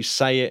 that you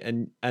say it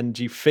and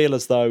you feel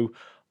as though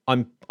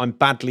I'm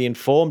badly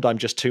informed. I'm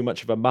just too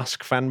much of a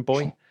Musk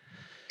fanboy.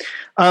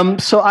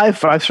 So I've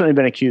certainly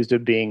been accused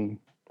of being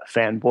a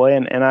fanboy,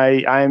 and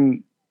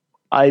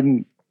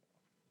I'm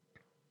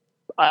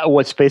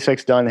what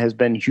SpaceX done has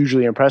been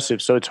hugely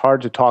impressive. So it's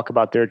hard to talk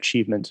about their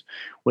achievements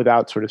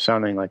without sort of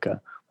sounding like a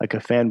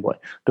fanboy.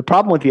 The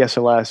problem with the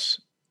SLS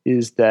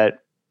is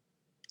that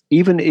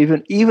even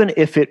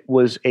if it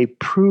was a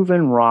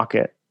proven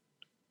rocket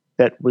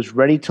that was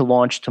ready to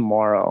launch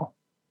tomorrow,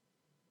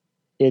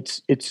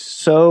 there's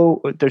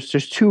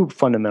two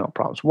fundamental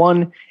problems.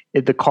 One,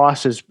 the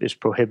cost is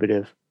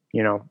prohibitive.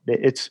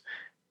 It's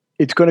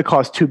going to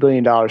cost $2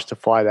 billion to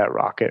fly that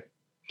rocket.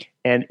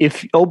 And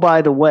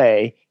by the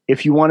way,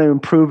 if you want to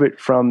improve it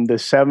from the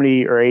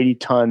 70 or 80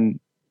 ton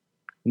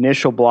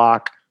initial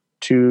block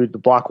to the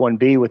Block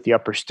 1B with the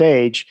upper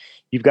stage,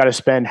 you've got to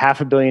spend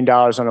 $500 million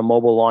on a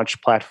mobile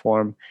launch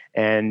platform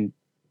and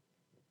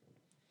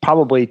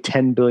probably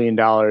 $10 billion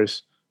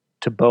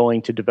to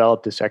Boeing to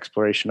develop this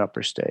exploration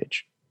upper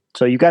stage.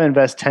 So you've got to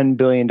invest $10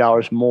 billion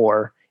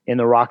more in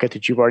the rocket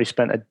that you've already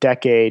spent a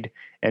decade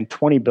and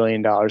 $20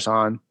 billion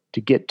on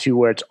to get to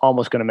where it's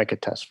almost going to make a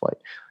test flight.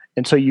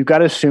 And so you've got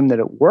to assume that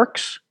it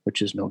works,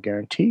 which is no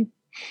guarantee.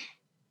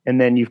 And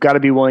then you've got to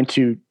be willing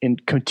to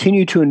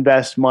continue to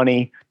invest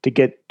money to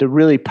get the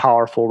really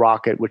powerful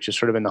rocket, which is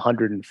sort of in the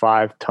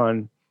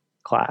 105-ton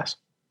class.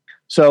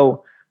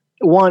 So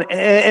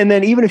and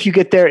then even if you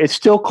get there, it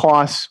still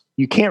costs,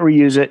 you can't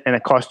reuse it, and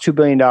it costs $2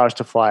 billion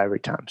to fly every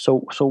time.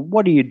 So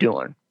what are you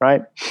doing,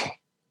 right?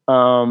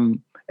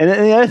 And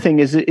then the other thing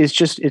is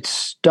it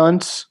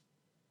stunts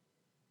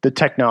the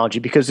technology,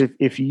 because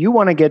if you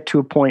want to get to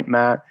a point,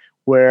 Matt,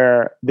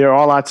 where there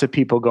are lots of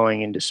people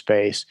going into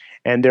space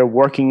and they're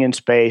working in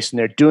space and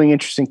they're doing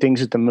interesting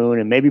things at the moon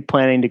and maybe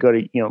planning to go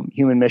to,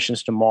 human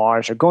missions to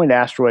Mars or going to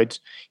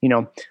asteroids,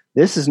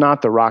 this is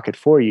not the rocket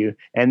for you.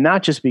 And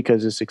not just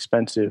because it's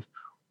expensive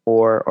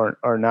or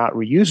not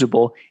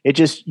reusable.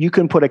 You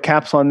can put a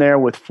capsule on there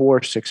with 4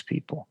 or 6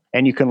 people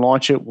and you can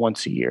launch it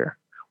once a year.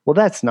 Well,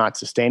 that's not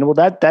sustainable.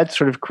 That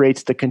sort of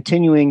creates the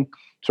continuing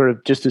sort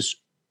of just this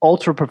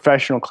ultra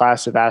professional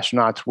class of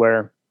astronauts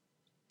where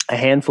a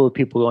handful of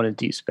people go into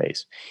deep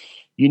space.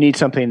 You need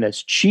something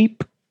that's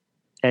cheap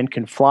and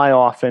can fly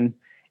often,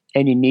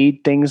 and you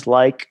need things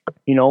like,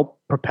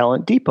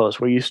 propellant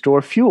depots where you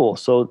store fuel,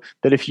 so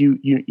that if you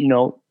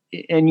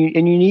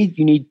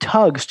need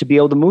tugs to be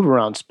able to move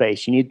around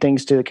space. You need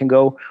things that can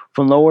go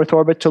from low Earth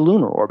orbit to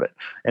lunar orbit,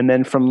 and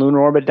then from lunar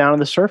orbit down to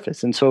the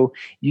surface. And so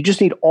you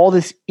just need all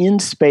this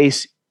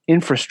in-space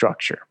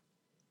infrastructure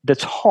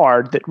that's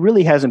hard, that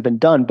really hasn't been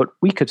done, but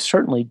we could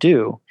certainly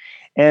do.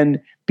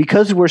 And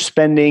because we're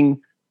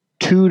spending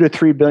 $2 to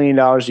 $3 billion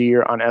a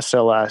year on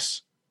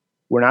SLS,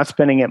 we're not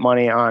spending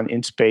money on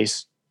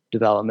in-space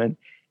development.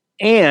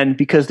 And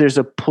because there's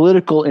a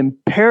political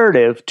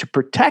imperative to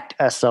protect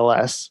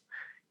SLS,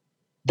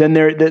 then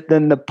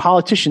the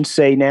politicians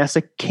say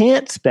NASA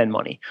can't spend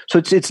money. So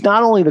it's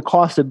not only the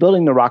cost of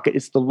building the rocket,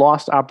 it's the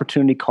lost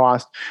opportunity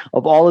cost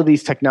of all of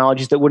these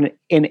technologies that would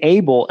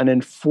enable an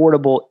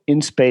affordable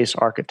in-space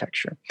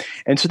architecture.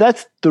 And so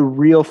that's the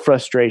real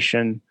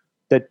frustration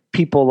that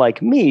people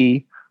like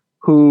me,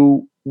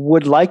 who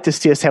would like to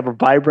see us have a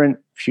vibrant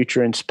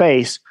future in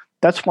space,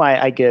 that's why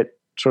I get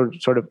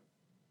sort of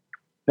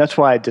that's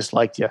why I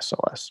dislike the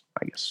SLS,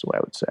 I guess is the way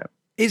I would say it.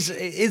 Is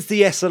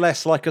the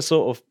SLS like a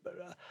sort of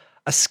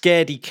a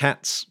scaredy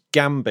cat's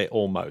gambit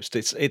almost?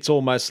 It's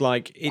almost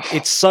like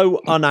it's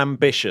so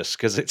unambitious,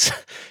 because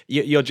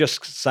you're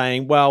just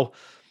saying, well,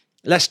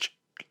 like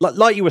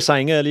you were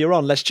saying earlier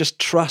on, let's just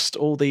trust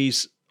all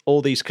these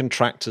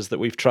contractors that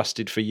we've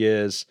trusted for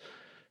years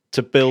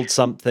to build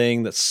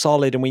something that's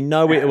solid and we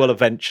know it will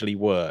eventually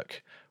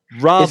work.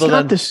 It's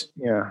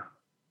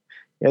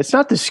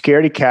not the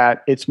scaredy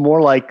cat. It's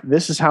more like,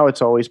 this is how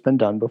it's always been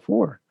done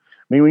before.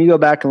 I mean, when you go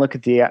back and look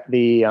at the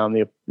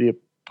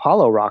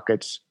Apollo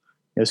rockets,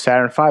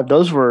 Saturn V,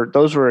 those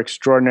were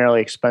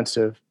extraordinarily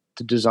expensive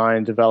to design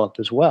and develop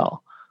as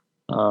well.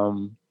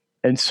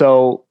 And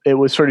so it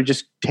was sort of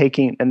just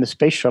and the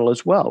space shuttle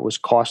as well. It was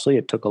costly.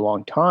 It took a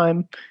long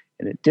time,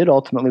 and it did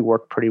ultimately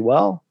work pretty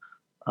well.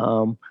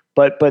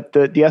 But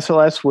the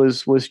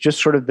SLS was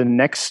just sort of the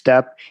next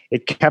step.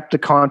 It kept the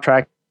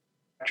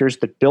contractors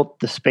that built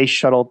the space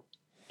shuttle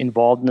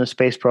involved in the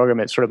space program.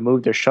 It sort of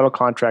moved their shuttle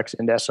contracts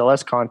into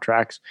SLS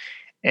contracts,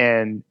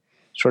 and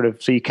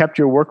so you kept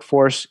your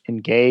workforce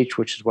engaged,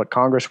 which is what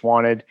Congress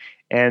wanted.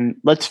 And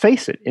let's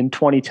face it, in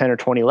 2010 or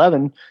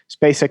 2011,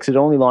 SpaceX had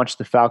only launched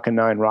the Falcon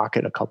 9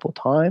 rocket a couple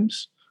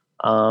times,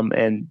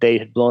 and they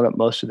had blown up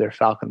most of their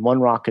Falcon 1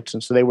 rockets,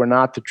 and so they were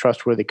not the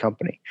trustworthy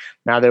company.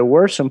 Now, there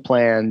were some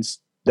plans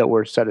that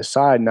were set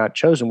aside, not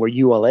chosen, where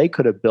ULA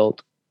could have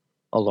built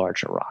a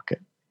larger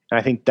rocket. And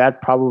I think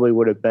that probably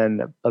would have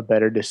been a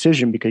better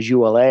decision, because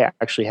ULA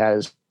actually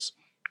has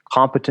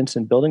competence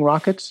in building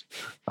rockets.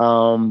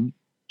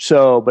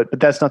 But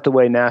that's not the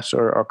way NASA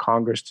or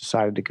Congress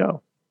decided to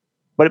go.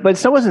 But it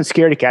wasn't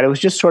scaredy cat. It was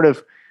just sort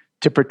of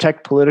to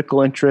protect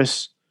political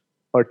interests,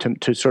 or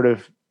to sort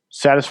of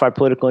satisfy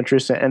political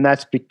interests,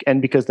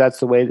 and because that's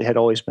the way it had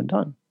always been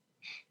done.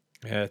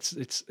 Yeah,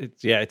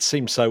 it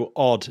seems so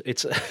odd.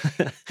 It's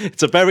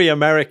it's a very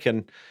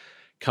American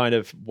kind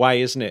of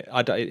way, isn't it?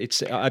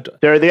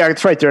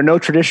 That's right. There are no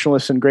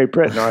traditionalists in Great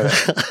Britain, are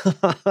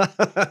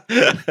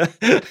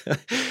there?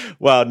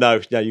 Well,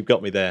 no, you've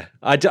got me there.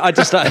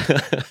 Let's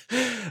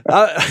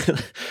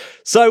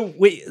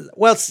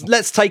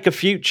take a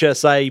future,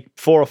 say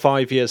 4 or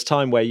 5 years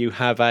time, where you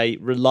have a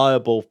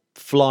reliable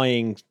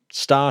flying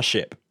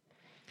Starship.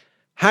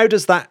 How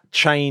does that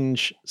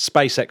change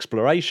space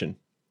exploration?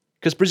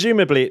 Because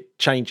presumably it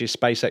changes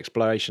space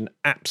exploration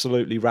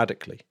absolutely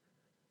radically.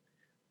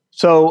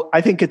 So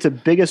I think it's a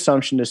big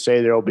assumption to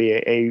say there will be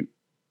a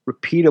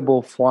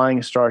repeatable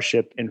flying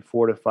Starship in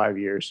 4 to 5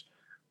 years.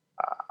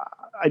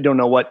 I don't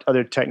know what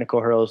other technical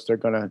hurdles they're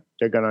gonna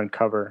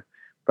uncover,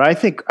 but I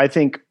think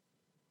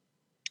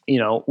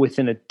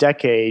within a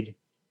decade,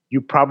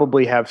 you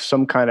probably have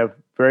some kind of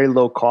very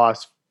low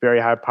cost,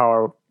 very high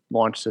power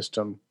launch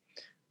system.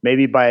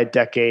 Maybe by a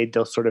decade,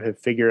 they'll sort of have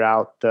figured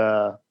out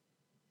the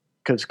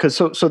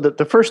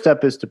first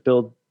step is to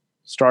build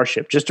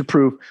Starship, just to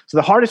prove. So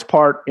the hardest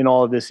part in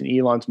all of this, in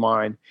Elon's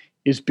mind,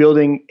 is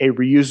building a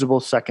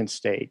reusable second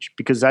stage,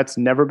 because that's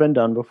never been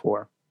done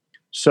before.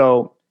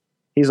 So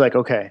he's like,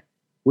 okay,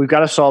 we've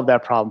got to solve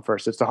that problem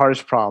first. It's the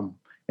hardest problem.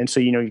 And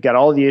so, you've got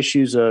all the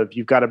issues of,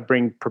 you've got to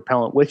bring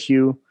propellant with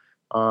you.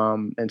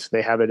 And so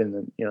they have it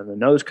in the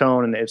nose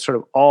cone, and it's sort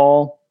of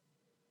all.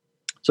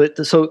 So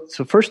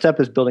first step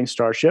is building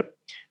Starship.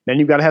 Then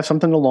you've got to have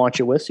something to launch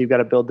it with. So you've got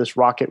to build this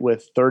rocket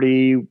with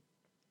 29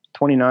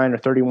 or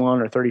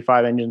 31 or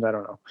 35 engines. I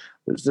don't know.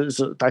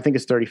 I think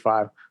it's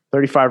 35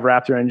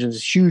 Raptor engines,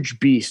 this huge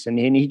beast. And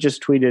he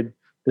just tweeted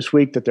this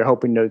week that they're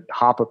hoping to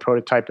hop a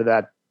prototype of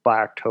that by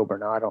October.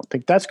 Now, I don't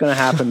think that's going to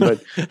happen,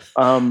 but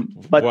Wow.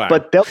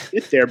 But they'll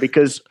get there,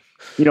 because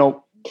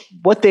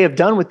what they have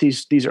done with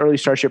these early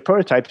Starship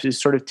prototypes is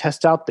sort of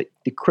test out the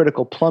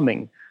critical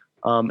plumbing.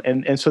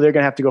 And so they're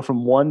going to have to go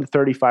from 1 to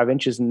 35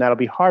 inches, and that'll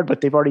be hard,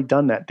 but they've already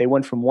done that. They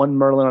went from 1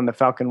 Merlin on the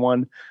Falcon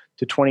 1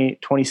 to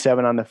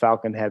 27 on the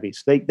Falcon Heavy.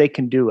 So they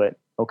can do it.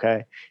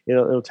 Okay.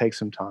 It'll take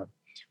some time.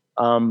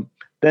 So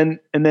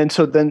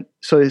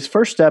his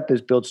first step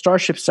is build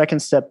Starship. Second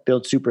step,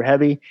 build Super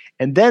Heavy.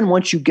 And then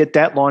once you get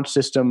that launch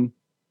system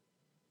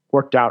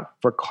worked out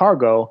for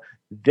cargo,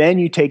 then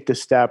you take the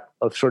step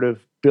of sort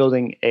of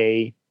building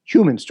a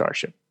human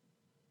Starship.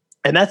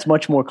 And that's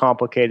much more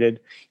complicated.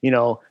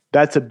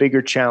 That's a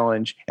bigger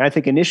challenge. And I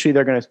think initially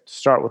they're going to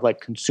start with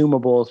like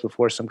consumables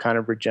before some kind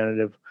of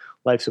regenerative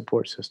life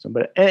support system.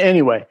 But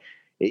anyway,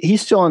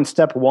 he's still on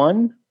step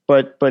 1,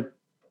 but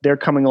they're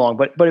coming along.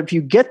 But if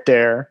you get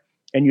there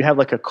and you have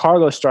like a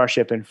cargo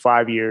Starship in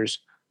 5 years,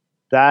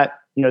 that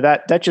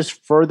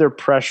just further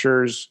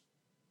pressures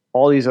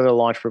all these other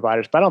launch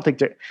providers. But I don't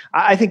think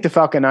I think the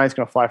Falcon 9 is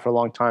going to fly for a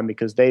long time,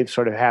 because they've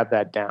sort of had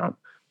that down.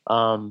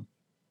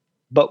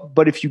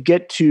 But if you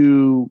get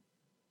to,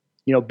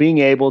 being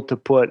able to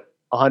put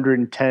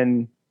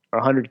 110 or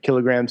 100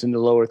 kilograms into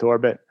low Earth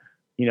orbit,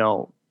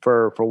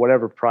 for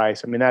whatever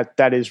price, I mean,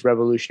 that is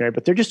revolutionary.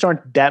 But there just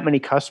aren't that many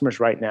customers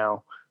right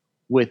now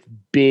that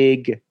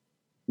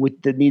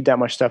need that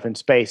much stuff in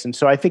space. And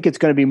so I think it's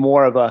going to be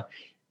more of a,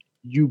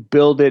 you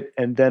build it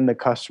and then the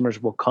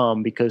customers will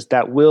come, because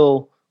that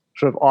will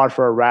sort of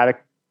offer a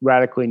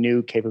radically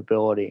new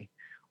capability.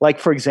 Like,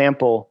 for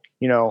example,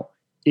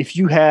 if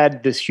you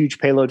had this huge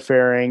payload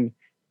fairing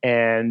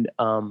and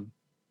the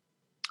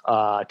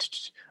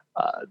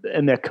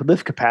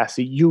lift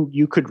capacity,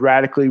 you could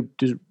radically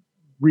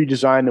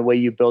redesign the way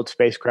you build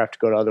spacecraft to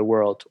go to other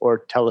worlds, or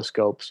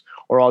telescopes,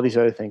 or all these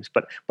other things.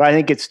 But I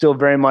think it's still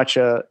very much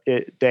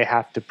they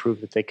have to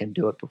prove that they can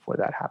do it before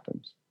that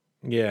happens.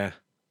 Yeah,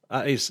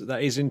 that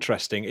is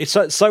interesting. It's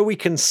so we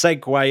can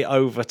segue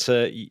over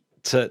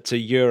to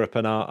Europe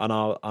and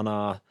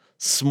our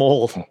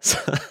small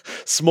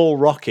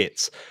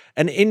rockets.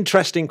 An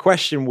interesting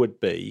question would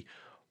be,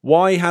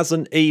 why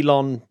hasn't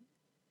Elon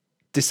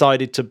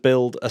decided to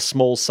build a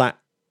small sat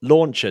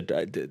launcher?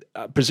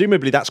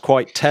 Presumably that's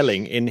quite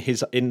telling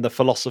in the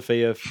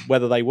philosophy of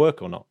whether they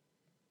work or not.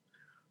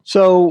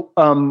 So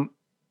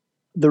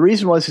the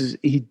reason is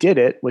he did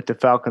it with the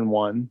Falcon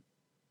 1,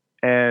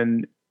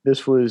 and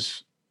this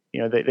was,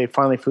 they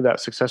finally flew that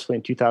successfully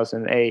in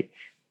 2008,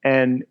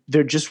 and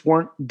there just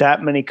weren't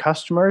that many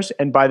customers.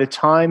 And by the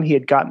time he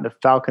had gotten the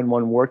Falcon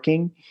 1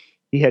 working,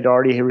 he had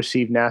already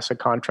received NASA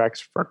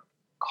contracts for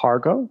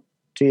cargo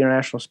to the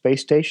International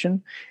Space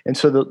Station. And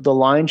so the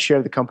lion's share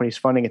of the company's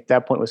funding at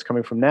that point was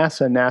coming from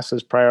NASA.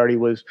 NASA's priority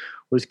was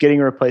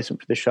getting a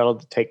replacement for the shuttle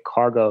to take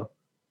cargo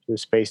to the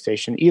space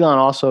station. Elon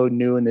also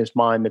knew in his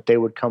mind that they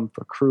would come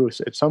for crew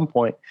at some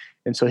point.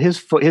 And so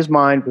his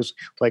mind was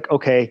like,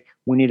 okay,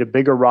 we need a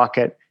bigger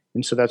rocket.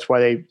 And so that's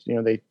why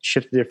they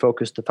shifted their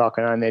focus to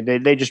Falcon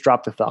 9. They just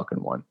dropped the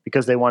Falcon 1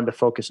 because they wanted to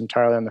focus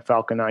entirely on the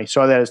Falcon 9. He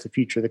saw that as the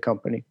future of the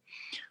company.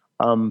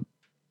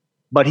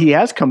 But he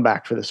has come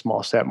back for the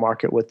small sat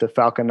market with the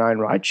Falcon 9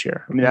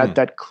 rideshare. I mean,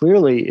 that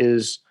clearly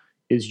is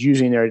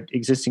using their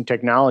existing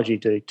technology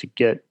to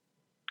get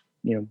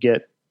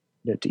to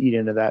eat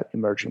into that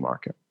emerging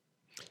market.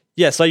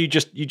 Yeah, so you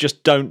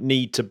just don't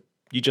need to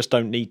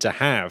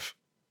have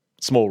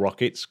small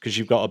rockets because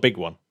you've got a big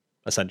one,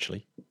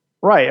 essentially.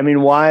 Right. I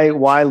mean, why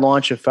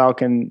launch a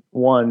Falcon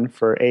 1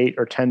 for 8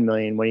 or 10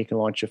 million when you can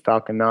launch a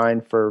Falcon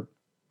 9 for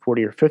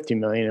 40 or 50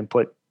 million and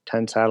put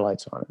 10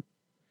 satellites on it?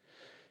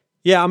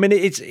 Yeah, I mean,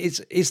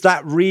 is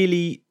that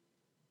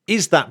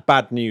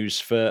bad news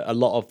for a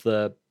lot of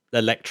the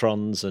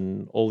Electrons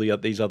and all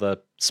these other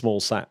small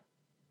sat?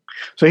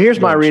 So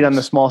here's my read on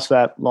the small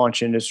sat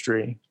launch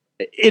industry.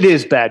 It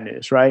is bad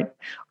news, right?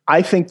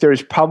 I think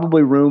there's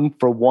probably room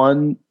for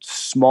one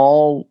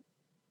small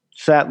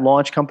sat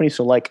launch company.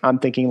 So I'm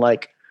thinking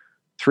like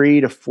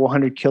 300 to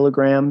 400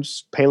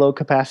 kilograms payload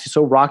capacity.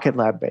 So Rocket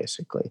Lab,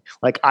 basically.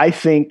 Like, I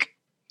think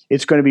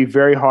it's going to be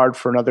very hard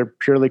for another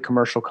purely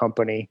commercial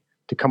company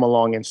to come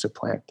along and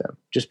supplant them,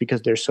 just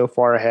because they're so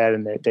far ahead,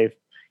 and they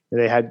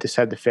had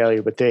the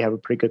failure, but they have a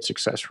pretty good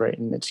success rate,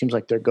 and it seems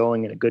like they're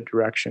going in a good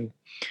direction.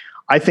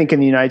 I think in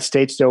the United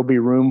States there will be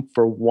room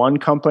for one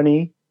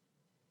company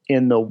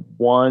in the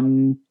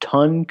 1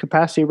 ton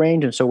capacity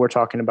range, and so we're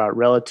talking about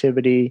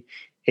Relativity,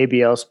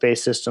 ABL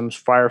Space Systems,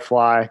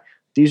 Firefly.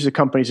 These are the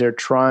companies that are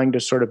trying to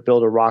sort of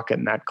build a rocket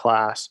in that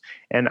class,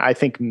 and I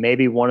think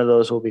maybe one of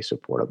those will be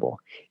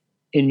supportable.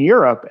 In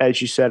Europe,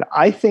 as you said,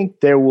 I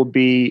think there will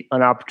be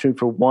an opportunity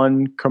for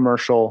one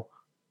commercial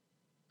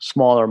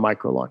smaller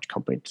micro launch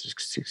company to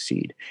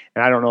succeed.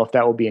 And I don't know if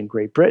that will be in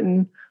Great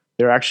Britain.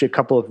 There are actually a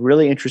couple of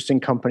really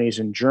interesting companies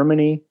in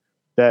Germany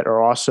that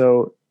are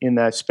also in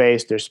that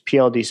space. There's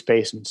PLD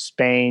Space in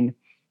Spain.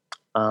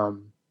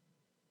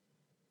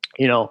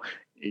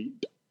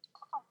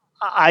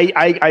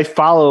 I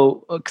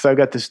follow, because I've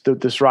got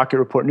this Rocket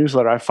Report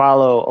newsletter. I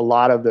follow a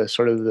lot of the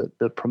sort of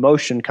the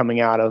promotion coming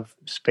out of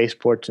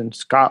spaceports in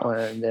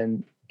Scotland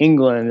and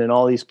England and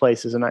all these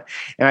places, and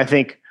I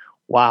think,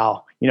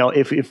 wow,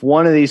 if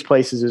one of these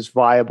places is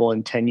viable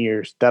in 10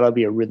 years, that'll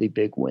be a really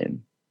big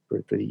win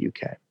for the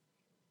UK.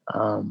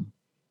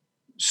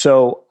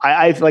 So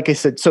I like I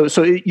said,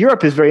 so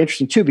Europe is very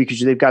interesting too,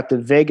 because they've got the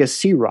Vega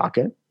C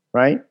rocket,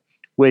 right,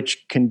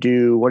 which can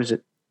do, what is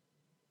it,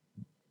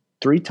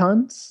 3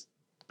 tons?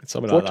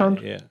 Something 4 like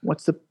tons? that, yeah.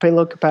 What's the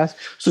payload capacity?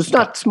 So it's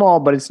not small,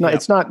 but it's not,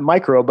 It's not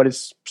micro, but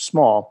it's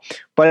small.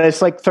 But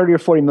it's like $30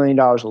 or $40 million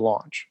a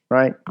launch,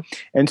 right?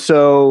 And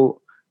so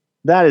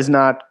that is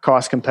not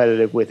cost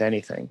competitive with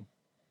anything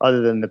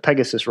other than the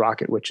Pegasus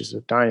rocket, which is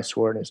a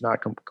dinosaur and is not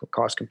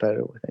cost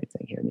competitive with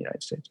anything here in the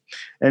United States.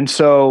 And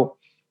so,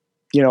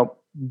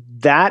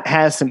 that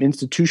has some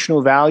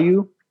institutional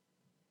value,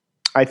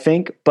 I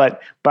think.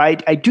 But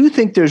I do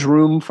think there's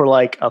room for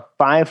like a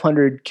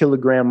 500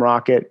 kilogram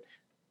rocket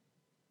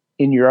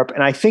in Europe.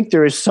 And I think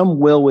there is some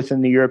will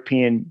within the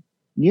European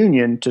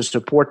Union to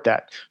support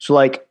that. So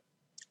like,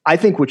 I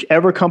think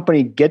whichever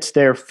company gets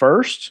there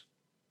first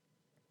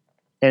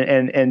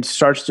and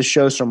starts to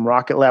show some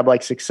Rocket Lab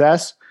like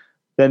success,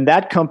 then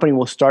that company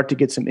will start to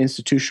get some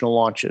institutional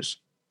launches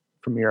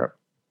from Europe.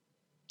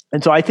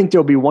 And so I think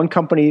there'll be one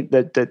company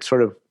that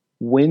sort of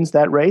wins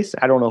that race.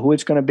 I don't know who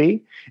it's going to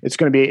be. It's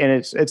going to be, and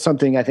it's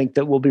something I think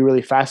that will be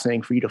really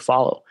fascinating for you to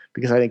follow,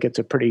 because I think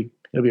it'll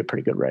be a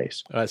pretty good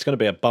race. It's going to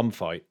be a bum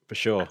fight for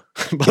sure.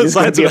 It's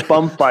going to be a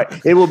bum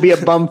fight. It will be a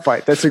bum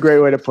fight. That's a great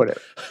way to put it.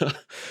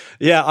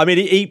 Yeah, I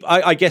mean,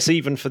 I guess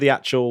even for the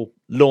actual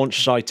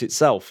launch site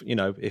itself,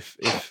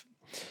 if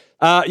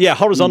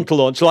horizontal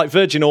launch like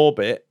Virgin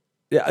Orbit,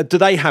 do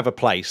they have a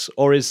place,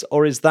 or is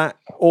that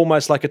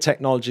almost like a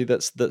technology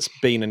that's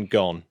been and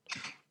gone?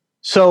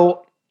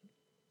 So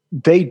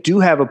they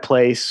do have a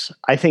place.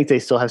 I think they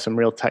still have some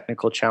real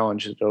technical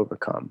challenges to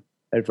overcome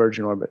at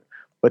Virgin Orbit,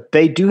 but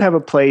they do have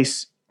a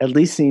place, at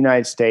least in the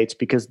United States,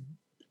 because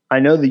I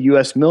know the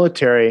U.S.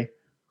 military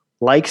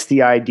likes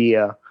the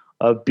idea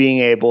of being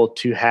able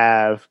to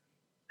have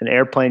an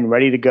airplane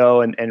ready to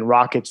go and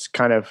rockets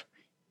kind of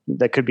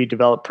that could be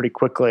developed pretty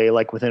quickly,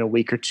 like within a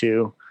week or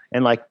two.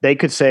 And like they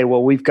could say,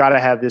 well, we've got to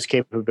have this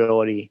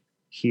capability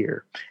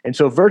here. And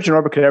so if Virgin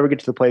Orbit could ever get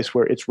to the place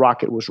where its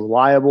rocket was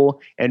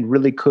reliable and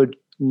really could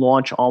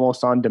launch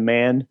almost on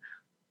demand,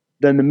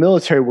 then the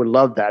military would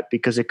love that,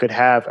 because it would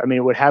have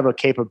a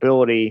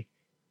capability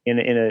in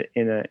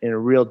a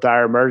real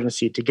dire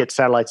emergency to get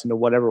satellites into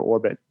whatever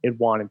orbit it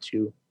wanted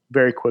to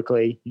very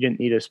quickly. You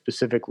didn't need a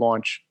specific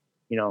launch,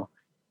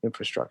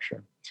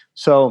 infrastructure.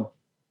 So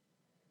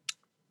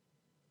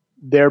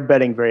they're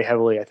betting very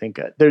heavily. I think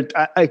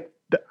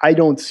I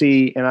don't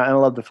see, and I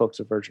love the folks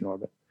at Virgin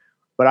Orbit,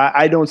 but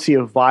I don't see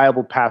a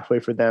viable pathway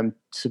for them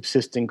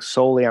subsisting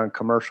solely on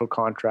commercial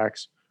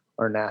contracts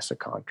or NASA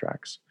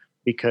contracts,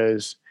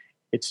 because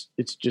it's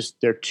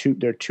just they're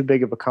too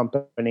big of a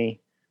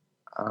company.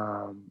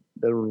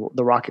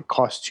 The rocket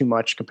costs too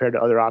much compared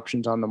to other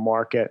options on the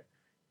market,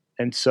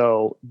 and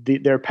so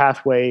their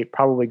pathway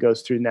probably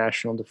goes through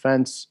national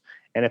defense.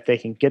 And if they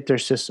can get their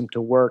system to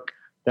work,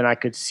 then I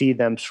could see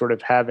them sort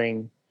of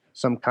having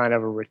some kind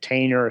of a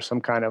retainer or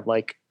some kind of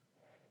like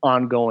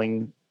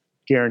ongoing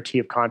guarantee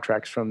of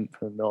contracts from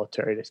the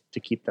military to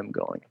keep them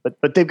going.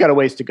 But they've got a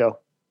ways to go.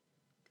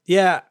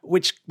 Yeah,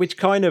 which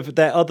kind of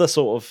their other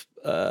sort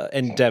of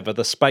endeavor,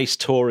 the space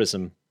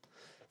tourism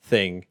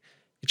thing,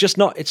 it's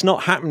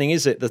not happening,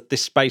 is it?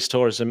 This space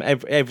tourism,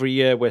 every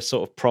year we're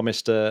sort of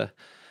promised the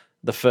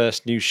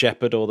first New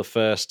Shepard or the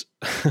first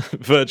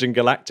Virgin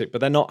Galactic,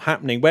 but they're not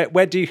happening.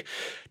 Where do you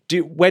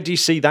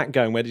see that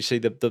going? Where do you see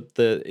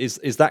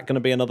is that going to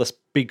be another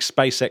big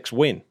SpaceX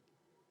win?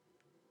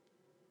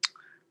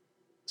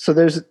 So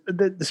there's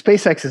the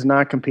SpaceX is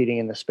not competing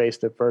in the space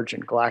that Virgin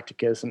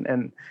Galactic is,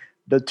 and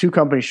the two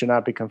companies should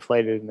not be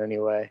conflated in any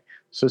way.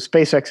 So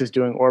SpaceX is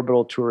doing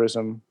orbital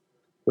tourism,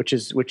 which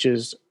is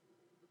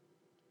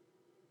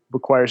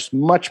requires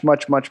much,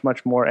 much, much,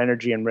 much more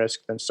energy and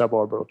risk than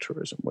suborbital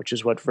tourism, which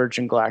is what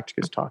Virgin Galactic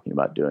is talking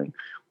about doing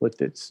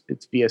with its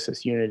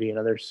VSS Unity and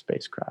other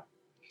spacecraft.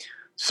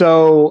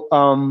 So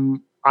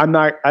I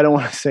don't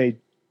want to say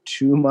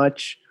too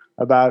much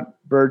about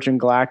Virgin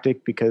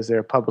Galactic because they're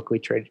a publicly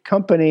traded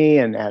company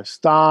and have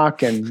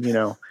stock, and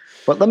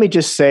but let me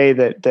just say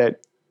that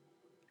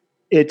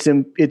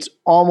it's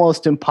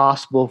almost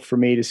impossible for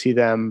me to see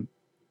them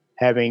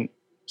having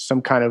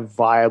some kind of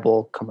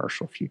viable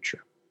commercial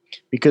future.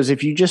 Because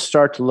if you just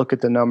start to look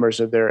at the numbers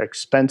of their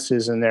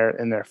expenses in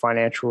their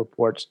financial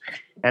reports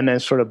and then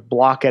sort of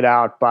block it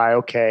out by,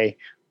 okay,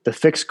 the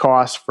fixed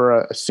cost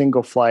for a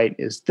single flight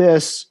is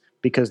this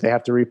because they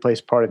have to replace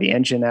part of the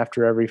engine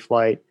after every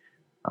flight,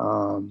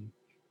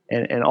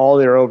 and all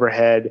their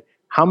overhead,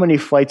 how many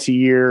flights a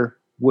year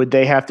would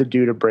they have to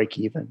do to break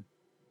even?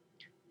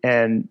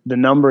 And the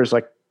number is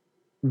like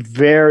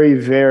very,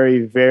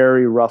 very,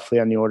 very roughly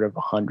on the order of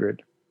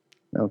 100.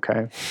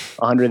 Okay,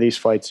 100 of these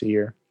flights a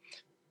year.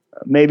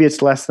 Maybe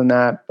it's less than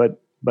that,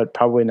 but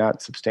probably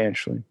not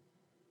substantially.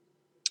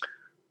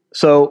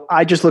 So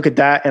I just look at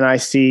that and I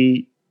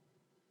see,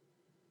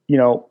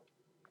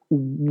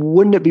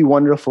 wouldn't it be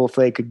wonderful if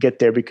they could get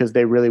there, because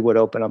they really would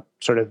open up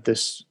sort of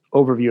this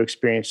overview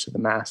experience to the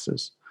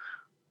masses.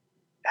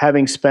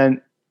 Having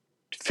spent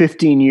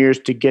 15 years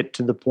to get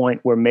to the point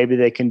where maybe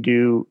they can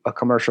do a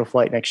commercial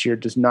flight next year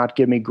does not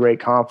give me great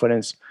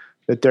confidence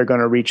that they're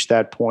going to reach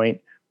that point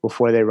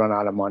before they run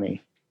out of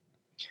money.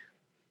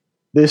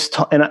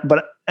 But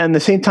at the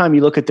same time,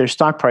 you look at their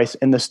stock price,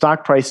 and the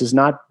stock price is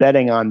not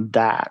betting on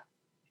that.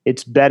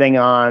 It's betting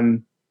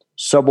on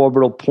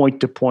suborbital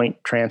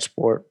point-to-point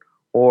transport,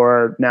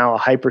 or now a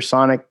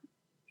hypersonic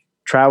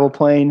travel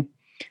plane.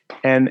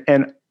 And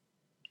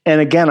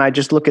again, I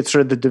just look at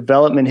sort of the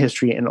development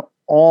history and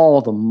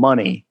all the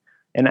money,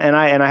 and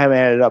I haven't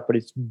added it up, but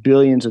it's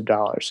billions of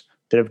dollars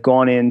that have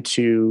gone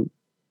into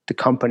the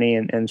company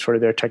and sort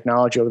of their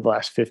technology over the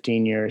last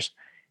 15 years.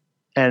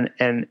 And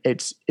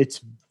it's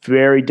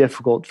very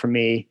difficult for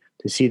me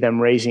to see them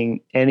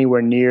raising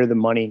anywhere near the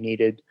money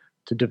needed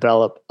to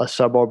develop a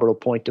suborbital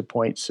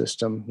point-to-point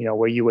system,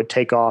 where you would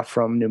take off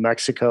from New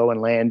Mexico and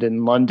land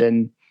in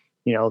London,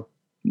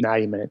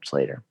 90 minutes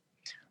later.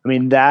 I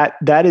mean, that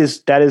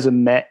is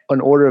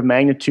an order of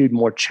magnitude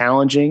more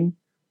challenging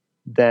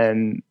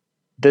than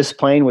this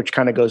plane, which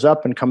kind of goes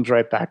up and comes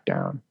right back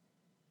down.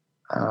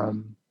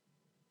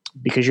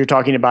 Because you're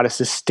talking about a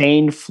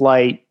sustained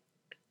flight,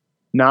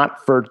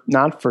 not for 3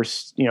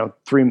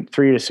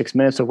 to 6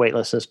 minutes of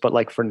weightlessness, but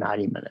like for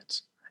 90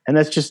 minutes. And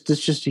that's just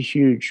a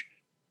huge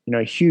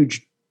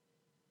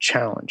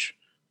challenge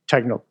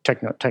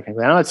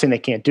technically. I'm not saying they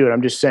can't do it.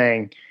 I'm just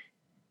saying,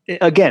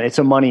 again, it's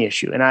a money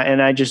issue. And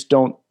I just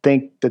don't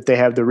think that they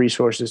have the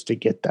resources to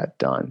get that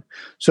done.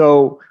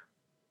 So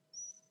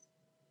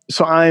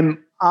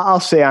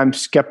I'll say I'm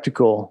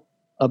skeptical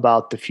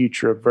about the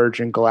future of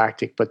Virgin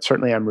Galactic, but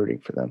certainly I'm rooting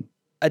for them.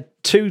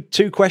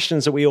 Two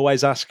questions that we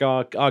always ask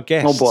our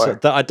guests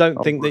that I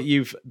don't think that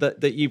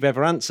you've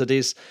ever answered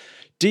is: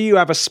 do you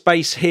have a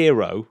space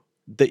hero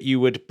that you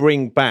would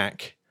bring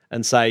back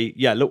and say,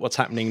 yeah, look what's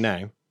happening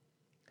now?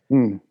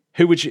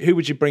 Who would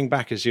you bring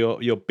back as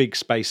your big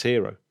space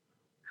hero?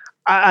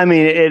 I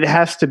mean, it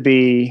has to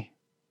be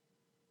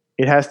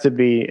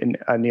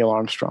Neil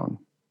Armstrong.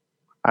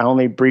 I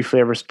only briefly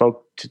ever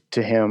spoke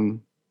to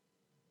him,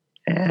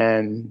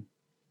 and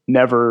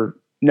never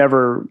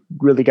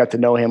really got to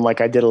know him like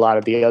I did a lot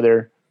of the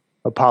other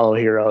Apollo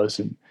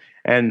heroes.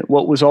 And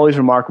what was always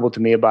remarkable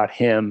to me about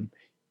him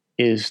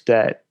is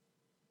that,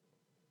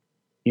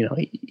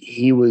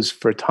 he was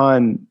for a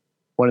time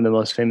one of the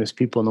most famous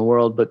people in the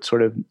world, but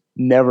sort of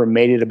never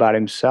made it about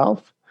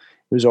himself.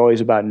 It was always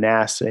about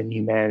NASA and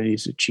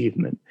humanity's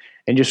achievement,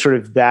 and just sort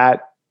of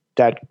that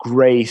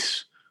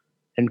grace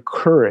and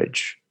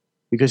courage,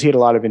 because he had a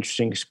lot of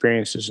interesting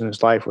experiences in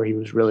his life where he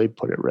was really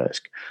put at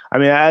risk. I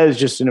mean, that is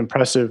just an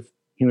impressive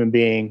human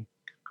being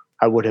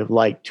I would have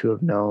liked to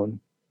have known,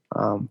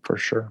 for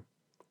sure.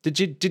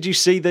 Did you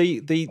see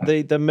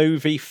the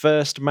movie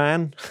First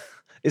Man?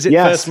 Is it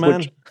Yes, First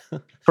Man?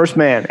 First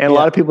Man. And a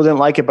lot of people didn't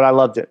like it, but I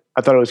loved it.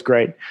 I thought it was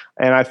great.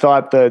 And I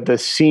thought the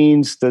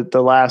scenes,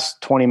 the last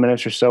 20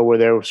 minutes or so where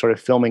they were sort of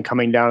filming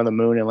coming down to the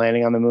moon and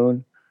landing on the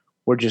moon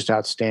were just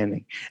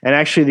outstanding. And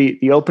actually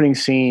the opening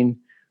scene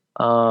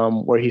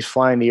where he's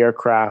flying the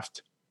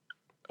aircraft.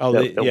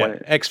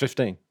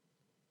 X-15.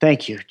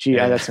 Thank you. Gee,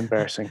 that's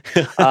embarrassing.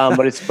 But I'm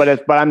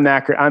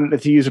knackered.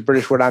 If you use a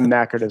British word, I'm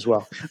knackered as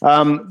well.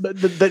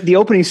 The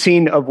opening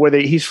scene of where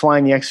he's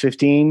flying the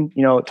X-15,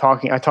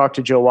 I talked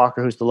to Joe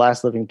Walker, who's the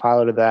last living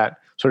pilot of that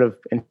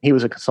and he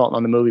was a consultant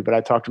on the movie, but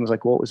I talked to him, I was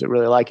like, what was it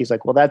really like? He's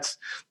like, well, that's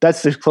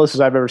the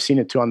closest I've ever seen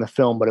it to on the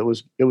film, but it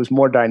was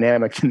more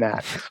dynamic than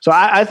that. So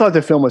I thought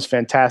the film was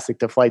fantastic.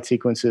 The flight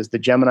sequences, the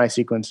Gemini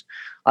sequence,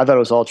 I thought it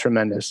was all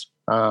tremendous.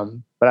 But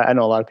I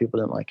know a lot of people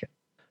didn't like it.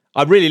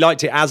 I really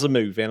liked it as a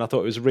movie, and I thought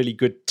it was a really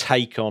good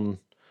take on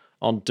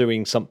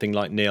doing something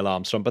like Neil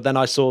Armstrong. But then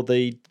I saw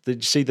did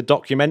you see the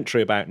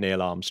documentary about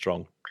Neil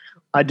Armstrong?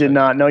 I did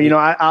not. No,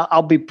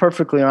 I'll be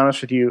perfectly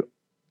honest with you.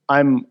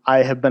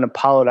 I have been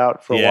Apollo'd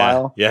out for a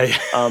while. Yeah.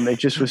 It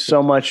just was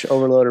so much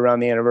overload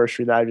around the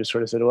anniversary that I just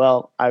sort of said,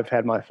 well, I've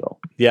had my fill.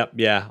 Yeah.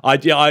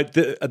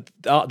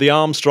 The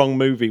Armstrong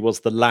movie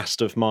was the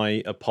last of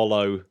my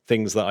Apollo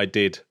things that I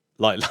did.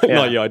 Like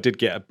I did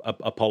get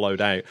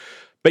Apollo'd out.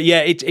 But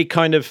yeah,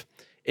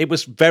 it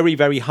was very,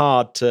 very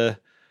hard to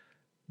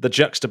the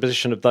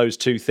juxtaposition of those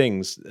two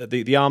things.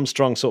 The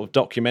Armstrong sort of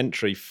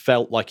documentary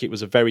felt like it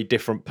was a very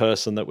different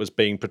person that was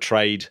being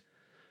portrayed.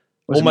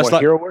 Was almost it more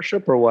like hero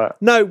worship or what?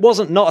 No, it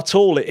wasn't. Not at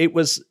all. It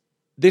was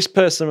this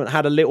person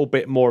had a little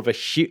bit more of a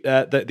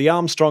the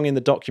Armstrong in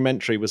the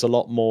documentary was a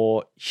lot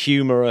more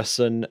humorous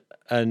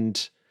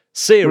and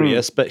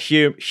serious, but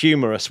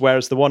humorous.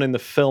 Whereas the one in the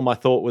film I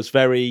thought was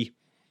very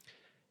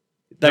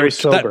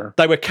sober.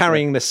 They were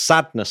carrying this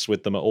sadness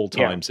with them at all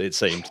times. It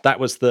seemed that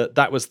was the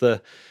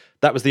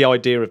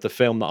idea of the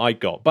film that I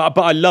got. But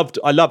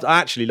I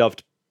actually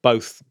loved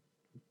both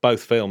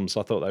films.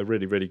 I thought they were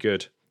really, really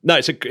good. No,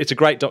 it's a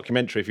great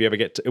documentary if you ever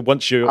get to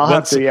once maybe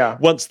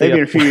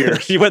in a few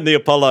years. when the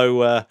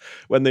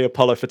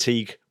Apollo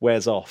fatigue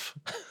wears off.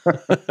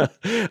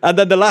 And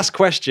then the last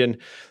question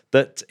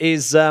that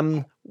is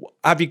have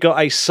you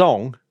got a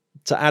song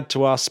to add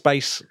to our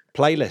space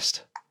playlist?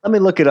 Let me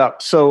look it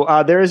up. So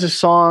there is a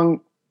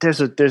song,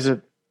 there's a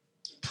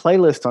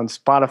playlist on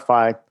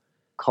Spotify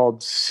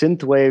called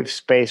Synthwave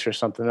Space or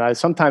something that I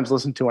sometimes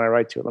listen to when I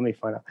write to it. Let me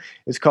find out.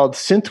 It's called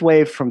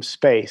Synthwave from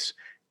Space.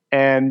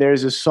 And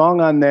there's a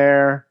song on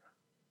there.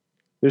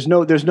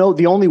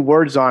 The only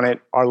words on it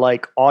are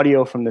like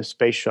audio from the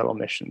space shuttle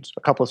missions,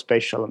 a couple of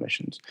space shuttle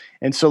missions.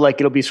 And so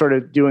like, it'll be sort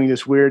of doing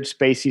this weird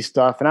spacey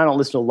stuff. And I don't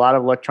listen to a lot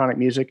of electronic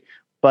music,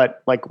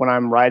 but like when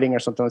I'm writing or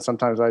something,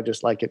 sometimes I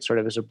just like it sort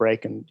of as a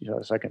break and,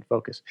 so I can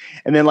focus.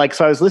 And then like,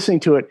 so I was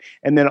listening to it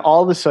and then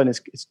all of a sudden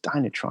it's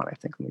Dynatron, I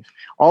think.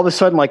 All of a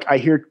sudden, like I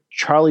hear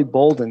Charlie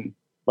Bolden,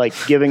 like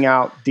giving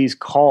out these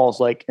calls,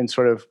 like, and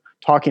sort of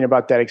talking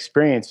about that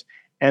experience.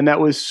 And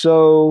it was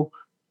so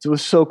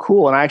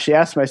cool. And I actually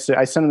asked him, I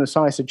sent him the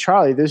song. I said,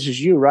 Charlie, this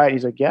is you, right?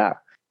 He's like, yeah.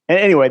 And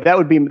anyway, that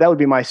would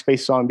be my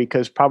space song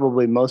because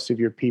probably most of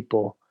your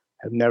people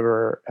have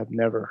never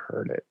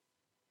heard it.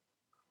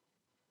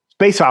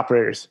 Space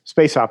Operators.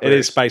 It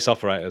is Space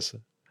Operators.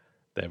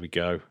 There we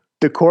go.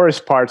 The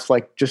chorus part's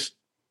like just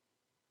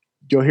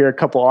you'll hear a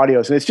couple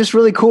audios and it's just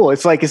really cool.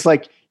 It's like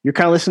you're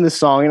kind of listening to the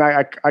song and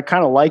I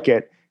kind of like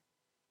it.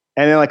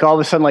 And then like all of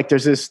a sudden like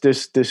there's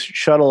this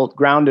shuttle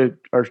grounded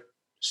or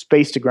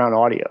space to ground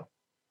audio.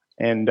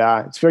 And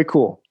it's very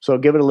cool. So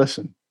give it a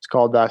listen. It's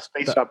called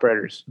Space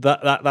Operators.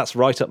 That's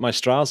right up my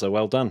Strasser.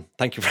 Well done.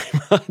 Thank you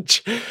very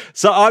much.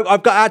 So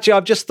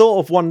I've just thought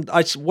of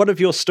one of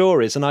your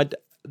stories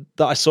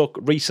that I saw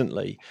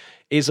recently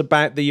is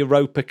about the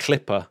Europa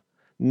Clipper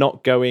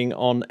not going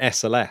on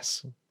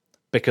SLS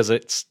because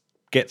it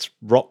gets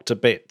rocked to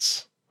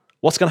bits.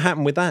 What's going to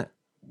happen with that?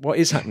 What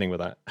is happening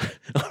with that?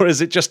 Or is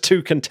it just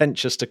too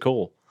contentious to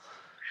call?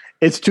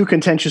 It's too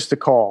contentious to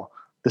call.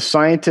 The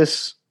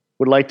scientists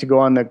would like to go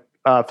on the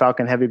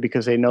Falcon Heavy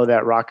because they know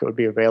that rocket would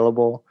be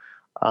available.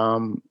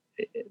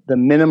 The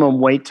minimum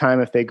wait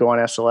time if they go on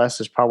SLS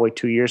is probably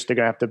 2 years. They're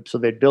going to have to, so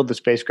they'd build the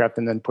spacecraft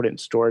and then put it in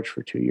storage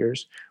for 2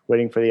 years,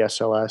 waiting for the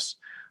SLS.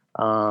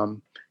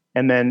 And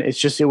then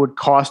it would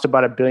cost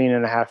about $1.5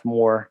 billion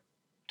more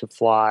to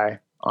fly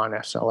on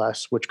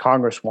SLS, which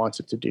Congress wants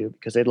it to do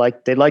because they'd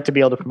like to be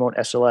able to promote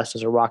SLS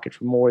as a rocket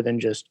for more than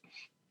just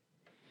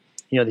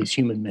these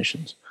human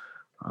missions.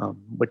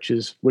 Which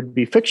would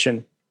be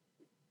fiction,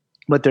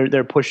 but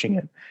they're pushing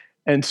it.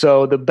 And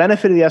so the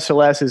benefit of the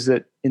SLS is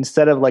that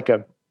instead of like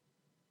a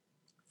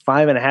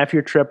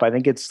 5.5-year trip, I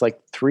think it's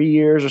like 3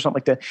 years or something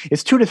like that.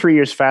 It's 2 to 3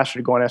 years faster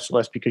to go on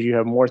SLS because you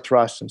have more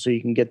thrust, and so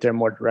you can get there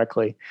more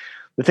directly.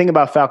 The thing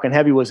about Falcon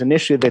Heavy was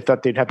initially they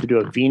thought they'd have to do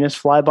a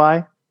Venus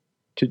flyby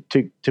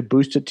to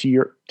boost it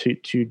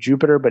to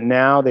Jupiter, but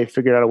now they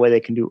figured out a way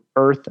they can do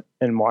Earth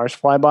and Mars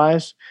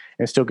flybys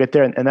and still get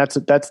there. And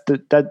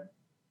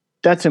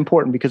that's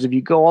important because if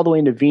you go all the way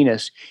into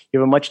Venus, you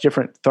have a much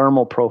different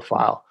thermal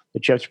profile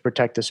that you have to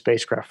protect the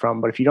spacecraft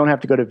from. But if you don't have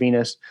to go to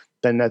Venus,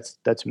 then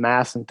that's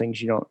mass and things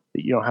you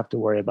don't have to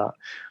worry about.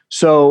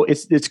 So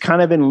it's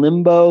kind of in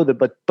limbo.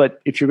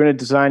 But if you're going to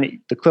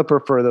design the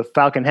Clipper for the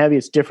Falcon Heavy,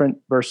 it's different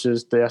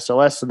versus the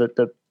SLS. So that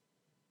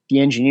the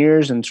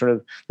engineers and sort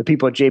of the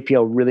people at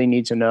JPL really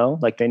need to know,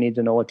 like they need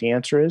to know what the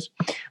answer is.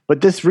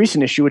 But this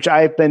recent issue, which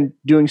I've been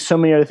doing so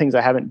many other things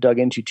I haven't dug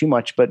into too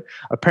much, but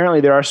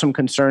apparently there are some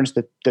concerns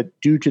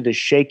that due to the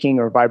shaking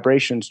or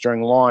vibrations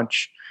during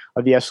launch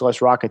of the SLS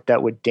rocket,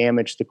 that would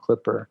damage the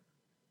Clipper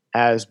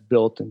as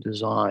built and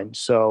designed.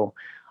 So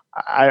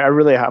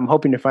I'm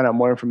hoping to find out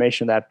more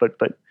information on that, but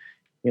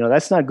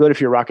that's not good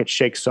if your rocket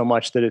shakes so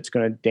much that it's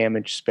going to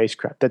damage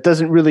spacecraft. That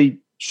doesn't really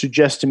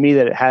suggest to me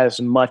that it has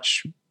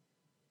much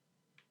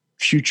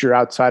future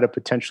outside of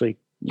potentially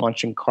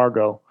launching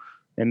cargo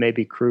and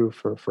maybe crew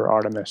for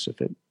Artemis if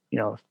it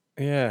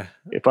Yeah.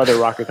 if other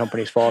rocket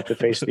companies fall off the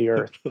face of the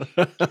earth.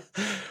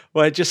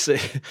 Well,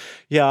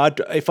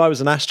 if I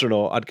was an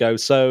astronaut, I'd go,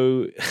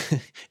 so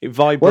it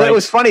vibrates. Well, it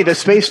was funny. The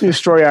Space News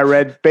story I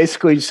read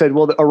basically said,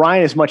 well, the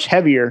Orion is much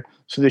heavier,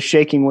 so the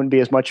shaking wouldn't be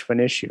as much of an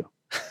issue.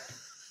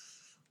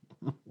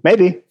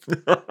 Maybe.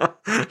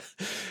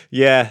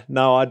 Yeah,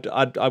 no,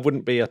 I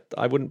wouldn't be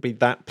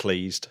that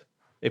pleased.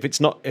 If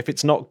it's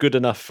not good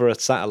enough for a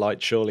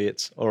satellite, surely a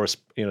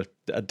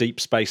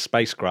deep space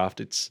spacecraft,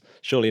 it's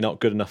surely not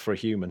good enough for a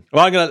human.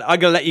 Well, I'm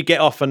gonna let you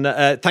get off, and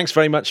thanks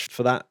very much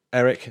for that,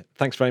 Eric.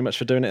 Thanks very much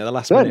for doing it at the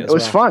last minute. It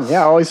was fun.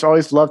 Yeah, always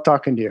love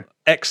talking to you.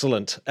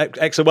 Excellent.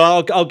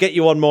 Well, I'll get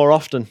you on more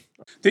often.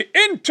 The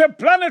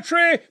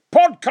Interplanetary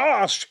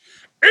Podcast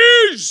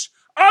is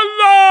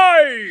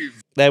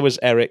alive! There was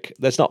Eric.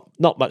 There's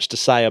not much to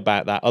say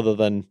about that other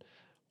than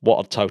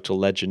what a total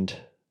legend.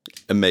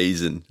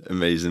 Amazing.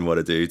 What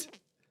a dude.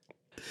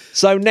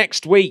 So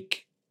next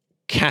week,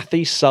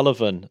 Kathy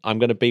Sullivan. I'm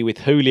going to be with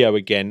Julio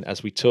again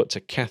as we talk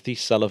to Kathy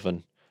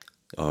Sullivan.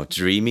 Oh,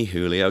 dreamy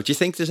Julio. Do you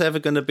think there's ever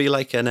going to be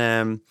like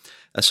a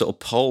sort of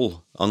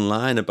poll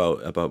online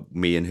about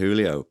me and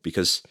Julio?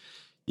 Because,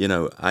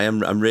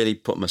 I'm really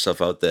putting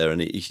myself out there,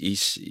 and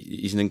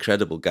he's an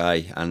incredible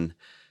guy, and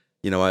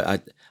I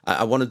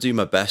want to do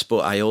my best, but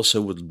I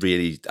also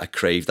I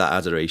crave that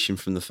adoration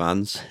from the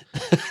fans.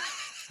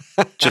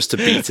 Just to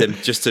beat him,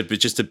 just to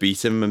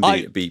beat him and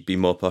be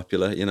more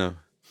popular,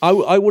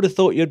 I would have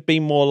thought you'd be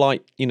more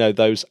like,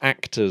 those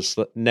actors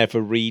that never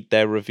read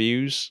their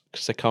reviews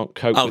because they can't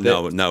cope with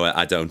it. No,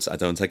 I don't. I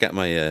get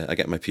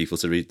my people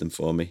to read them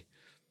for me,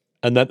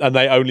 and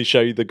they only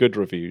show you the good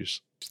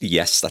reviews.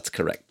 Yes, that's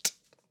correct.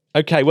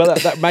 Okay, well,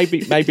 that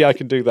maybe I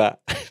can do that.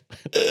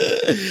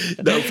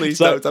 No, please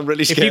don't. I'm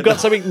really scared. If you've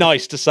got something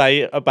nice to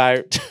say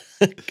about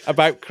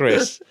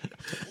Chris,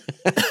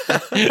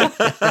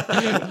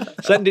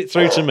 send it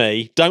through to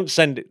me. Don't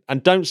send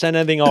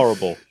anything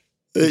horrible.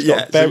 We've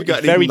got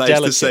very nice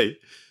delicate. To say.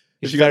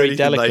 It's very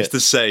delicate. Nice to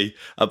say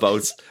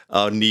about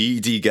our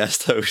needy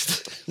guest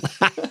host.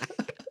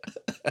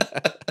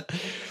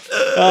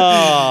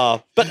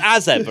 But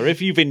as ever,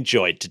 if you've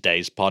enjoyed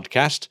today's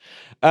podcast,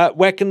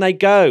 where can they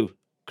go,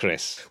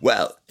 Chris?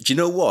 Well, do you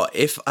know what?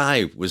 If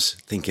I was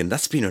thinking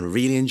that's been a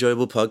really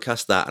enjoyable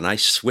podcast, and I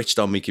switched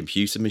on my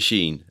computer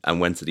machine and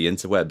went to the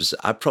interwebs,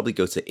 I'd probably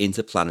go to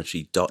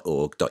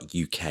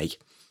interplanetary.org.uk.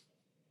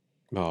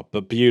 Oh,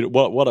 but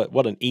beautiful!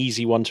 What an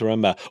easy one to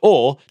remember.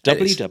 Or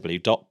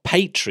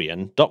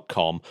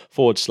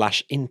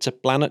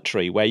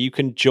www.patreon.com/interplanetary, where you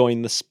can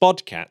join the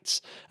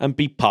Spodcats and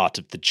be part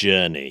of the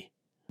journey.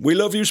 We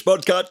love you,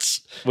 Spodcats.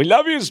 We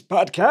love you,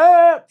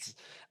 Spodcats.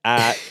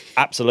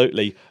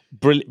 Absolutely.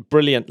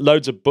 Brilliant.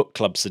 Loads of book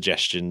club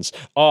suggestions.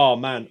 Oh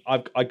man,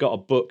 I got a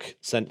book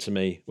sent to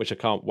me which I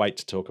can't wait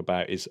to talk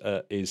about. Is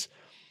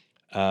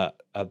the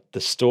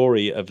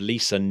story of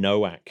Lisa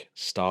Nowak,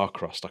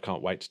 Star-Crossed. I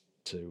can't wait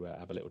to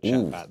have a little chat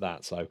about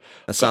that. So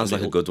that sounds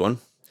like a good one.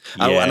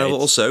 Yeah, and I've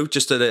also,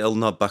 just a little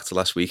nod back to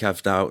last week,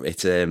 I've now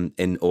it's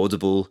in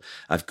Audible.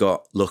 I've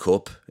got Look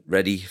Up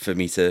ready for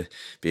me to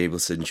be able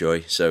to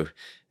enjoy. So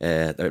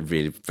I'm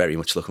really very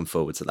much looking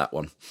forward to that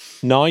one.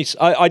 Nice.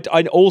 I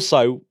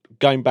also,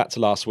 going back to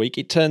last week,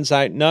 it turns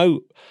out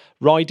no,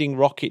 Riding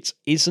Rockets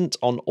isn't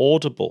on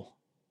Audible.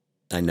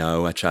 I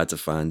know. I tried to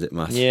find it,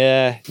 Matt.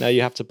 Yeah. No,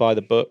 you have to buy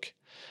the book.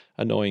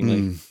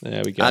 Annoyingly.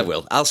 There we go. I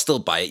will. I'll still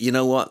buy it. You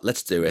know what?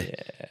 Let's do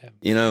it.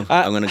 Yeah.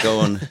 I'm going to go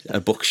on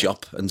a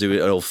bookshop and do it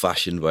an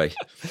old-fashioned way.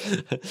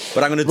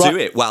 But I'm going to do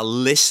it while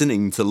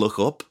listening to Look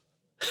Up.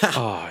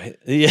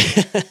 Yeah.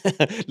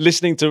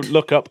 Listening to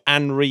Look Up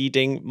and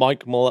reading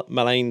Mike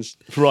Mullane's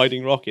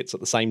Riding Rockets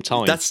at the same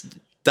time.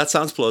 That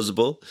sounds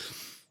plausible.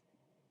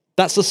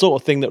 That's the sort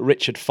of thing that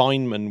Richard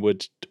Feynman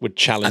would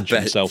challenge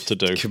himself to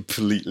do.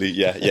 Completely,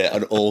 yeah.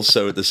 And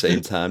also at the same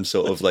time,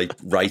 sort of like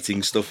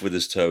writing stuff with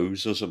his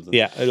toes or something.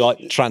 Yeah,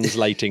 like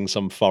translating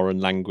some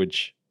foreign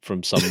language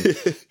from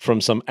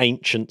some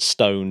ancient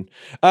stone.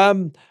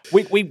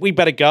 We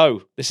better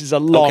go. This is a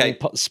long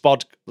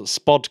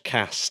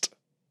spodcast.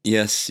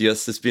 Yes,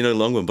 it's been a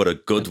long one, but a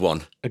good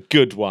one. A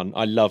good one.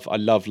 I love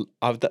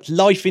that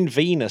Life in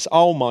Venus.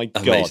 Oh my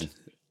God.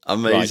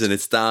 Amazing!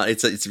 Right.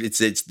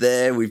 It's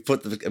there. We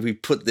put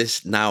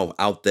this now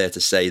out there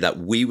to say that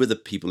we were the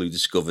people who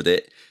discovered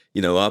it.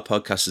 Our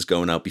podcast is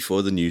going out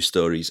before the news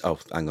stories. Oh,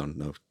 hang on,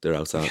 no, they're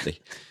out, aren't they?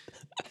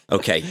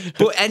 Okay,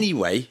 but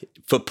anyway,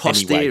 for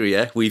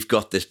posterior, we've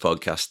got this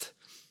podcast.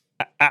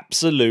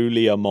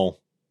 Absolutely, amon.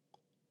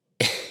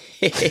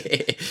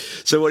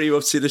 So, what are you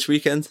up to this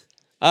weekend?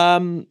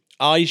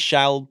 I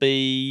shall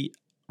be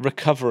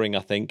recovering. I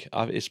think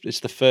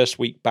it's the first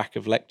week back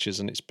of lectures,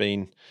 and it's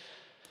been.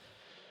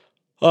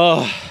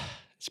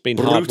 It's been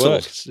brutal. Hard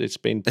work. It's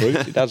been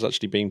brutal. It has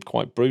actually been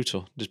quite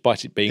brutal,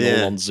 despite it being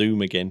all on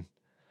Zoom again.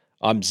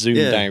 I'm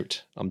zoomed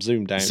out.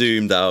 Zoomed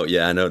out.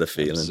 Yeah, I know the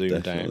feeling.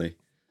 Definitely.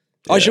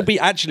 Yeah. I should be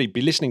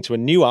listening to a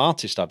new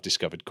artist I've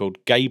discovered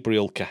called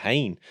Gabriel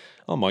Kahane.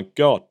 Oh my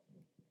God!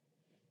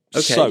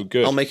 Okay, so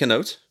good. I'll make a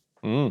note.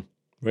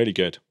 Really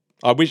good.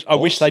 I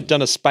wish they'd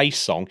done a space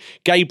song.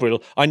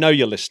 Gabriel, I know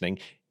you're listening.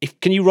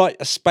 Can you write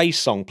a space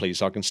song, please,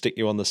 so I can stick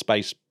you on the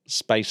space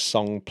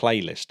song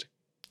playlist?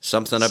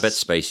 Something a bit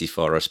spacey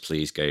for us,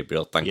 please,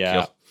 Gabriel. Thank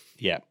you.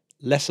 Yeah.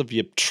 Less of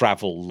your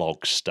travel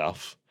log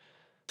stuff.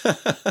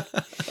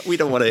 We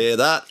don't want to hear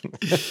that.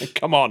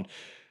 Come on.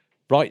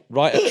 Write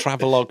a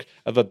travelogue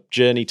of a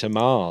journey to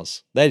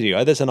Mars. There you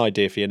go. There's an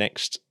idea for your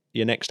next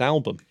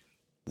album.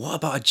 What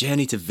about a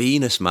journey to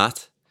Venus,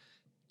 Matt?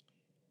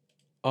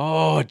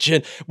 Oh,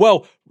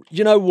 well,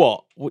 you know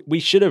what? We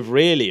should have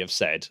really have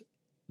said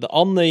that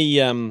on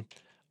the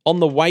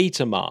way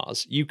to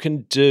Mars, you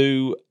can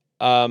do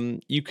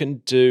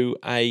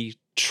a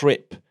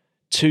trip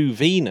to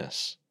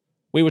Venus.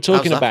 We were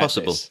talking about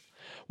possible? this.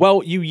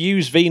 Well, you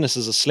use Venus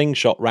as a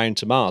slingshot round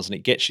to Mars, and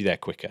it gets you there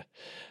quicker.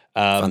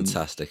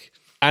 Fantastic.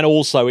 And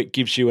also, it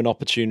gives you an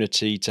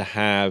opportunity to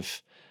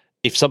have,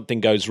 if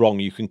something goes wrong,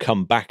 you can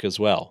come back as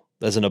well.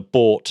 There's an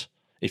abort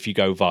if you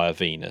go via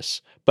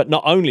Venus. But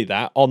not only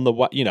that, on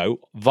the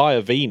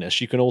via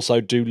Venus, you can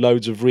also do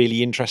loads of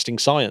really interesting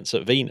science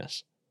at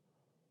Venus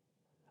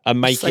and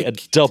make it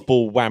a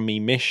double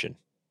whammy mission.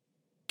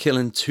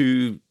 Killing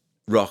 2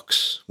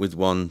 rocks with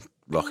 1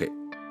 rocket.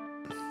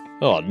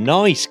 Oh,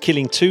 nice.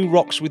 Killing 2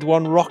 rocks with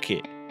 1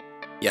 rocket.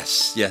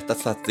 Yes, yeah,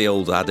 that's the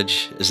old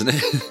adage, isn't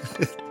it?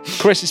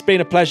 Chris, it's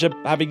been a pleasure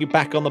having you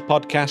back on the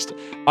podcast.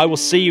 I will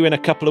see you in a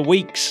couple of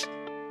weeks.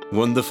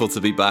 Wonderful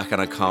to be back,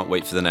 and I can't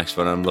wait for the next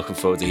one. I'm looking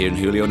forward to hearing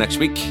Julio next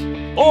week.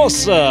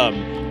 Awesome.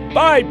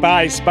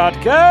 Bye-bye,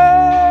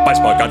 Spudcast. Bye,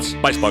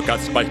 Spudcast. Bye,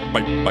 Spudcast. Bye,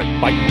 bye, bye.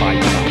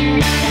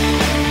 Bye-bye.